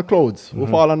fall on the clouds. We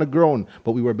fall on the ground,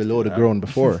 but we were below the ground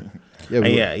before. And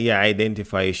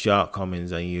identify your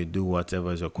shortcomings and you do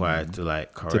whatever is required to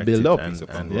like correct build it. up.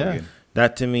 And Yeah.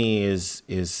 that to me is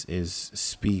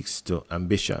speaks to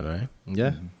ambition, right?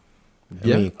 Yeah. I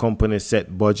mean, companies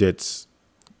set budgets.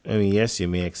 I mean, yes, you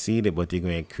may exceed it, but you're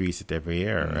going to increase it every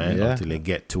year, right? Yeah. Until you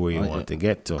get to where you want to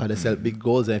get to. Because they set big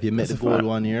goals, and if you met the That's a goal fact.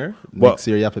 1 year, But next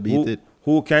year you have to beat it.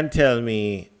 Who can tell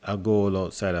me a goal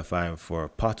outside of 5 and 4?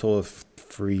 Pothole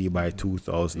free by You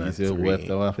 2003. we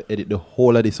have to edit the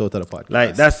whole of this out of the podcast.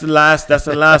 Like that's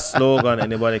the last slogan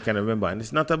anybody can remember. And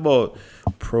it's not about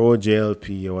pro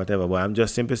JLP or whatever, but I'm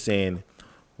just simply saying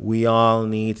we all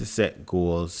need to set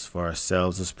goals for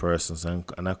ourselves as persons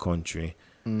and a country.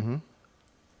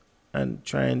 And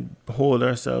try and hold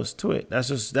ourselves to it. That's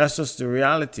just the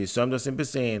reality. So I'm just simply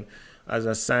saying, as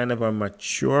a sign of our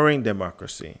maturing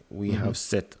democracy, we have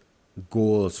set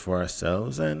goals for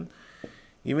ourselves, and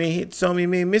you may hit some, you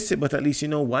may miss it, but at least you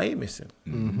know why you miss it.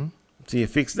 So you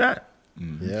fix that.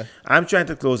 Yeah. I'm trying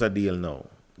to close a deal now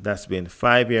that's been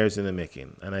 5 years in the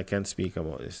making, and I can speak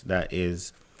about this. That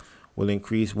is, will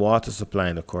increase water supply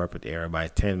in the corporate area by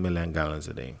 10 million gallons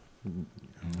a day.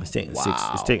 It's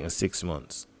taking 6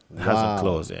 months. It hasn't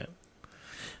closed yet.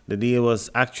 The deal was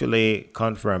actually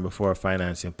confirmed before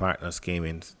financing partners came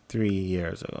in 3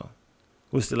 years ago.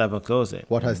 We still haven't closed it.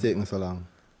 What has taken so long?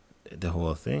 The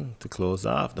whole thing to close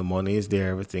off. The money is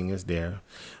there, everything is there.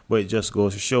 But it just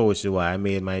goes to show, which is why I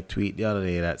made my tweet the other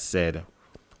day that said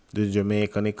the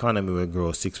Jamaican economy will grow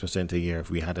 6% a year if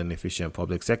we had an efficient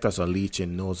public sector. So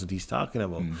Leachin knows what he's talking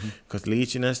about. Because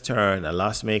Leachin has turned a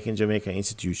loss-making Jamaican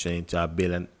institution into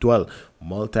a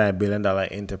multi-billion-dollar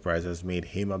enterprise has made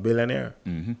him a billionaire.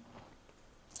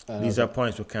 These are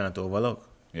points we can't overlook.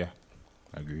 yeah,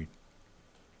 agreed.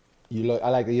 I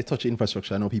like that you touch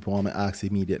infrastructure. I know people want me to ask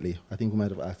immediately. I think we might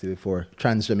have asked you before.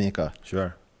 Trans Jamaica.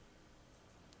 Sure.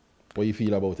 What do you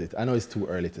feel about it? I know it's too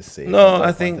early to say. No, From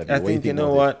your point of I view. What do think you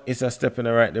know about what? It's a step in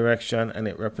the right direction, and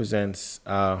it represents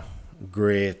a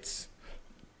great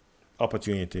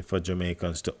opportunity for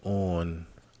Jamaicans to own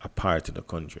a part of the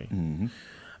country.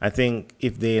 I think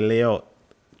if they lay out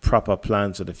proper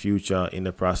plans for the future in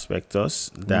the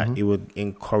prospectus, that it would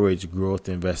encourage growth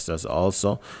investors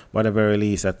also. But at the very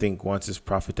least, I think once it's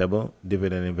profitable,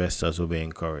 dividend investors will be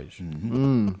encouraged.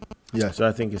 Yeah. So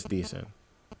I think it's decent.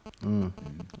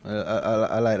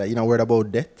 I like that. You're not worried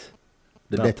about debt?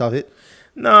 The No. debt of it?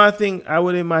 No, I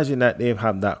would imagine that they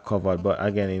have that covered, but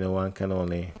again, one can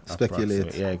only Speculate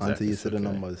approximate. Yeah, exactly. until you see the Speculate.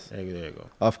 numbers. Yeah, there you go.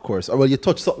 Of course. Well, you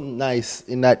touched something nice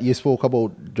in that you spoke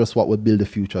about just what would build the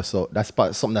future. So that's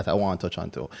something that I want to touch on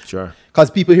too. Sure.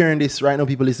 Because people hearing this right now,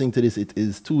 people listening to this, it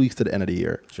is 2 weeks to the end of the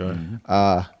year. Sure.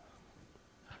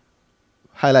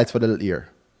 Highlights for the year.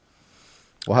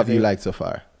 What have you think- liked so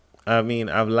far? I mean,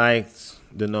 I've liked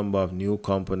the number of new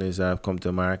companies that have come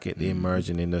to market, the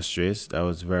emerging industries. That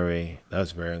was very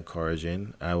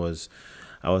encouraging. I was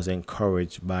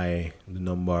encouraged by the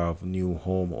number of new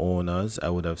homeowners I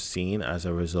would have seen as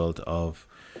a result of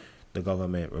the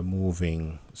government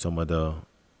removing some of the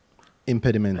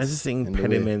Impediments. I just think in the way.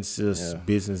 impediments to Yeah.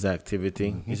 business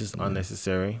activity. It's just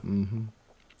unnecessary.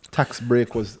 Tax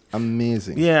break was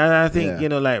amazing. Yeah, and I think,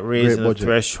 Yeah. like raising the budget.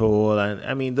 threshold. And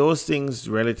I mean, those things,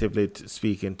 relatively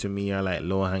speaking to me, are like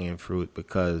low hanging fruit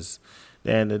because at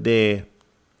the end of the day,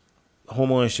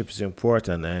 home ownership is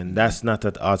important. And that's not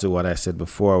at odds with what I said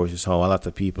before, which is how a lot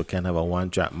of people can have a one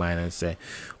track mind and say,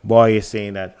 boy, you're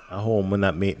saying that a home will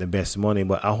not make the best money,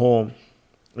 but a home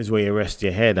is where you rest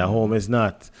your head. A home is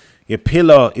not, Your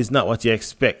pillow is not what you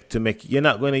expect to make. You're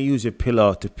not going to use your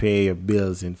pillow to pay your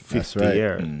bills in 50 That's right.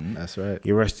 years. That's right.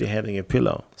 You rest your head on your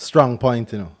pillow. Strong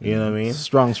point, you know. You know what I mean?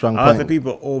 Strong A lot of point.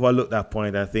 people overlook that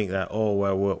point. I think that,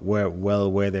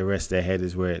 where they rest their head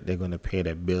is where they're going to pay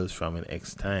their bills from in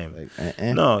X time. Like,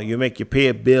 No, you pay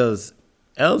your bills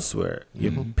elsewhere.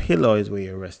 Your pillow is where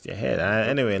you rest your head.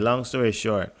 Anyway, long story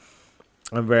short,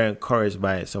 I'm very encouraged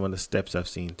by some of the steps I've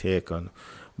seen taken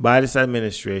by this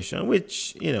administration,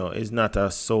 which, is not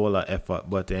a solo effort,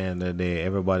 but at the end of the day,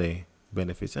 everybody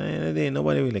benefits. At the end of the day,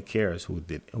 nobody really cares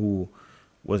who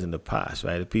was in the past,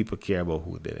 right? The people care about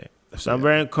who did it. So I'm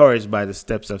very encouraged by the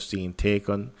steps I've seen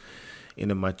taken in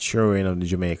the maturing of the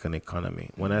Jamaican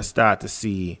economy. When I start to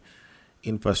see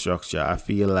infrastructure, I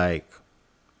feel like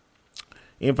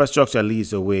infrastructure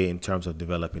leads the way in terms of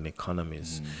developing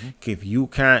economies. If you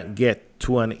can't get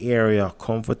to an area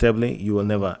comfortably, you will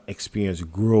never experience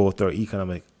growth or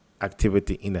economic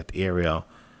activity in that area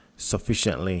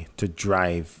sufficiently to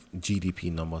drive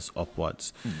GDP numbers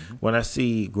upwards. When I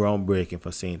see groundbreaking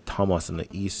for St. Thomas on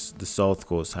the South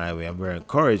Coast Highway, I'm very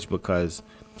encouraged because,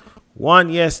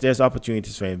 one, yes, there's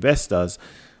opportunities for investors,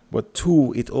 but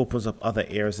two, it opens up other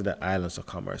areas of the islands of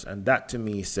commerce. And that to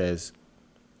me says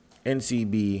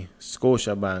NCB,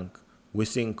 Scotiabank,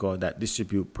 Wisynco that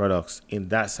distribute products in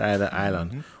that side of the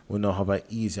island will now have an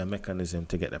easier mechanism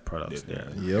to get the products there.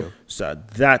 Yep. So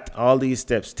that all these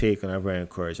steps taken are very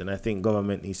encouraged, and I think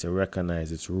government needs to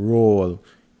recognize its role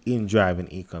in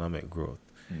driving economic growth.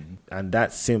 And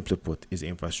that, simply put, is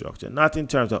infrastructure, not in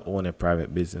terms of owning a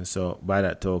private business. So by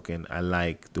that token, I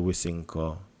like the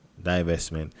Wisynco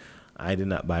divestment. I did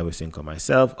not buy Wisynco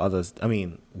myself.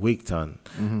 Wigton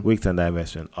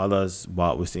divestment. Others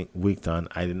bought Wigton.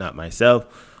 I did not myself,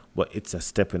 but it's a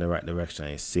step in the right direction.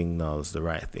 It signals the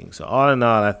right thing. So all in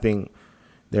all, I think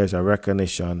there's a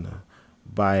recognition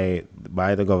by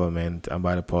the government and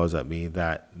by the powers that be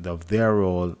that of their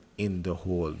role in the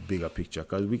whole bigger picture.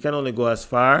 Because we can only go as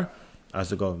far as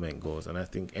the government goes, and I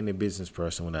think any business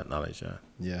person will acknowledge that.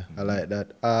 Yeah, I like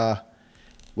that.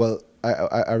 Well,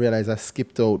 I realized I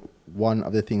skipped out one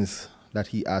of the things that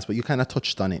he asked, but you kind of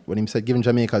touched on it when he said, given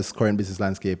Jamaica's current business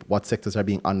landscape, what sectors are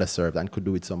being underserved and could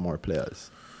do with some more players?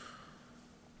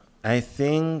 I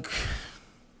think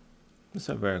that's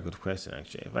a very good question,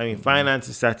 actually. I mean, finance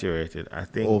is saturated. I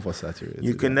think Oversaturated.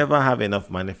 you can never have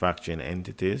enough manufacturing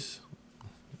entities.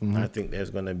 I think there's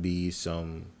going to be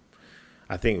some.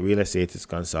 I think real estate is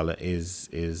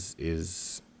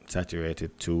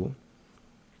saturated too.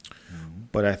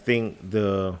 But I think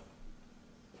that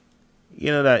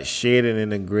shading in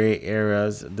the gray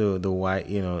areas, the white,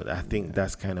 I think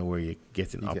that's kind of where you're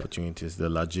getting opportunities. The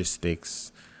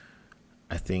logistics.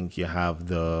 I think you have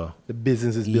the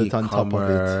business is built on top of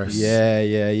it. e-commerce.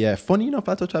 Yeah. Funny enough,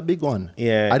 that's such a big one.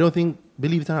 Yeah. I don't think we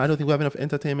have enough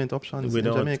entertainment options in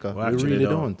Jamaica. We really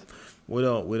don't. We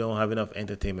don't have enough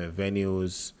entertainment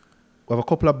venues. We have a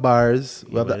couple of bars.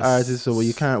 We have the artists, so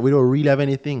we don't really have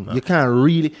anything. No. You can't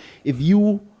really, if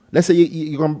you, let's say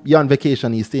you're on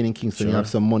vacation, you're staying in Kingston, you have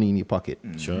some money in your pocket.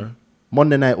 Sure.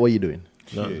 Monday night, what are you doing?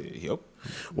 No. Yep.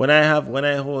 When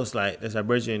I host, like, there's a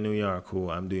bridge in New York who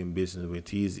I'm doing business with.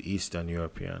 He's Eastern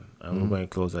European, and we're going to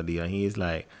close a deal. And he's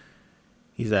like,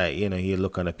 he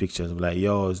look at the pictures and be like,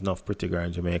 yo, there's enough pretty girl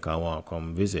in Jamaica. I want to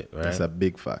come visit, right? That's a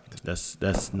big fact.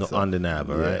 That's not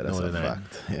undeniable, right? Yeah, that's a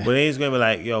fact. Yeah. But then he's going to be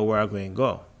like, yo, where are we going to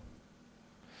go?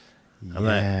 I'm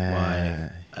like,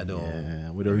 why? I don't. Yeah,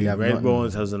 we don't really have Red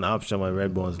Bones has an option when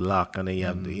Red Bones lock, and then you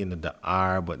have the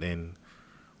R, but then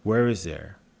where is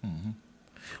there?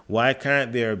 Why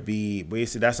can't there be? But you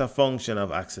see, that's a function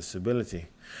of accessibility.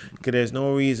 Because there's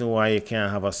no reason why you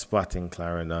can't have a spot in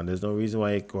Clarendon. There's no reason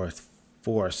why you can have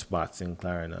 4 spots in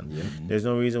Clarendon. There's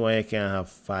no reason why you can't have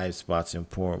 5 spots in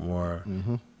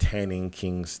Portmore, 10 in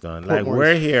Kingston. Like,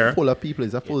 we're here. Full of people.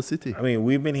 It's a full city. I mean,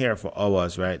 we've been here for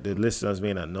hours, right? The listeners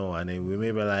may not know. And then we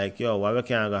may be like, yo, why we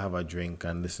can't go have a drink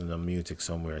and listen to music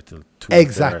somewhere till 2:30?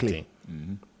 Exactly.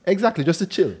 Exactly, just to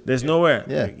chill. There's nowhere.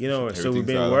 Yeah. So we've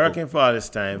been working for all this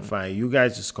time. Fine. You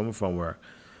guys just coming from work.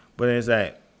 But it's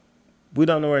like, we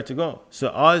don't know where to go. So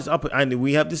all this up, and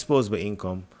we have disposable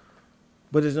income,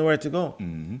 but there's nowhere to go.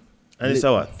 And it's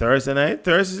what? Thursday night?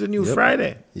 Thursday's a new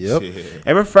Friday. Yep.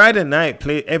 Every Friday night,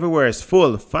 everywhere is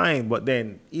full, fine. But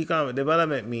then economic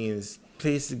development means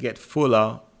places get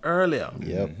fuller earlier.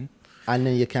 Yep. And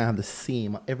then you can't have the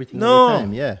same everything No. all the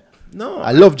time. Yeah. No.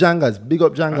 I love Jangas. Big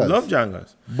up Jangas. I love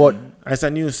Jangas. But It's a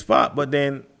new spot, but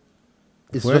then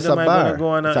it's where just a am I bar. gonna go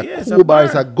on It's a- a it's cool a bar.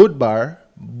 It's bar. a good bar,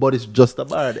 but it's just a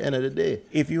bar at the end of the day.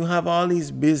 if you have all these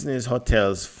business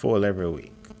hotels full every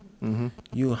week,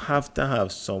 you have to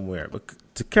have somewhere.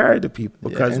 to carry the people.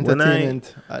 Because when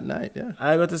entertainment at night, yeah.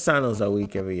 I go to Sandals a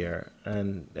week every year,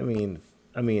 and I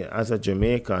mean, as a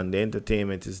Jamaican, the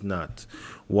entertainment is not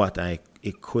what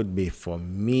it could be for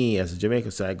me as a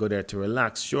Jamaican. So I go there to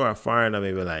relax. Sure, a foreigner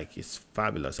may be like, it's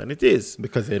fabulous, and it is.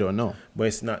 Because they don't know. But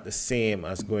it's not the same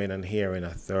as going and hearing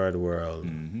a third world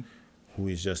who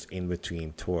is just in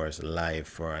between tours live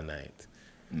for a night.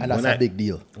 And that's a big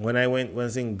deal. When I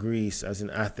was in Greece, I was in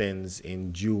Athens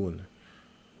in June.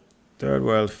 Third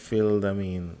World filled,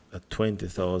 a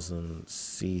 20,000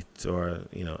 seat or,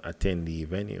 attendee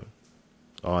venue,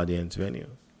 audience venue.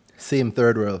 Same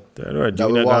Third World. Third World. That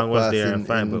we Junior walked Gang was past there in- and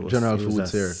fine, in but it was, General it was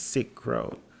Foods a here. sick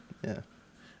crowd. Yeah.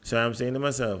 So I'm saying to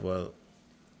myself, well,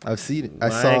 I've seen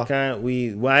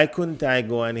it. why couldn't I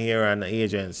go and hear an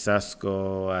agent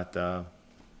Sasko at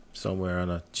somewhere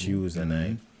on a Tuesday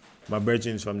night? My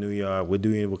brethren's from New York.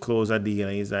 We close a deal,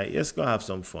 and he's like, let's go have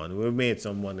some fun. We made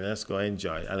some money. Let's go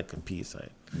enjoy. I like a peace side.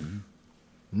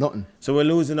 Nothing. So we're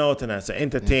losing out on that. So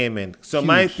entertainment. So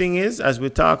my thing is, as we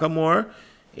talk more,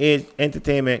 is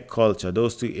entertainment, culture.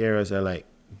 Those two areas are like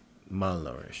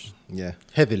malnourished. Yeah.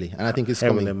 Heavily. And I think it's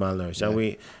Heavily coming. malnourished. Yeah. And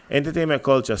we entertainment,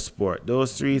 culture, sport.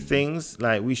 Those three things,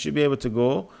 like we should be able to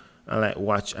go and like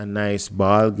watch a nice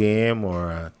ball game or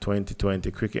a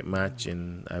 2020 cricket match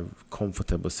in a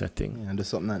comfortable setting. Yeah, and do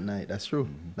something at night. That's true.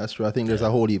 That's true. I think there's a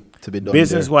whole heap to be done.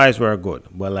 Business there. wise, we're good,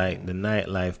 but like the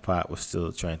nightlife part, we're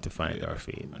still trying to find our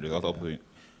feet. And there's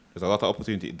a lot of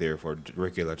opportunity there for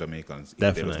regular Jamaicans. if they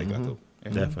Definitely. just take that up.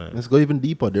 Yeah. Definitely. Let's go even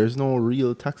deeper. There's no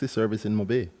real taxi service in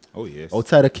Mobay. Oh, yes.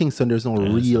 Outside of Kingston, there's no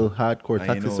real hardcore And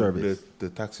taxi service. The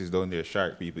taxis down there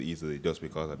shark people easily just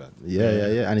because of that.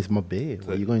 Yeah. And it's Mobay.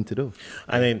 What are you going to do?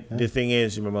 And then the thing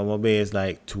is, remember, Mobay is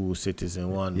like two cities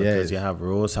in one Yeah. because you have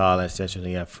Rose Hall, etc.,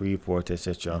 and you have Freeport,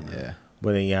 etc. Yeah.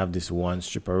 But then you have this one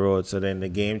strip of road. So then the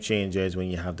game changer is when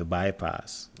you have the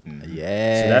bypass.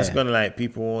 Yeah. So that's gonna like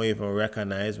people won't even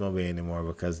recognize Mobay anymore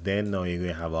because then now you're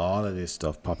gonna have all of this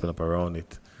stuff popping up around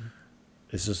it.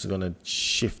 It's just gonna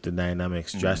shift the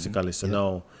dynamics drastically. So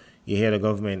now you hear the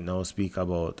government now speak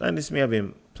about, and this may have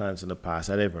been plans in the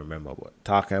past, I don't even remember, but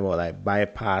talking about like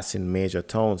bypassing major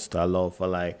towns to allow for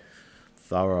like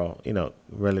thorough,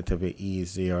 relatively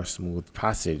easy or smooth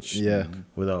passage. Yeah.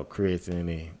 Without creating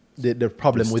any. The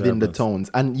problem within the disturbance.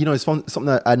 towns. And, it's something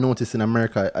that I noticed in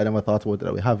America. I never thought about it,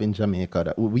 that we have in Jamaica.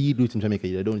 That we do it in Jamaica,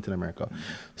 they don't do it in America.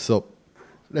 So,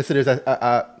 let's say there's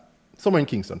a somewhere in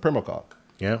Kingston, Pembroke.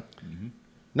 Yeah.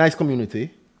 Nice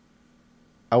community.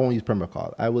 I won't use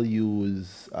Pembroke. I will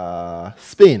use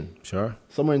Spain. Sure.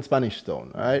 Somewhere in Spanish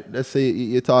Town, all right? Let's say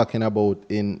you're talking about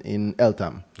in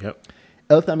Eltham. Yep.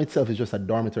 Eltham itself is just a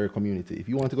dormitory community. If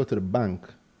you want to go to the bank,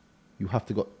 you have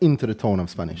to go into the town of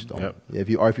Spanish Town. Yep. If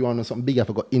you want to know something big, you have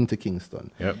to go into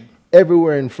Kingston. Yep.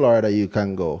 Everywhere in Florida you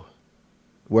can go.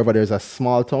 Wherever there's a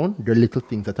small town, there are little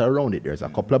things that are around it. There's a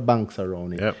couple of banks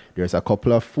around it. Yep. There's a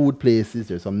couple of food places.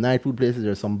 There's some night food places.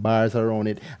 There's some bars around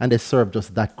it. And they serve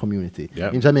just that community.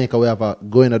 Yep. In Jamaica, we have a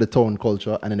going to the town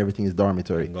culture and then everything is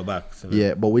dormitory. Go back. So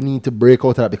Yeah, but we need to break out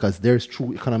of that because there's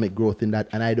true economic growth in that.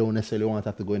 And I don't necessarily want to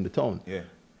have to go in the town. Yeah.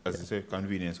 As you say,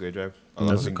 convenience where you drive.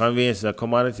 That's a convenience, is a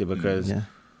commodity because, Yeah.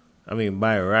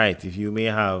 by right, if you may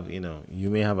have, you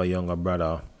may have a younger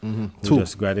brother who Two.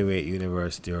 just graduate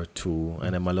university or two,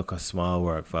 and then I look at small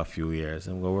work for a few years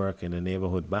and go work in the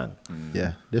neighborhood bank.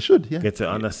 Yeah, they should. Yeah. Get to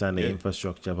understand the Yeah.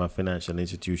 infrastructure of a financial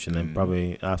institution, and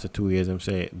probably after 2 years, I'm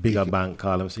say bigger bank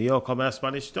call them say, "Yo, come to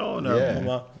Spanish Town," or Yeah.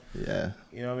 come Yeah.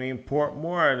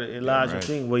 Portmore, a larger right.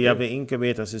 thing where you have an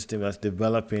incubator system that's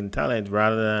developing talent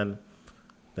rather than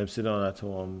them sit down at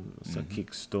home,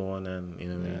 kick stone and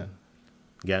Yeah.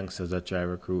 gangsters that try to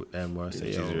recruit them or say, Which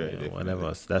is right, definitely.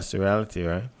 whatever. That's the reality,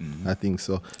 right? I think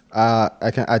so.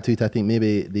 I can add to it. I think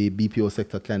maybe the BPO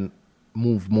sector can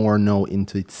move more now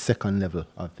into its second level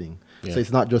of thing. Yeah. So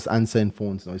it's not just answering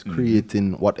phones now. It's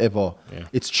creating whatever. Yeah.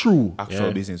 It's true. Actual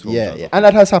Yeah. business. Yeah. And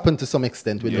that has happened to some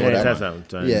extent. We know Yeah, it that. has happened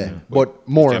to us, Yeah. yeah. But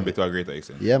more. It can of be it. to a greater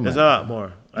extent. Yeah, man. There's a lot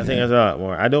more. I think there's a lot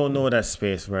more. I don't know that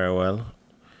space very well,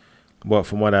 but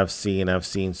from what I've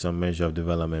seen some measure of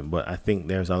development. But I think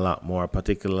there's a lot more,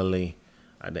 particularly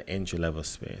at the entry level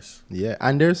space. Yeah.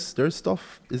 And there's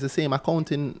stuff. It's the same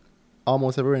accounting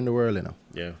almost everywhere in the world,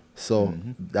 Yeah. So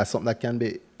that's something that can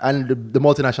be, and the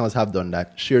multinationals have done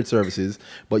that, shared services,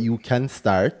 but you can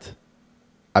start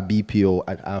a BPO,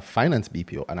 a finance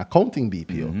BPO, an accounting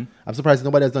BPO. I'm surprised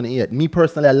nobody has done it yet. Me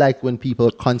personally, I like when people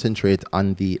concentrate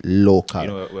on the local. You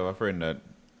know, we have a friend that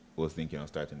was thinking of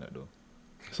starting that though.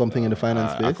 Something in the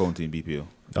finance space. Accounting BPO.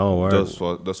 Oh, word.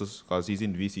 Just because he's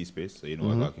in VC space, so you know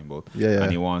what I'm talking about. Yeah.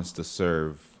 And he wants to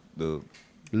serve the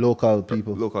Local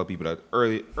people. local people at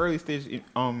early stage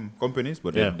companies,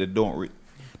 but Yeah. they don't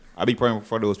a big problem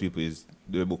for those people is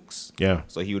the books. Yeah.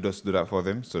 So he would just do that for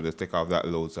them. So they take off that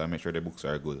load, so I make sure the books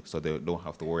are good, so they don't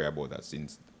have to worry about that.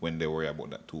 Since when they worry about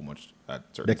that too much, at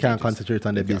certain They can't stages, concentrate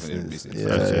on their they can't do business.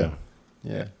 That's Yeah. it.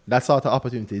 Yeah. That's sort of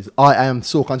opportunities. I am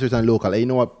so concentrated on local. And you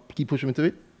know what keep pushing me to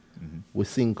it? With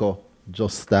Cinco,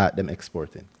 just start them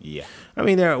exporting. Yeah. I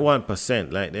mean, they're at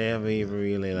 1%. Like, they haven't even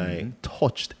really, like...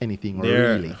 Touched anything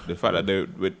They're- really. The fact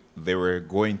that they were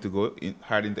going to go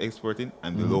hard into exporting,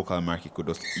 and the local market could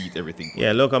just eat everything.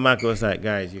 Yeah, local market was like,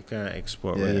 guys, you can't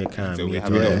export when Yeah. you can't So we meet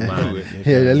have your enough demand. to do You it. can't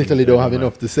Yeah, they meet literally your don't have demand.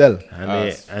 enough to sell.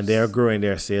 And they're growing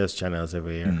their sales channels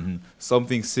every year.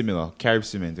 Something similar, Carib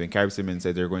Cement. When Carib Cement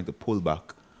said they're going to pull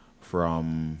back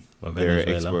from Well, their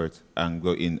Venezuela. export and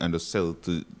go in and just sell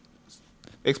to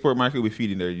export market, will be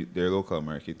feeding their local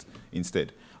market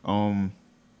instead.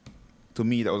 To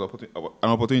me, that was an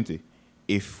opportunity.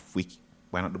 If we,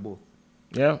 why not do both?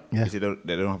 Yeah. Yeah. Because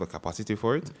they don't have the capacity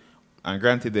for it. And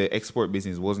granted, the export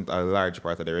business wasn't a large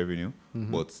part of their revenue,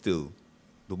 but still,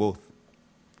 do both.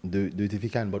 Do it if you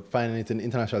can, but finding it in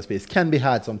international space can be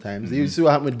hard sometimes. You see what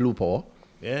happened with Blue Power?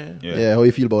 Yeah. Yeah, how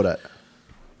you feel about that?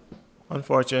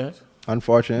 Unfortunate.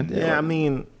 Unfortunate. Yeah, I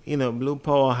mean, you know, Blue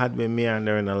Power had been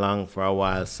meandering along for a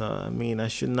while, so I mean, I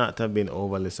should not have been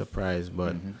overly surprised,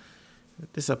 but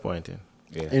disappointing.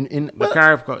 Yeah.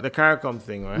 The CARICOM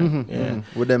thing, right? Yeah.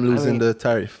 With them losing I mean, the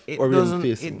tariff. It What were them doesn't.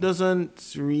 facing? It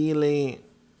doesn't really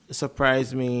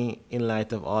surprise me in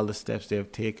light of all the steps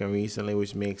they've taken recently,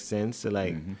 which makes sense to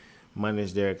like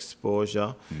manage their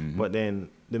exposure. But then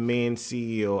the main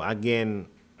CEO again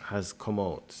has come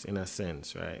out in a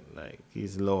sense, right? Like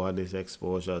he's lowered his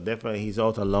exposure. Definitely, he's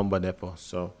out of lumber depot.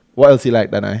 So What else you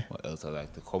like, Danai? What else I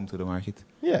like to come to the market?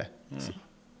 Yeah.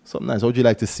 Something nice. What would you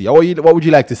like to see? What would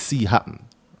you like to see happen?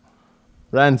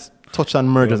 Rand's touched on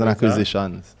mergers and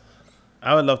acquisitions.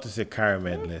 I would love to see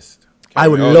Caramed list. I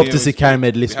would love to see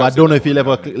Caramed list, but I don't know if he'll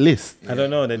ever list. I don't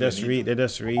know. They just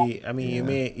I mean, you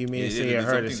may Yeah, say they you did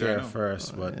heard it something here right now.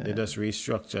 first, but they just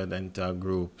restructured into a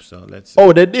group. So let's see.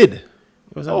 Oh, they did.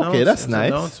 It was okay, announced. that's It was nice.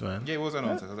 announced, man. Yeah, it was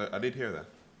announced. I did hear that.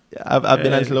 Yeah, I've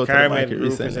been until out to the Caramed market group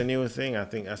is a recently. new thing. I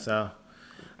think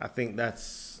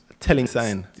that's Telling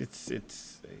sign. It's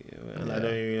well, I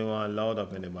don't even want to load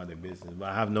up anybody's business, but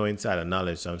I have no insider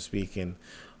knowledge, so I'm speaking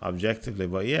objectively.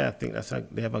 But yeah, I think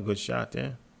they have a good shot.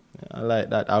 Yeah. I like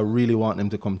that. I really want them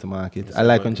to come to market. It's I a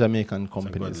like good- when Jamaican It's a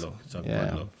good companies. look. It's a Yeah,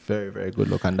 good look. very, very good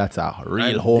look. And that's a real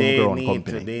And homegrown they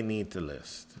company. They need to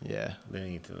list. Yeah. They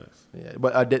need to list. Yeah.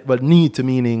 But need to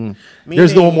meaning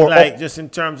there's no Meaning, more. like just in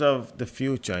terms of the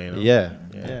future, you know. Yeah,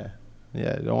 Yeah. yeah,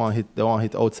 yeah. They want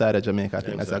hit outside of Jamaica. I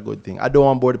think that's a good thing. I don't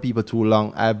want to bore the people too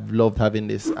long. I've loved having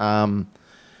this.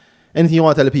 Anything you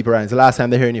want to tell the people, Ryan? It's the last time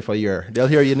they're hearing you for a year. They'll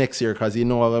hear you next year because you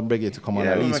know I'm gonna bring you to come on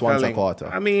at least once a quarter.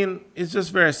 I mean, it's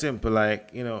just very simple.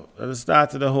 Like, you know, at the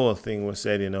start of the whole thing was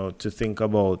said, you know, to think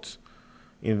about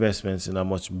investments in a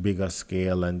much bigger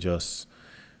scale and just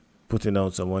putting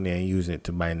out some money and using it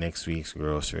to buy next week's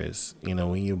groceries. You know,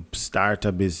 when you start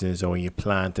a business or when you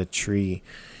plant a tree,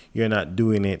 you're not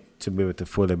doing it to be able to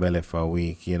fill the belly for a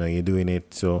week. You know, you're doing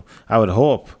it. So I would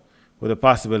hope with the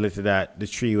possibility that the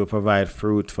tree will provide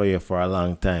fruit for you for a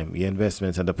long time. Your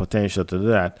investments and the potential to do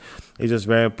that. It's just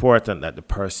very important that the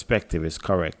perspective is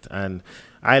correct. And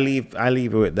I leave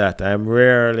it with that. I'm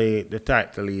rarely the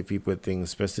type to leave people with things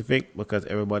specific because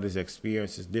everybody's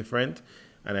experience is different.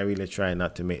 And I really try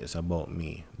not to make this about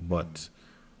me. But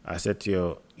I said to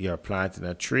you, you're planting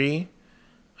a tree.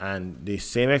 And the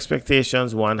same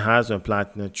expectations one has when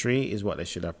planting a tree is what they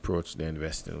should approach the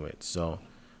investing with. So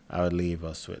I would leave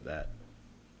us with that.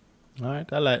 All right,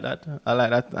 I like that.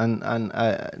 And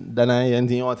Danai,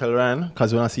 anything you want to tell Ryan?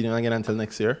 Because we're not seeing him again until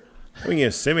next year. When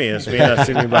you see me, it's me not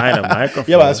sitting behind a microphone.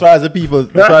 Yeah, but as far as the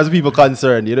people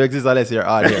concerned, you don't exist unless you're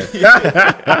audience.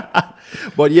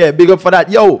 But yeah, big up for that.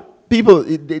 Yo, people,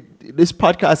 this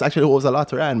podcast actually owes a lot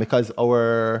to Ryan because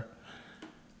our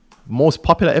most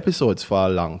popular episodes for a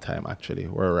long time actually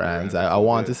were Ryan's. I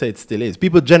want to say it still is.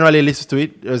 People generally listen to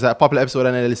it. There's a popular episode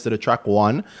and they listen to the track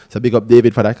 1. So big up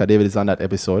David for that because David is on that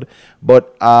episode.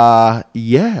 But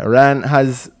yeah, Ryan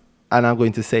has, and I'm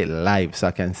going to say it live so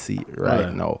I can see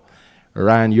right now.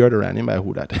 Ryan, you're the Ryan. You might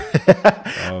who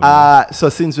that. So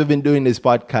since we've been doing this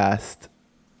podcast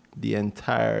the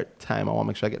entire time, I want to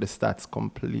make sure I get the stats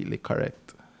completely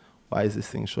correct. Why is this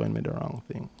thing showing me the wrong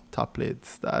thing? Top played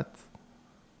stats.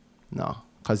 No,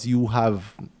 because you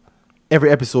have every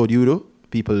episode you do,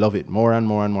 people love it more and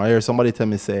more and more. I hear somebody tell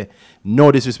me say,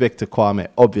 no disrespect to Kwame,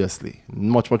 obviously.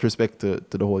 Much respect to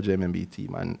the whole JMB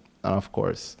team and of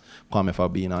course Kwame for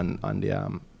being on the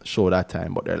show that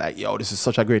time, but they're like, yo, this is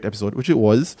such a great episode, which it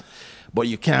was, but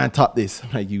you can't top this.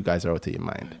 I'm like, you guys are out of your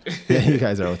mind. You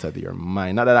guys are out of your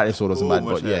mind. Not that that episode wasn't bad,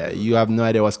 but yeah, you have no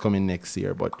idea what's coming next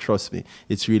year, but trust me,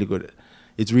 it's really good.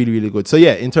 It's really, really good. So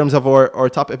yeah, in terms of our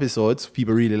top episodes,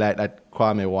 people really like that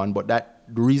Kwame one, but the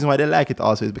reason why they like it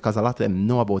also is because a lot of them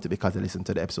know about it because they listen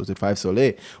to the episodes with Five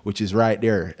Soleil, which is right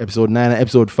there. Episode 9 and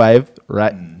episode 5,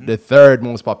 right? The third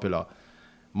most popular.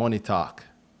 Money Talk.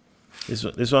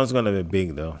 This one's gonna be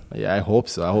big though. Yeah, I hope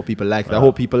so. I hope people like it. I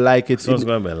hope people like it. This one's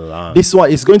gonna be long. This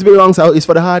one is going to be long, so it's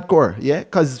for the hardcore. Yeah,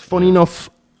 because funny enough,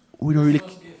 we don't really...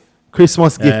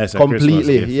 Christmas gift, it's a completely. Christmas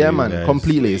gift Yeah, for you man, guys.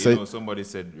 completely. So, So, somebody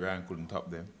said Ryan couldn't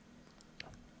top them.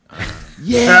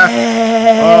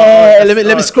 yeah.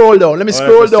 Let me scroll down. Let me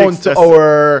scroll down to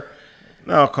our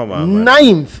No, come on, man.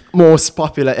 9th most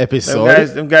popular episode.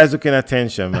 Them guys looking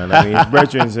attention, man. I mean,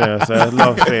 Bertrand's here, so I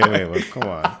love saying it, but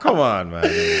come on, man.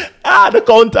 The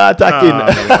counter attacking. Man.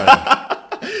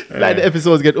 Like the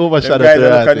episodes get Them overshadowed. guys to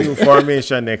look that at thing. new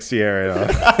formation next year, you know.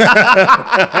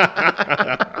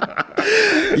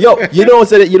 Yo,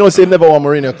 say never want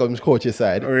Mourinho come coach your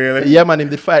side. Really? Yeah, man, him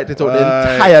did fight it out the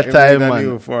entire time, man.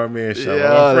 New formation. Yeah,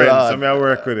 My friends, Lord. so me I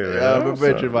work with it. Yeah, you know, but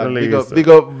Bertrand, so man,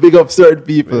 believe big up certain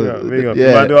people. Big up.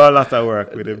 Yeah. I do a lot of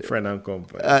work with him, friend and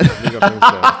company. Big up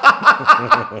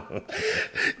himself.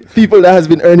 People that has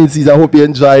been earning season, I hope you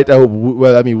enjoy it.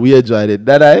 We enjoyed it.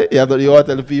 That you want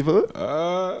to tell the people?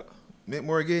 Make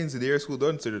more gains in the year school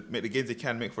done, so make the gains they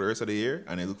can make for the rest of the year,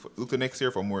 and then look to next year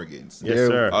for more gains. Yes,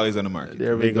 sir. Always on the market.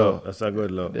 There we Big go. up. That's a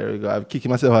good look. There we go. I'm kicking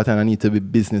myself out and I need to be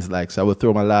business-like, so I will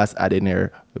throw my last ad in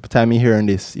there. By the time you're hearing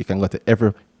this, you can go to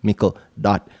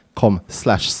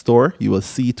evermickle.com/store. You will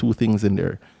see 2 things in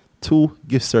there. 2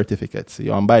 gift certificates.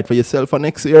 You want to buy it for yourself for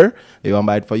next year. You want to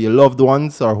buy it for your loved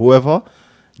ones or whoever.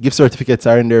 Gift certificates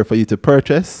are in there for you to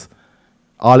purchase.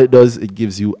 All it does, it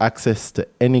gives you access to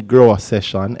any grower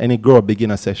session, any grower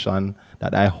beginner session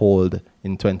that I hold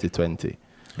in 2020.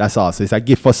 That's all. So it's a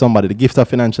gift for somebody. The gift of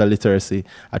financial literacy.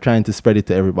 I'm trying to spread it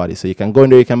to everybody. So you can go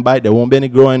in there, you can buy it. There won't be any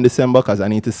grower in December because I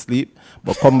need to sleep.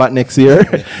 But come back next year.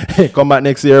 Come back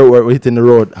next year. We're hitting the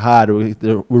road hard.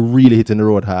 We're really hitting the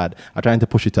road hard. I'm trying to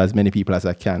push it to as many people as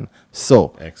I can.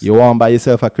 So Excellent. you want to buy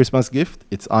yourself a Christmas gift?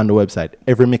 It's on the website,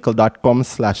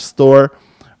 evermickle.com/store.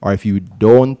 Or if you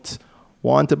don't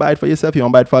want to buy it for yourself, you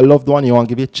want to buy it for a loved one, you want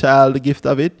to give your child the gift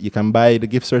of it, you can buy the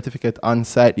gift certificate on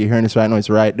site. You're hearing this right now, it's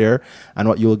right there. And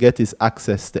what you'll get is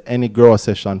access to any grower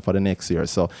session for the next year.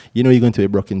 So you know you're going to be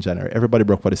broke in January. Everybody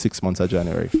broke for the 6 months of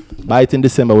January. Buy it in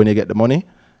December when you get the money.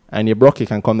 And you're broke, you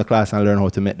can come to class and learn how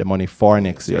to make the money for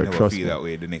next You year. never Trust feel me. that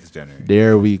way the next January.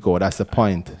 There we go. That's the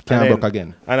point. Can't broke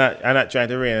again. I'm not trying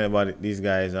to rain about these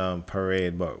guys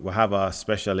parade, but we'll have a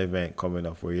special event coming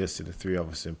up where you'll see the 3 of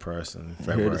us in person in Hear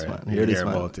February. this, man. You'll Hear this, hear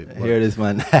man. about it. Hear this,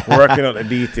 man. We're working out the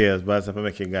details, but I'm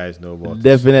make you guys know about it.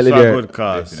 Definitely It's a there. good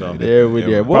cause. So Definitely. There we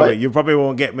there. Boy. you probably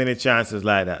won't get many chances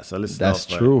like that. So listen That's out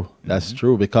for it. true. That's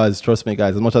true. Because trust me,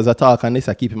 guys, as much as I talk on this,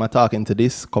 I keep him talking to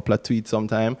this couple of tweets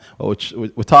sometime. We're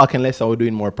talking less and we're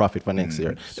doing more profit for next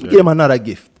year. sure. Give him another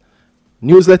gift.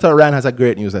 Newsletter, Ryan has a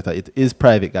great newsletter. It is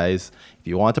private, guys. If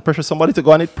you want to pressure somebody to go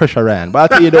on it, pressure Ryan.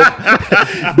 But I'll tell you,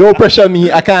 don't pressure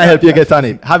me. I can't help you get on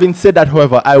it. Having said that,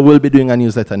 however, I will be doing a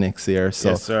newsletter next year. So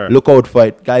Yes, sir. look out for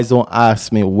it. Guys, don't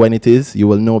ask me when it is. You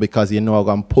will know because you know I'm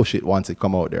going to push it once it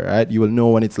come out there, right? You will know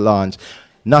when it's launched.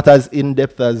 Not as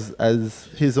in-depth as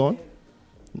his own.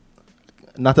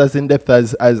 Not as in-depth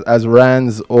as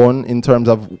Ryan's own in terms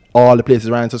of all the places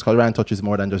Ryan touches, because Ryan touches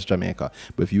more than just Jamaica.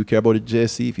 But if you care about the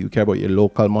JC, if you care about your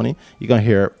local money, you're going to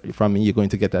hear from me. You're going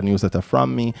to get that newsletter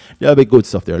from me. There'll be good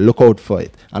stuff there. Look out for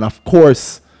it. And of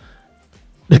course,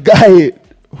 the guy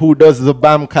who does the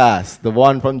BAMcast, the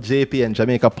one from JPN,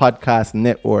 Jamaica Podcast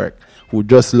Network, who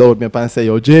just load me up and say,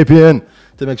 yo, JPN,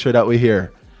 to make sure that we're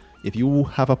here. If you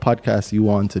have a podcast you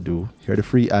want to do, hear the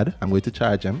free ad. I'm going to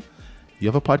charge him. You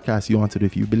have a podcast you want to do.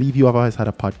 If you believe you have always had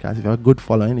a podcast, if you have a good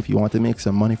following, if you want to make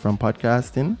some money from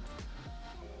podcasting,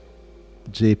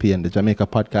 JPN, the Jamaica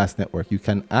Podcast Network, you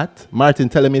can Martin,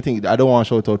 tell him anything. I don't want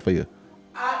to shout out for you.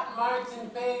 At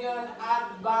Martin Pagan,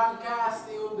 at BAMcast,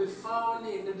 they will be found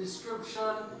in the description.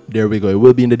 There we go. It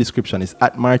will be in the description. It's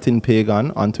at Martin Pagan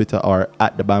on Twitter or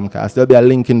at the BAMcast. There'll be a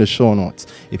link in the show notes.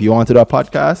 If you want to do a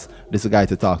podcast, this is a guy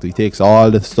to talk to. He takes all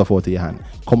the stuff out of your hand.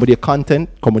 Come with your content,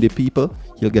 come with your people.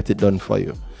 He'll get it done for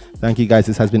you. Thank you, guys.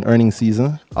 This has been earnings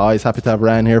season. Always happy to have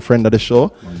Ryan here, friend of the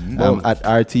show. At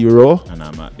RT Row. And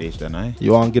I'm at H&I.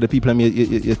 You want to get the people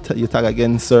your tag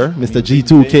again, sir? Mr.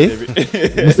 G2K.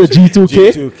 Mr.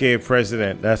 G2K. G2K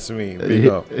president. That's me. Big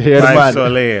up. Here's the man. Five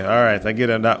Soleil. All right. I get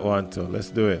on that one too.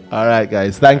 Let's do it. All right,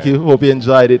 guys. Thank you. Hope you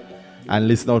enjoyed it. And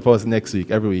listen out for us next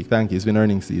week, every week. Thank you. It's been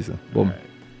earnings season. Boom. All right.